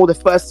last or the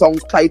first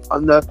songs played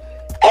on the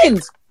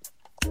ends.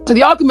 So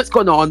the argument's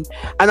gone on,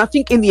 and I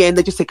think in the end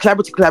they just said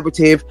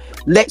collaborative,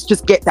 let's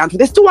just get down to it.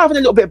 They're still having a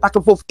little bit of back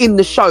and forth in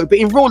the show, but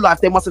in real life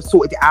they must have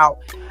sorted it out.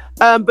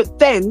 But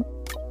then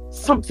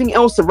something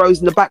else arose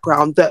in the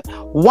background, that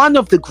one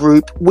of the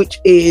group, which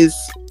is,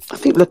 I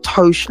think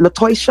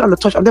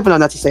Latoisha, I've never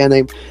known how to say her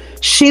name.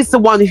 She's the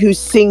one who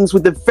sings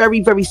with a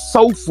very, very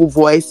soulful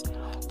voice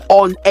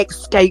on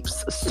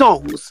XSCAPED's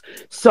songs.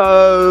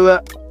 So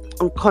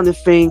I'm kind of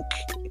think,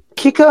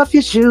 kick off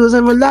your shoes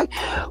and relax.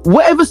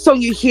 Whatever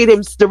song you hear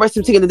them, the rest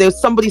of them singing, and there's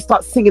somebody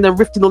starts singing and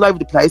riffing all over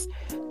the place,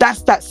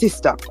 that's that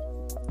sister.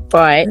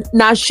 Right.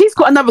 Now, she's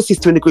got another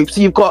sister in the group.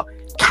 So you've got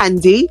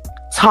Candy,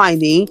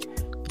 Tiny,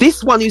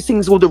 this one who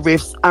sings all the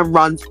riffs and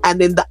runs, and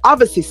then the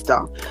other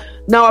sister.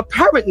 Now,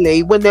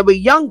 apparently, when they were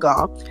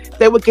younger,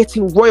 they were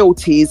getting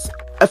royalties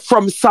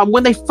from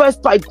when they first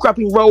started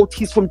grabbing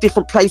royalties from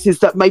different places,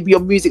 that maybe your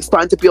music's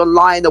starting to be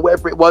online or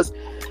whatever it was.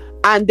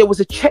 And there was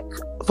a check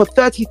for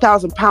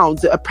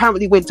 £30,000 that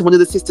apparently went to one of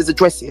the sisters'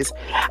 addresses,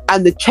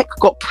 and the check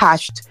got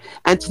cashed.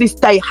 And to this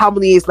day, how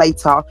many years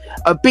later,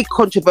 a big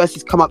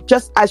controversy's come up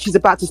just as she's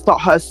about to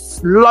start her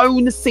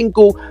lone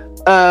single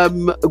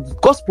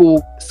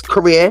gospel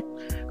career,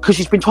 because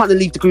she's been trying to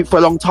leave the group for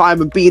a long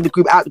time and be in the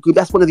group, out the group.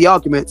 That's one of the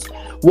arguments.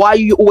 Why are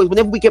you always,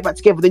 whenever we get back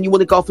together, then you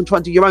want to go off and try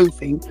and do your own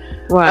thing?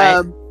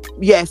 Right.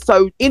 Yeah,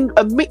 so in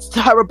amidst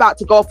her about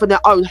to go off on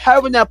their own,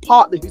 her and her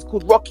partner, who's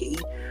called Rocky,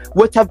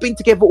 would have been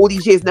together all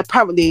these years, and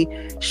apparently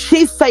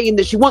she's saying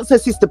that she wants her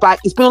sister back.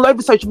 It's been all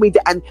over social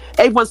media, and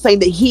everyone's saying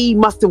that he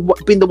must have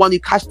been the one who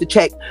cashed the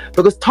check,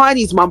 because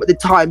Tiny's mum at the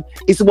time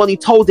is the one who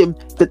told him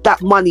that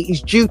that money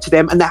is due to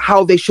them and that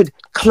how they should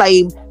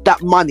claim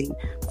that money.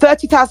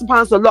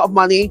 £30,000 is a lot of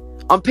money.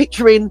 I'm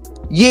picturing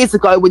years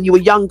ago when you were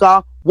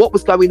younger, what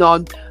was going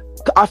on.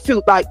 I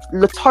feel like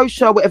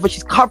Latosha, whatever,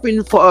 she's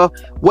covering for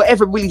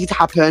whatever really did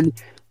happen.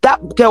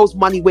 That girl's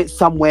money went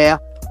somewhere.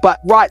 But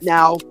right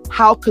now,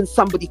 how can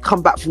somebody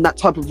come back from that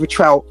type of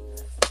betrayal?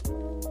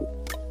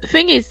 The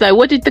thing is, though,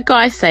 what did the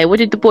guy say? What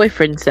did the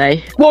boyfriend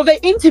say? Well, they're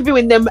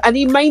interviewing them, and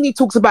he mainly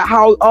talks about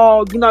how,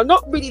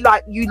 not really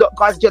like you lot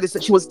guys are jealous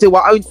that she wants to do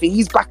her own thing.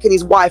 He's backing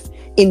his wife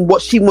in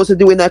what she wants to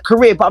do in her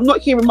career. But I'm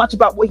not hearing much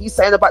about what he's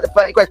saying about the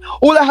 30 grand.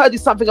 All I heard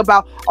is something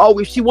about,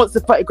 if she wants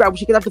the 30 grand, well,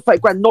 she can have the 30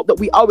 grand, not that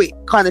we owe it,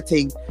 kind of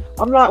thing.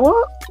 I'm like,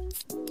 what?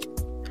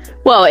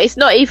 Well, it's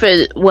not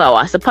even,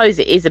 I suppose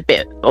it is a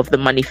bit of the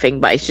money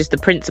thing, but it's just the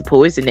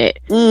principle, isn't it?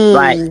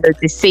 Like the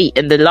deceit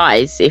and the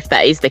lies, if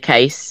that is the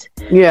case.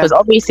 Yeah. Because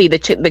obviously the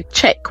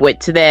check went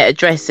to their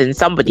address and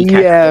somebody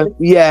cashed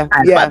it.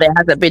 But there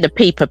hasn't been a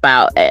peep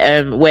about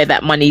where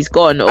that money's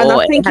gone. And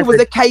I think it was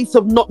a case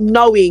of not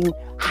knowing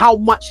how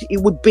much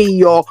it would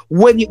be or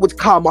when it would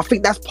come. I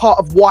think that's part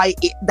of why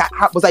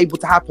that was able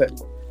to happen.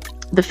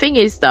 The thing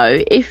is,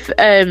 though, if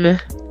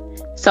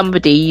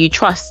somebody you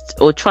trust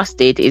or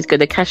trusted is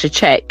going to cash a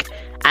check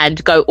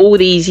and go all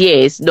these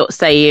years not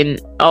saying,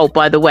 oh,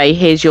 by the way,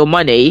 here's your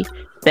money,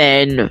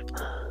 then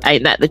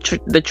ain't that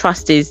the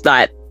trust is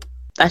like,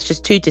 that's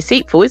just too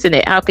deceitful, isn't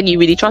it? How can you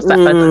really trust that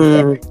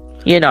person?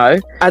 You know?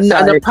 And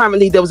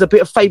apparently there was a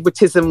bit of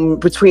favoritism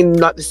between,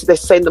 like, they're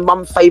saying the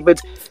mum favored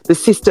the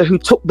sister who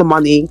took the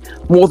money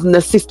more than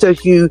the sister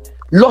who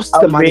lost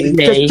the money.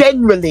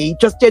 Really?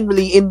 Just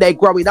generally in their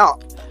growing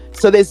up.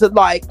 So there's all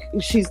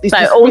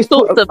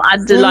sorts of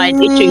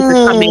underlying issues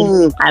are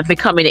coming and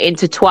becoming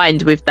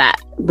intertwined with that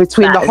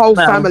between the whole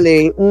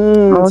family.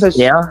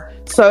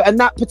 So and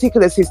that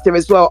particular sister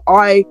as well,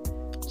 I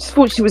just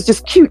thought she was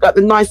just cute, like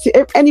the nice.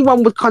 If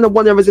anyone would kind of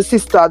want her as a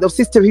sister, the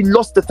sister who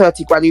lost the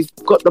 30 grand, who's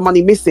got the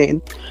money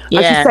missing.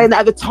 And she's saying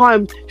that at the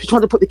time she's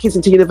trying to put the kids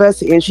into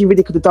university, and she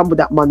really could have done with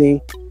that money,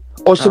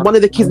 or one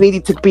of the kids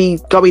needed to be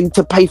going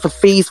to pay for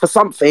fees for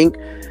something.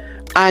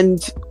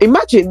 And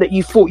imagine that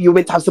you thought you were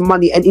meant to have some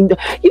money, and you know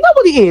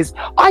what it is?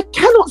 I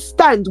cannot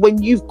stand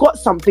when you've got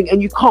something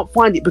and you can't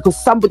find it because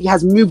somebody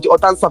has moved it or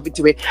done something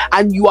to it,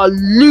 and you are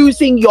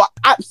losing your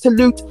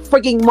absolute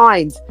frigging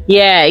mind.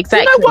 Yeah,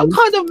 exactly. You know what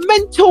kind of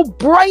mental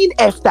brain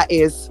F that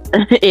is?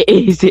 It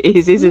is,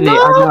 isn't it?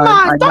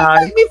 Man, don't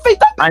make me think.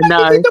 Don't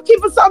make me looking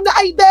for something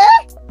that ain't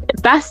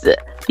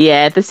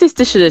there. The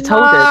sister should have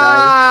told her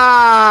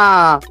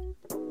though.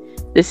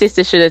 The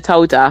sister should have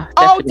told her.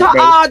 Definitely.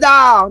 Oh,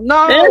 Ta'ada!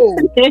 No!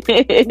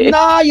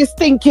 No, you're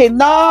stinking.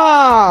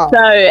 No!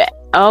 So,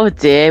 oh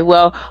dear.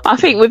 Well, I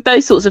think with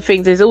those sorts of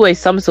things, there's always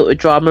some sort of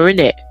drama in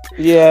it.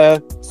 Yeah.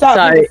 So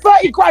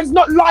 30 grand's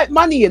not light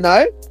money, you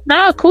know?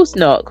 No, of course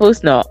not. Of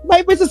course not.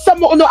 Maybe it's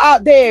somewhat not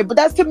out there, but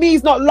that's to me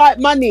is not light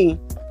money.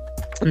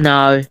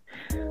 No.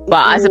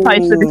 But I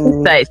suppose for the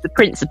sister, it's the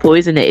principle,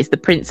 isn't it? It's the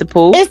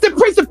principle. It's the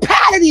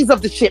principalities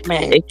of the shit,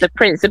 man. It's the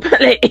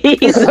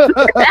principalities.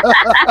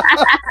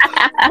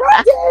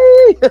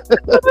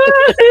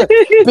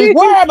 Big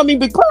worm. I mean,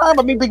 big worm.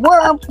 I mean, big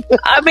worm.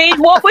 I mean,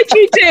 what would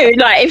you do?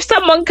 Like, if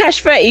someone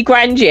cashed 30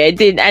 grand,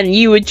 and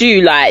you were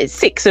due like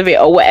 6 of it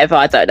or whatever,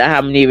 I don't know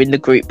how many are in the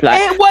group.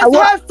 Like, it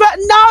was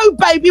no,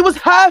 baby, it was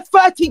her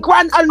 30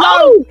 grand alone.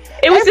 Oh,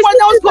 it was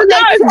everyone else got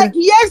their check.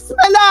 Yes,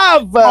 my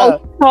love. Oh,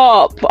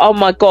 top. Oh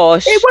my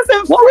gosh. It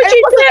wasn't. What would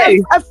you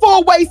do? A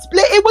 4-way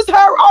split. It was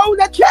her own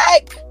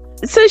check.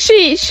 So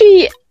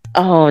she.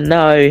 Oh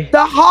no.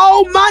 The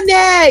whole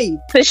money.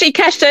 So she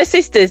cashed her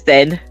sisters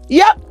then.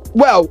 Yep.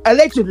 well,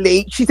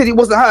 allegedly, she said it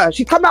wasn't her.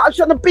 She come out and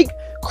she had a big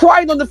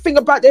crying on the thing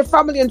about their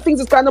family and things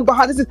that's going on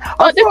behind this.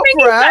 How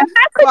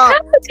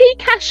could he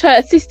cash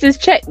her sister's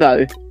check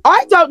though?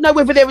 I don't know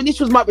whether their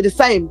initials might be the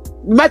same.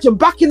 Imagine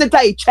back in the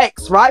day,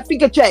 checks, right?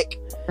 Think a check.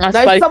 Now,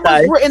 if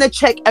someone's written a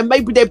check and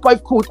maybe they're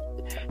both called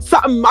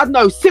something, I don't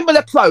know,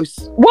 similar close.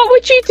 What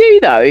would you do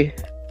though?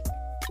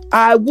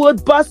 I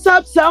would bust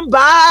up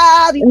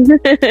somebody.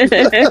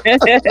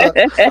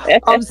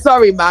 I'm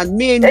sorry, man.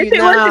 Me and you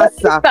now.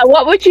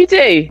 What would you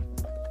do?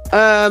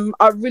 I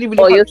really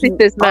or your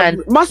sister's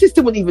man. My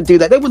sister wouldn't even do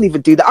that. They wouldn't even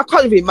do that. I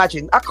can't even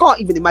imagine. I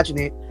can't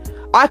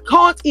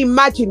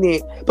imagine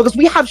it because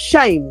we have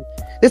shame.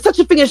 There's such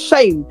a thing as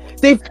shame.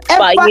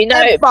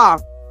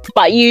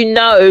 But you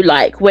know,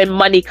 like when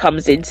money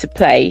comes into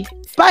play,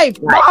 babe.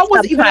 Like, I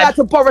wasn't even allowed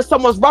to borrow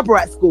someone's rubber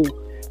at school.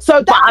 So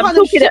that kind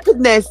of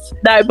stupidness.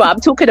 No, but I'm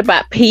talking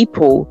about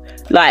people.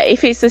 Like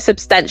if it's a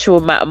substantial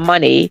amount of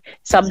money,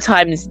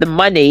 sometimes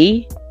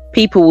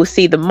people will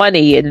see the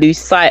money and lose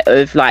sight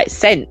of like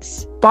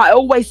sense. But I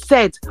always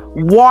said,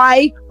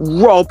 why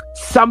rob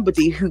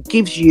somebody who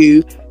gives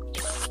you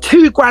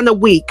 $2,000 a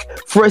week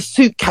for a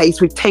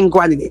suitcase with 10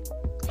 grand in it?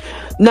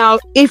 Now,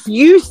 if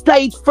you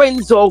stayed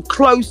friends or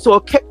close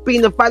or kept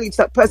being of value to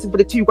that person for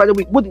the $2,000 a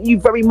week, wouldn't you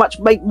very much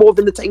make more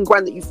than the 10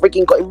 grand that you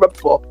freaking got him robbed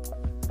for?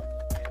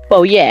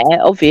 Well, yeah,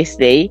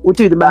 obviously. We'll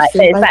do the math.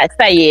 There's that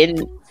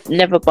saying,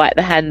 never bite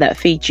the hand that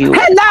feeds you.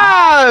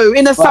 Hello!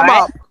 In the sum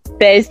up.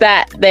 There's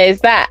that.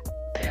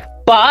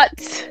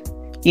 But,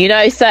 you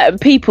know, certain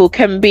people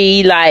can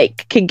get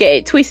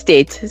it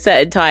twisted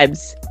certain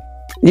times.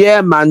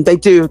 Yeah, man, they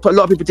do. But a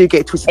lot of people do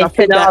get it twisted.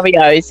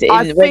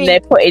 When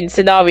they're put in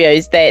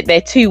scenarios,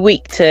 they're too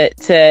weak to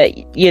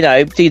you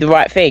know, do the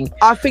right thing.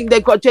 I think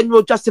they've got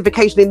general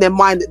justification in their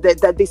mind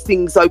that this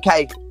thing's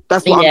okay.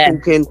 That's what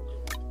I'm thinking.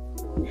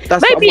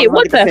 Maybe it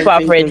was her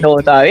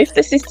brother-in-law though. If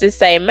the sister's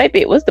saying, maybe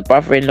it was the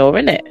brother-in-law,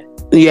 isn't it?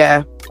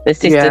 Yeah. The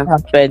sister's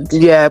husband.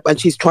 Yeah, and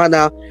she's trying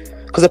to,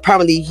 because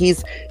apparently he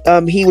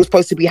was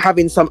supposed to be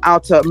having some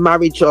outer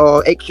marriage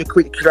or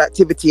extracurricular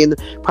activity, and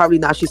apparently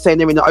now she's saying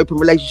they're in an open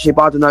relationship.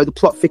 I don't know. The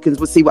plot thickens.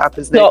 We'll see what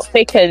happens next.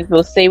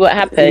 We'll see what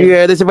happens.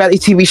 Yeah, there's a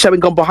reality TV show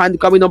going on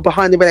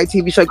behind the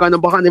reality TV show going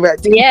on behind the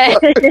reality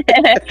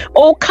TV show.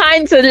 All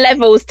kinds of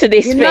levels to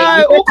this thing.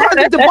 All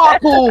kinds of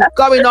debacle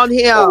going on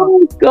here.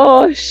 Oh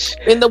gosh.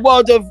 In the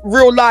world of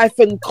real life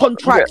and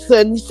contracts,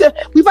 and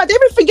we've had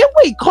everything, haven't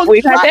we?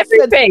 We've had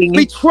everything. And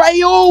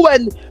betrayal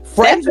and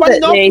friends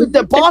running off with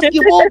the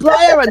basketball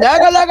player and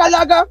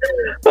laga.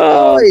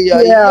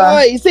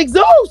 It's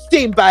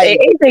exhausting, babe.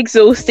 It is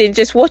exhausting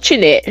just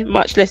watching it,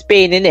 much less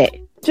being in it.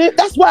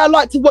 That's why I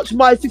like to watch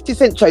my 50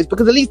 Cent shows,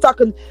 because at least I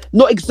can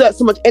not exert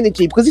so much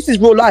energy, because this is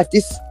real life.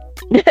 This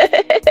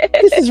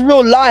is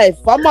real life.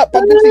 I might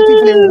bump into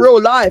people in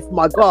real life.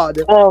 My God.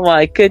 Oh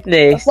my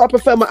goodness. That's why I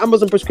prefer my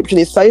Amazon prescription.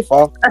 It's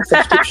safer.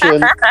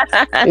 Subscription.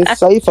 It's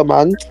safer,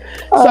 man.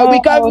 So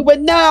we're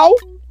now.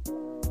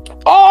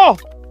 Oh,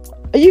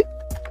 are you,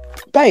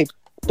 babe?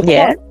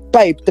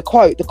 The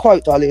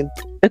quote, darling.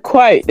 The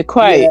quote.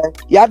 Yeah.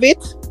 You have it?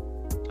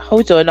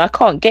 Hold on, I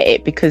can't get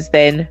it because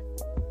then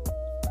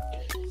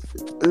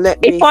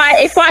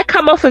if I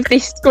come off of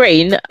this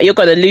screen, you're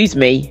gonna lose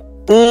me.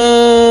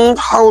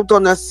 Hold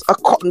on a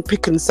cotton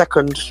picking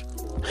second.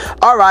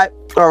 All right.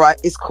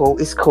 It's cool.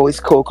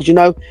 Because you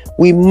know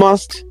we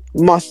must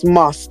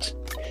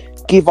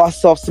give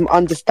ourselves some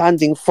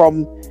understanding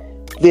from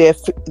the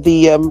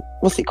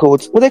what's it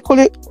called? What do they call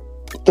it?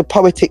 The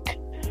poetic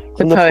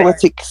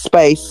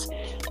space.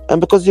 And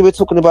because we were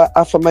talking about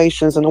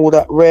affirmations and all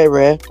that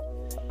rare,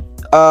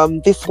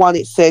 this one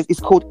it says it's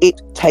called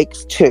 "It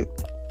Takes Two."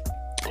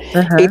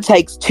 It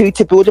takes two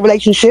to build a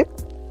relationship.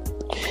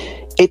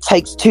 It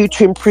takes two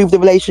to improve the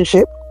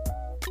relationship.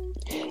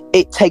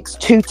 It takes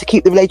two to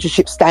keep the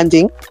relationship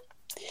standing.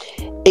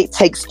 It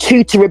takes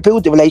two to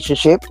rebuild the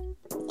relationship.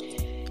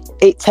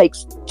 It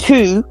takes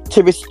two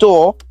to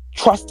restore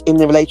trust in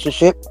the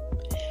relationship.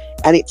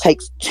 And it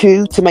takes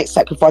two to make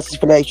sacrifices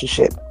for the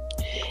relationship.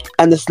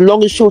 And the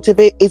long and short of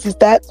it is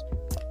that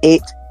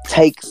it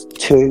takes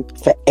two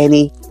for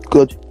any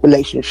good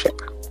relationship.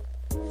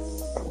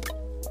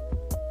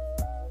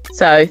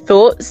 So,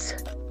 thoughts?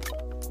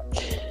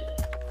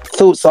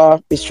 Thoughts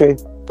are, it's true.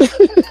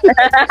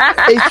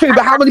 It's true,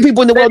 but how many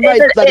people in the world know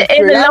that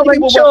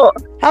it's true?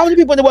 How many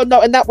people in the world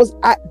know? And that was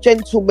at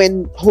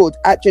gentlemanhood.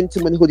 At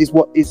gentlemanhood is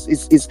what is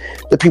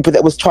the people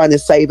that was trying to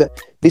say that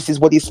this is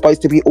what it's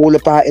supposed to be all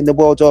about in the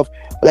world of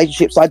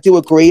relationships. I do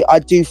agree. I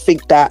do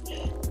think that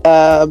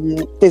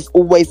there's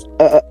always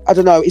I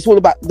don't know, it's all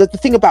about the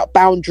thing about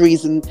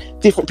boundaries and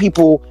different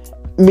people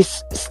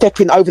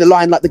misstepping over the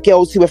line, like the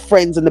girls who were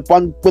friends and the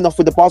one went off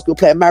with the basketball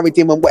player, married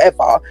him and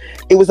whatever.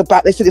 It was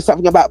about, they said it's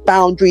something about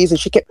boundaries and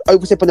she kept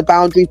overstepping the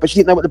boundaries, but she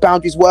didn't know what the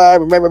boundaries were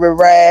and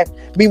rare.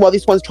 Meanwhile,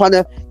 this one's trying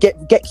to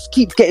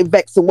keep getting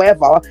vexed and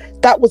whatever.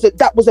 That was a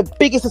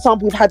biggest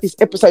example we've had this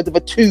episode of a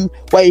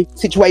two-way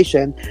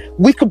situation.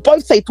 We could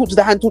both say talk to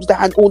the hand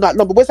all night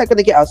long, but where's that going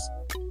to get us?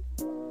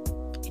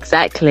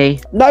 Exactly.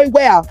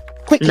 Nowhere.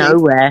 Quickly.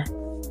 Nowhere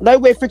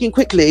freaking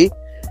quickly.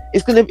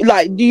 It's gonna be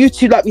like you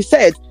two, like we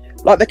said,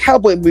 like the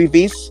cowboy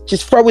movies,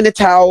 just throw in the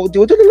towel,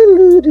 do you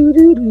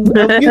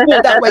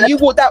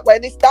walk that way,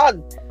 and it's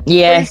done.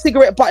 Yeah. Put your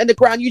cigarette butt in the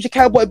ground, use your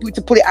cowboy boot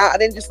to pull it out,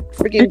 and then just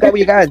freaking go where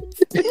you're going.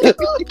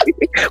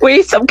 We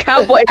need some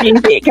cowboy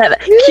music.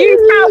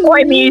 Cue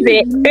cowboy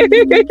music.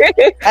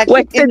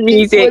 Western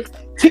music.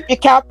 Tip your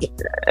cap, you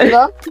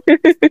know?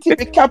 Tip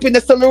your cap in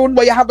the saloon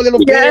where you have a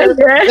little beer.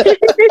 Yeah.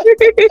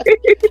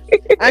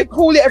 And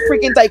call it a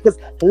freaking day, because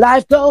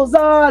life goes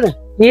on.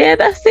 Yeah,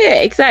 that's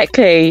it.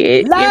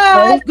 Exactly.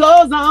 Life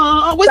goes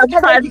on. Where's the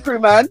karaoke crew,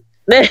 man?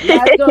 Life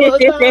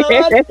goes on.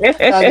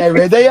 And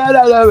every day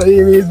another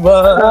baby is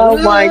born. Oh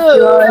my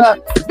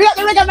God. We got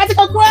the Reggae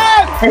Magical Crew.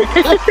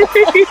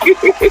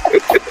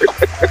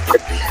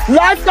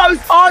 Life goes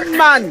on,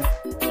 man.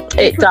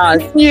 It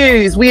does.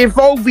 News. We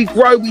evolve, we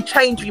grow, we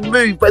change, we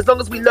move. But as long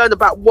as we learn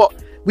about what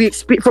we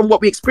from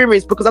what we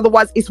experience, because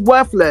otherwise it's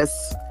worthless.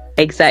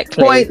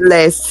 Exactly.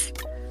 Pointless.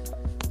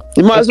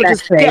 You might as well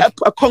just get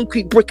a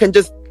concrete brick and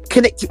just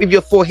connect it with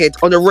your forehead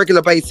on a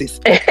regular basis.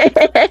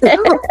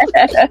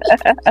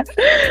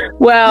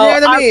 Well, you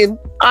know what I mean?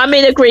 I'm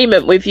in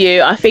agreement with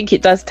you. I think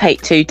it does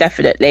take two,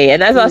 definitely.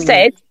 And as I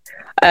said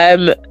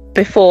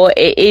before,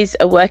 it is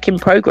a work in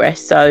progress.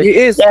 So it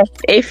is. Yes,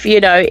 if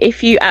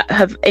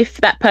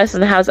that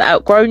person has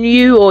outgrown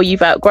you, or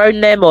you've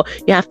outgrown them, or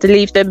you have to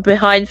leave them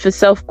behind for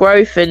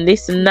self-growth and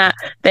this and that,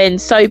 then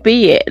so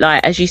be it.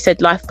 Like, as you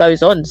said, life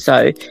goes on.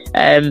 So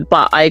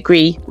but I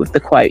agree with the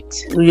quote.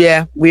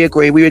 Yeah, we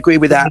agree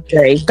with that.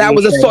 That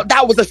was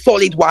a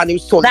solid one. It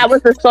was solid. That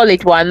was a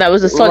solid one. That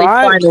was a solid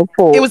final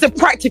thought. It was a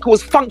practical, it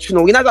was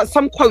functional. You know, like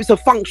some quotes are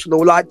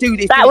functional, like do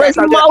this. That was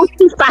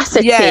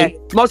multifaceted. Yeah,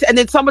 and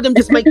then some of them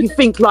just make you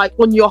think like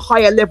on your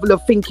higher level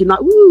of thinking, like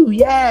ooh,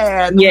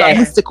 yeah, and like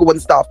mystical and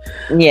stuff.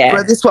 Yeah,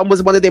 but this one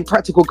was one of them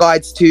practical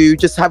guides to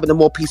just having a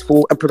more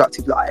peaceful and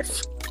productive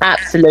life.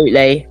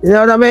 Absolutely. You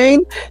know what I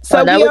mean?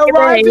 So we are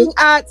arriving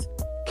at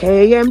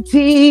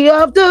KMT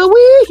of the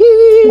week.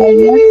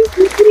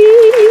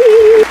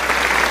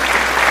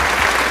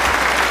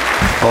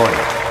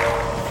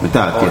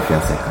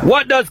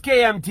 What does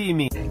KMT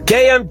mean?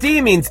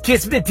 KMT means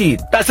kiss me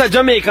teeth. That's a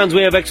Jamaican's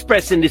way of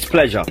expressing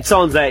displeasure. It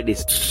sounds like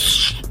this.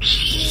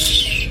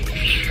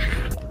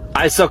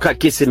 I suck at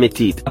kissing me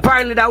teeth.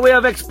 Apparently that way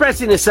of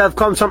expressing itself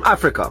comes from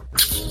Africa.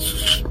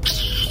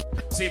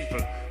 Simple.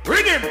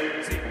 Rhythm.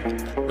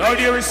 Now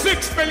there is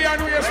 6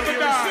 billion ways to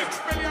die.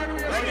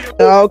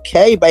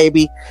 Okay,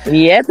 baby.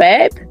 Yeah,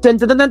 babe. Dun,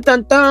 dun, dun, dun,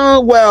 dun,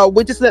 dun. Well, I'm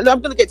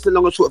going to get to the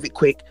long and short of it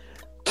quick.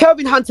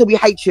 Kelvin Hunter, we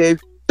hate you.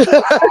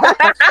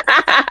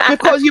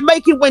 Because you're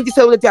making Wendy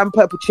sell the damn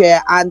purple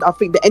chair, and I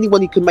think that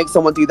anyone who can make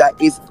someone do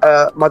that is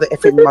mother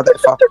effer.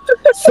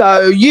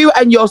 So you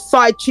and your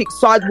side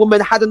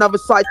woman had another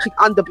side chick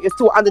under, but you're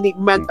still underneath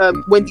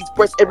Wendy's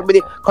breast every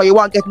minute because you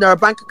weren't getting her a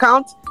bank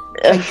account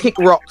and kick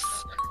rocks.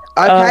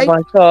 Okay? Oh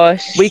my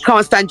gosh. We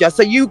can't stand you.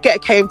 So you get a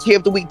KMT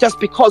of the week just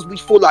because we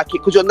feel like it,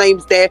 because your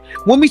name's there.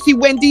 When we see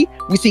Wendy,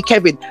 we see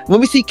Kevin. When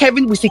we see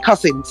Kevin, we see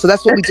cussing. So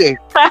that's what we do.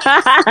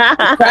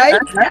 Okay?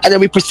 And then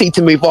we proceed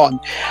to move on.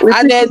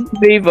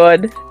 Move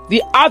on.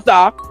 The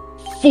other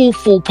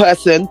fool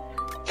person,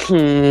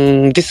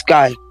 this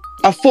guy.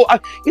 I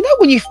thought, you know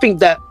when you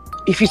think that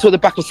if you saw the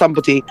back of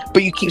somebody,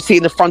 but you keep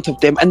seeing the front of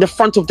them, and the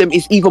front of them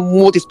is even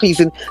more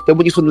displeasing than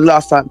when you saw them the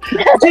last time.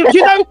 do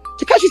you know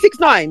Tekashi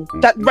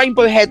 6ix9ine, that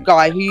rainbow-haired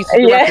guy who used to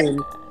be rapping?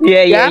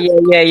 Yeah.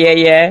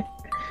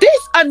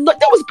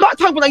 There was a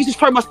time when I used to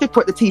throw my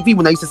slipper at the TV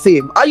when I used to see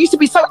him. I used to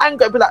be so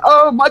angry. I'd be like,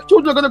 oh, my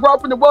children are going to grow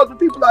up in the world with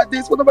people like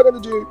this. What am I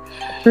going to do?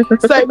 So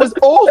it was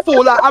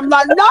awful. Like, I'm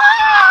like, no,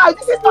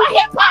 this is not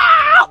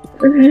hip-hop.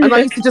 And I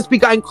used to just be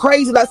going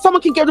crazy. Like,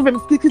 someone can get rid of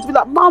him. Kids be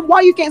like, Mom, why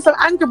are you getting so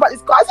angry about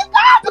this guy? I said, no,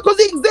 because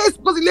he exists,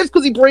 because he lives,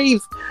 because he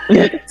breathes.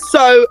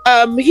 So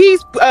he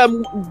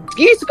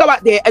used to go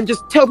out there and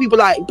just tell people,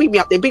 like, beat me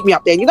up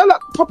then. You know,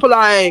 like, proper,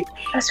 like,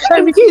 that's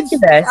so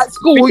ridiculous. At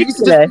school, who used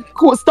to just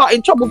start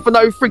in trouble for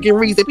no frigging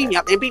reason. Beat me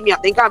up then,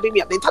 can't beat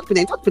me up then, touch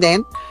me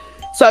then.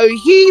 So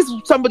he's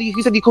somebody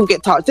who said he couldn't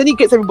get touched. Then he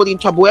gets everybody in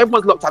trouble.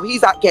 Everyone's locked up.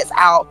 Gets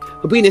out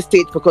for being a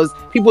stitch because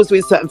people was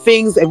doing certain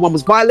things. Everyone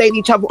was violating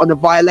each other on a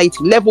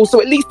violating level.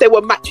 So at least they were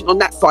matching on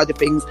that side of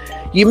things.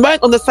 You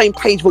weren't on the same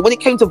page, but when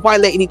it came to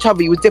violating each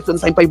other, you was definitely on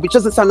the same page, which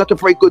doesn't sound like a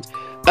very good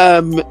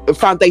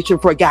foundation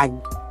for a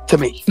gang to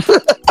me.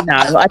 No,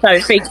 I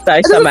don't think so.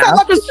 It doesn't sound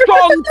like a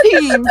strong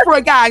team for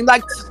a gang.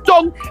 Like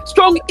strong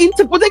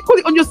what they call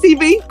it on your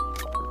CV?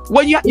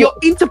 When your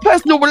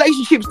interpersonal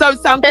relationships don't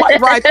sound quite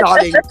right,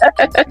 darling.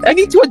 You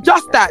need to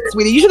adjust that,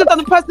 sweetie. You should have done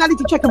a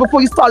personality checker before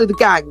you started the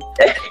gang.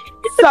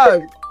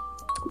 So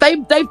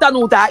they've done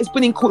all that. It's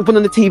been in court, been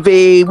on the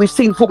TV. We've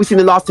seen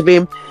the last of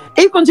him.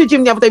 He's gone to the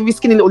gym the other day with his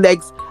skinny little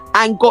legs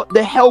and got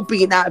the hell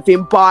beaten out of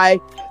him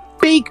by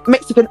big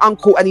Mexican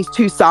uncle and his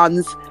 2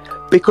 sons.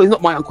 Because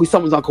not my uncle, he's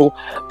someone's uncle,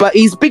 but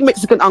he's big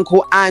Mexican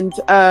uncle. And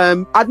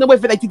I don't know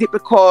whether they did it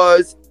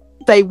because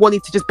they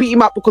wanted to just beat him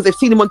up because they've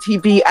seen him on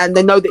TV and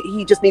they know that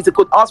he just needs a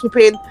good ass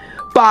whipping,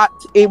 but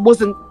it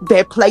wasn't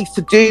their place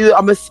to do,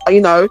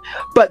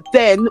 but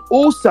then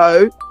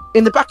also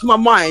in the back of my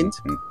mind,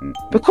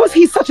 because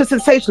he's such a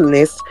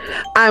sensationalist,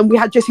 and we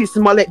had Jussie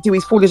Smollett do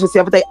his foolishness the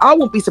other day, I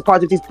wouldn't be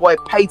surprised if this boy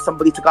paid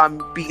somebody to go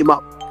and beat him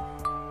up.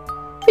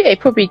 Yeah, he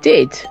probably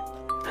did.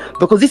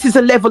 Because this is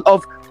a level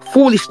of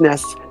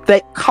foolishness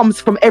that comes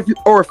from every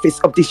orifice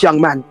of this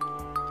young man.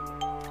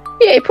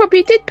 Yeah, he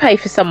probably did pay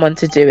for someone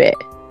to do it.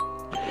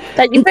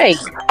 Don't you think?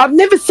 I've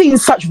never seen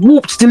such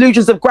warped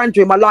delusions of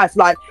grandeur in my life.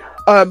 Like,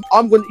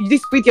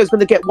 this video is going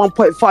to get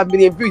 1.5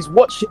 million views.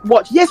 Watch.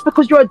 Yes,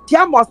 because you're a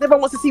damn ass.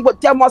 Everyone wants to see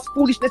what damn ass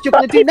foolishness you're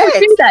going to do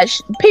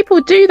next.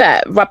 People do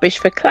that rubbish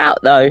for clout,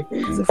 though.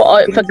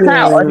 For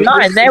clout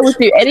online, they will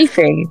do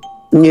anything.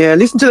 Yeah,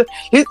 listen to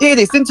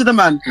the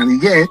man.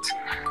 And yet,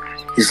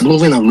 he's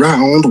moving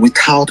around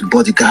without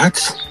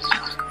bodyguards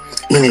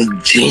in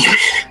a gym.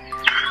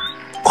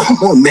 Come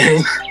on,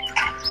 man.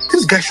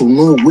 This guy should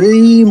know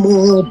way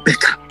more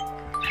better.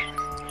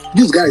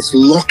 This guy is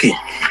lucky.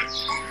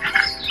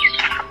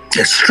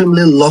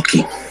 Extremely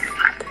lucky.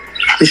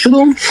 He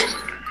shouldn't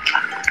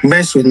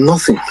mess with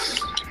nothing.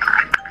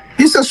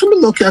 He's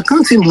extremely lucky. I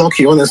count him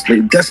lucky,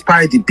 honestly,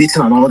 despite the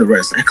beating and all the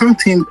rest. I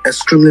count him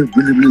extremely,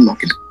 really, really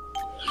lucky.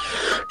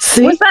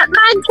 See? Was that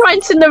man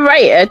trying to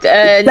narrate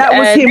that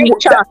was him.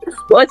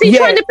 Was he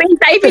trying to be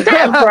David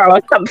Attenborough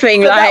or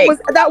something? So like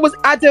that was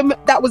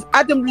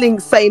Adam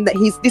Link saying that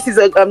this is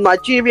a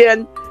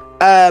Nigerian.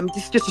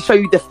 This is just to show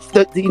you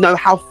the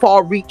how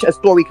far reach a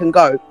story can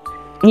go.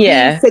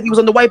 Yeah. He said he was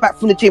on the way back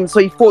from the gym, so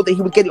he thought that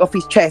he would get it off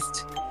his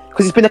chest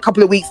because it's been a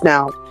couple of weeks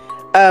now.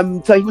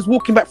 So he was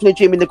walking back from the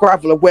gym in the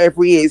gravel or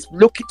wherever he is,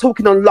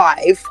 talking on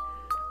live,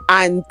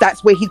 and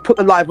that's where he put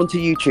the live onto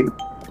YouTube.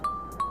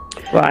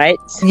 Right.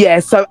 Yeah,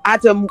 so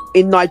Adam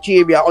in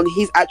Nigeria on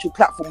his actual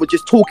platform was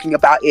just talking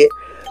about it,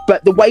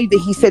 but the way that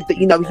he said that,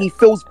 he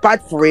feels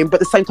bad for him, but at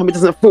the same time it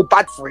doesn't feel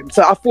bad for him.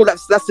 So I thought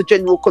that's the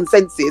general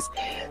consensus,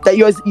 that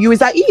you is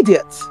that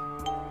idiot.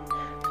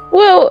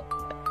 Well,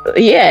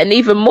 yeah, and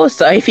even more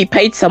so if he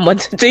paid someone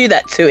to do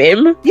that to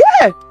him.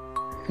 Yeah.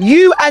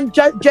 You and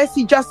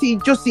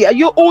Jussie,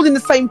 you're all in the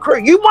same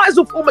crew. You might as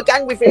well form a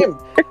gang with him.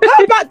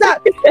 How about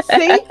that?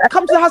 See,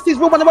 come to the house, Real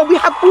 101. We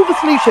have all the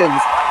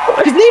solutions.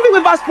 Just leave it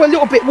with us for a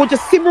little bit. We'll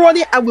just simmer on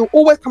it and we'll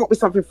always come up with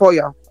something for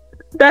you.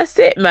 That's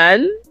it,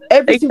 man.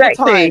 Every single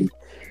time.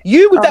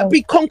 You with that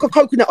big conker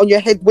coconut on your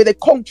head where they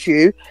conked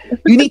you,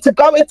 you need to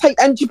go and take,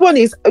 and to be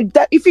honest,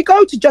 that if you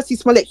go to Jussie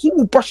Smollett, he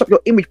will brush up your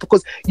image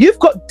because you've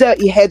got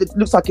dirty hair that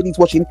looks like it needs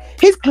washing.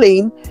 He's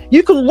clean.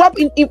 You can rub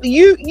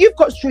you've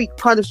got street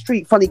funny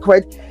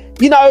cred.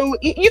 You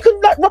can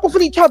rub off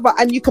on each other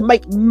and you can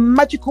make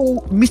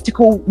magical,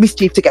 mystical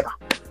mischief together.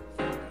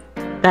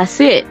 That's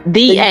it.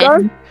 The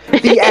end.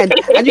 The end.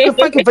 And you can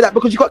thank him for that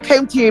because you got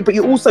KMTU, but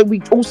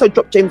we also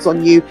drop gems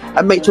on you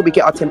and make sure we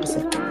get our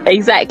 10%.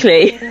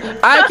 Exactly.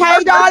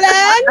 Okay,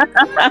 darling.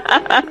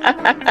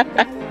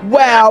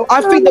 Well,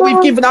 I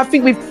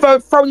think we've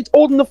thrown it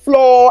all on the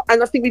floor,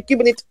 and I think we've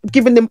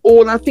given them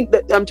all. And I think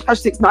that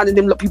Cash 69 and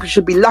them people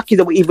should be lucky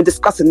that we're even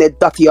discussing their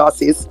dirty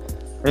asses.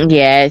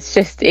 Yeah, it's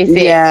just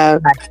yeah.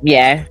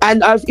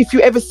 And if you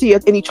ever see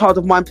any child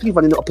of mine, please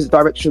run in the opposite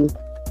direction.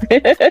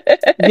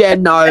 Yeah,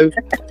 no.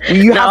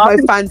 You have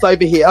no fans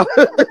over here.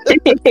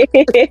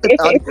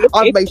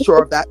 I've made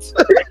sure of that.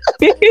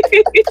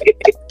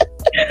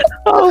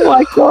 Oh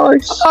my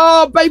gosh.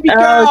 Oh, baby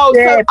girl.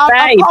 So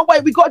I can't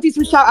wait. We got to do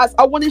some shout outs.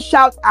 I want to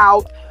shout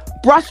out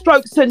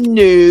Brushstrokes and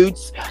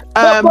Nudes. Big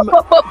up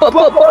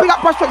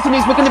Brushstrokes and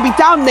Nudes. We're going to be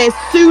down there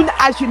soon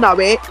as you know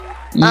it.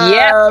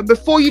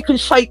 Before you can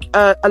shake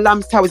a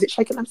lamb's tail, is it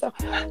shake a lamb's tail?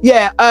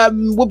 Yeah,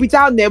 we'll be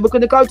down there. We're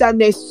going to go down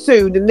there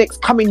soon, the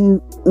next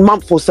coming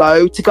month or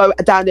so, to go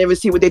down there and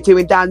see what they're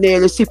doing down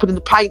there and see put in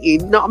the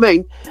painting. You know what I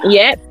mean?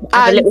 Yeah,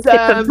 and a little sip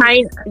of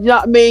paint. You know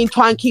what I mean?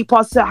 Try and keep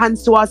our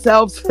hands to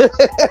ourselves.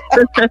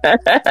 I'm from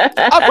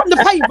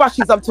the paint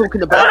brushes I'm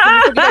talking about.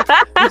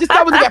 We just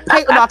don't want to get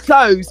paint on our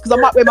clothes because I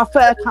might wear my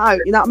fur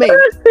coat. You know what I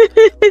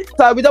mean?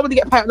 So we don't want to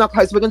get paint on our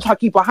clothes. So we're going to try to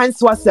keep our hands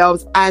to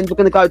ourselves, and we're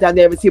going to go down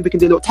there and see if we can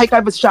do a little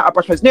takeover. Shout out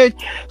Brushstrokes Nude.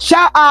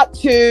 Shout out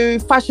to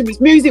Fashion Meets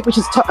Music, which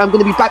is I'm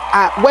going to be back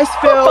at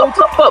Westfield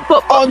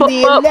on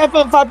the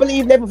 11th, I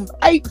believe, 11th of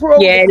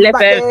April. Yeah,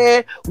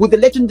 11th. With the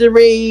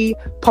legendary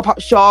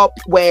pop-up shop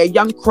where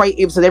young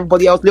creatives and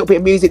everybody else, a little bit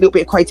of music, a little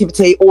bit of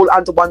creativity, all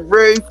under one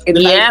roof in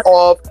the name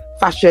of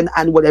fashion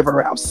and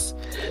whatever else.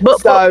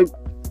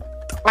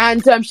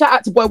 And shout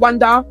out to Boy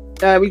Wonder.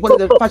 He's one of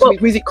the Fashion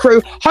Meets Music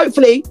crew.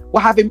 Hopefully,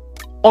 we'll have him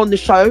on the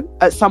show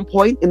at some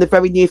point in the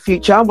very near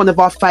future. One of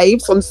our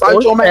faves on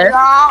social media.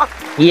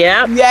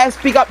 Yeah. Yes,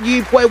 big up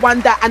you, Boy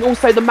Wonder, and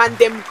also the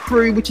Mandem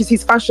crew, which is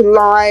his fashion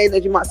line.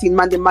 As you might see,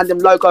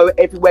 Mandem logo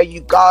everywhere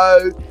you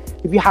go.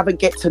 If you haven't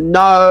get to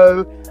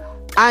know.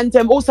 And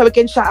also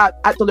again, shout out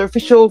at Dollar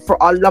Official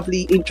for our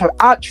lovely intro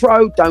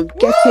outro. Don't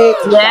get it.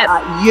 Shout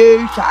out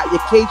you, shout out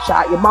your kids,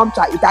 shout out your mum,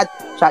 shout out your dad,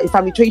 shout out your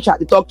family tree, shout out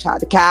the dog, shout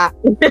out the cat.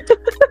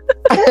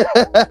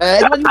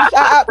 Anyone you want to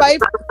shout out,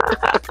 babe?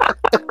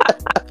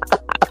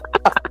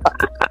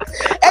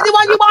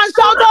 Anyone you want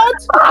to shout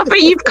out?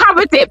 But you've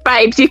covered it,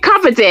 babes. You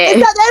covered it.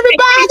 Is that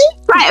everybody?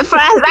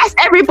 That's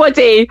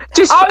everybody.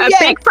 Just a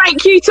big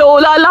thank you to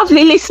all our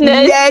lovely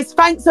listeners. Yes,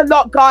 thanks a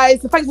lot,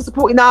 guys. Thanks for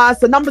supporting us.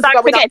 The numbers are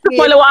going up. Don't forget to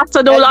follow us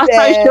on all our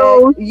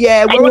socials.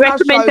 Yeah, any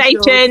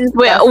recommendations?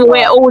 We're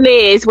all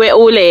ears. We're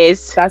all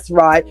ears. That's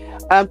right.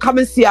 Come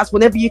and see us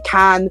whenever you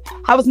can.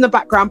 Have us in the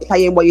background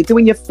playing while you're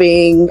doing your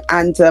thing,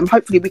 and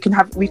hopefully we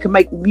can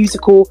make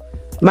musical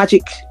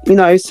magic,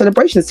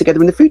 celebrations together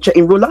in the future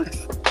in real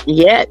life.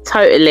 Yeah,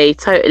 totally.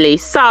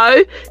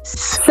 So,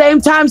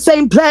 same time,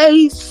 same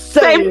place.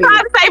 Same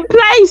time, same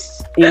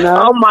place.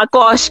 Oh my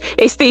gosh,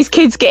 it's these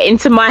kids get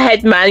into my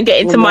head, man.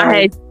 Get into my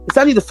head. It's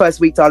only the first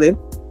week, darling.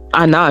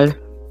 I know.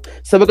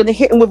 So we're going to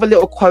hit them with a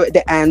little quote at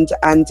the end,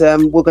 and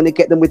we're going to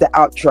get them with the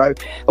outro.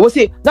 And we'll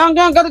see. Go till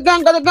you get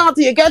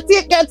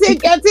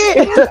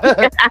it.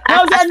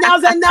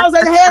 Nails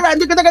and hair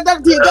and till you get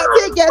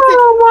it.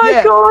 Oh my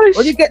gosh.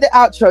 When you get the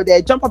outro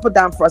there, jump up and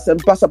down for us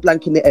and bust a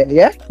blank in the air,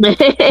 yeah?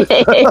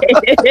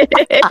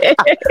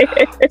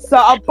 So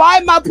I'll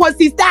buy my pod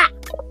sister.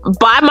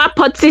 Bye, my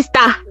pod sister.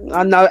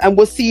 I know, and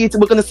we'll see you.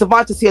 We're going to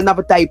survive to see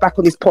another day back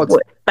on this pod.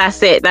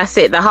 That's it.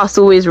 The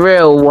hustle is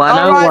real. 101.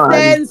 All right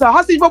then. So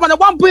hustle is real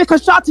 101. Big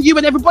shout to you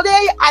and everybody, and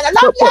I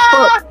love you.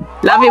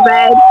 Love you,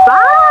 babe.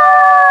 Bye.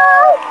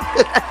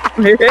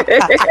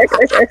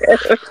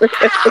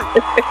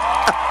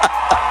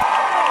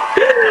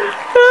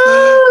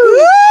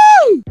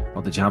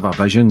 Or did you have a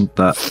vision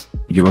that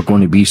you were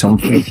going to be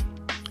something?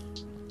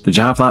 Did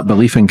you have that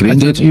belief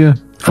ingrained into you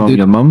from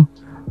your mum?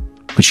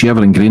 Did she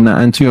ever ingrain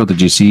that into you, or did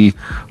you see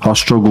her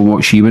struggle,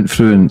 what she went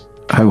through, and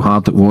how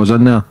hard it was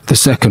in there? The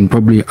second,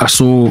 probably. I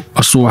saw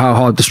how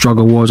hard the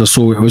struggle was. I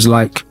saw it was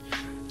like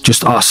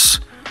just us,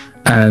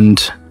 and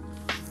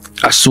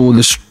I saw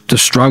the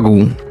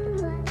struggle.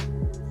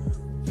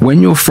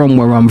 When you're from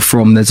where I'm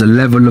from, there's a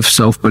level of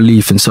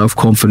self-belief and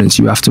self-confidence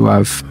you have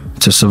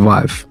to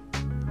survive.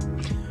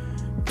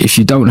 If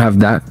you don't have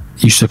that,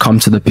 you succumb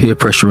to the peer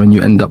pressure and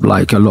you end up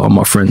like a lot of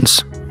my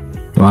friends.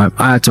 Right?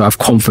 I had to have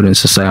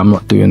confidence to say, I'm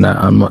not doing that,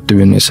 I'm not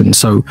doing this. And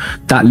so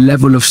that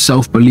level of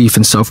self-belief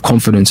and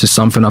self-confidence is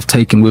something I've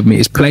taken with me.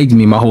 It's plagued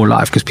me my whole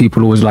life because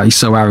people always like, he's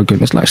so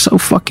arrogant. It's like, so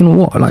fucking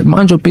what? Like,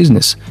 mind your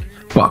business.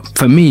 But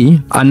for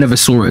me, I never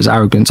saw it as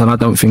arrogance, and I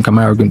don't think I'm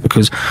arrogant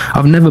because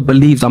I've never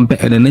believed I'm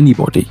better than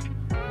anybody.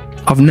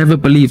 I've never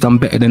believed I'm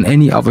better than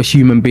any other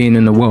human being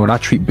in the world. I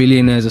treat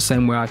billionaires the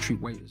same way I treat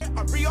waiters.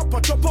 I re-up, I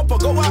drop up, I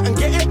go out and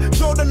get it.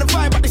 Show them the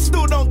vibe, but they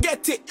still don't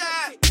get it.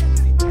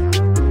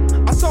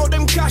 I told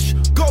them cash,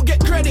 go get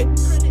credit.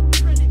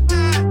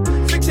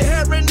 Fix your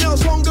hair and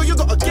nails, one girl, you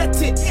gotta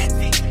get it.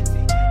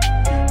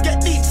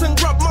 Get deets and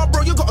grab my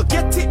bro, you gotta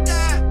get it.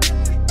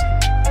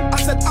 I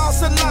said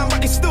arse and line,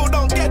 but they still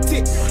don't get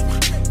it.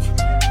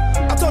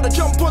 I told her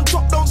jump on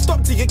top, don't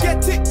stop till you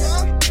get it.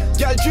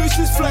 Girl, juice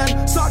is flying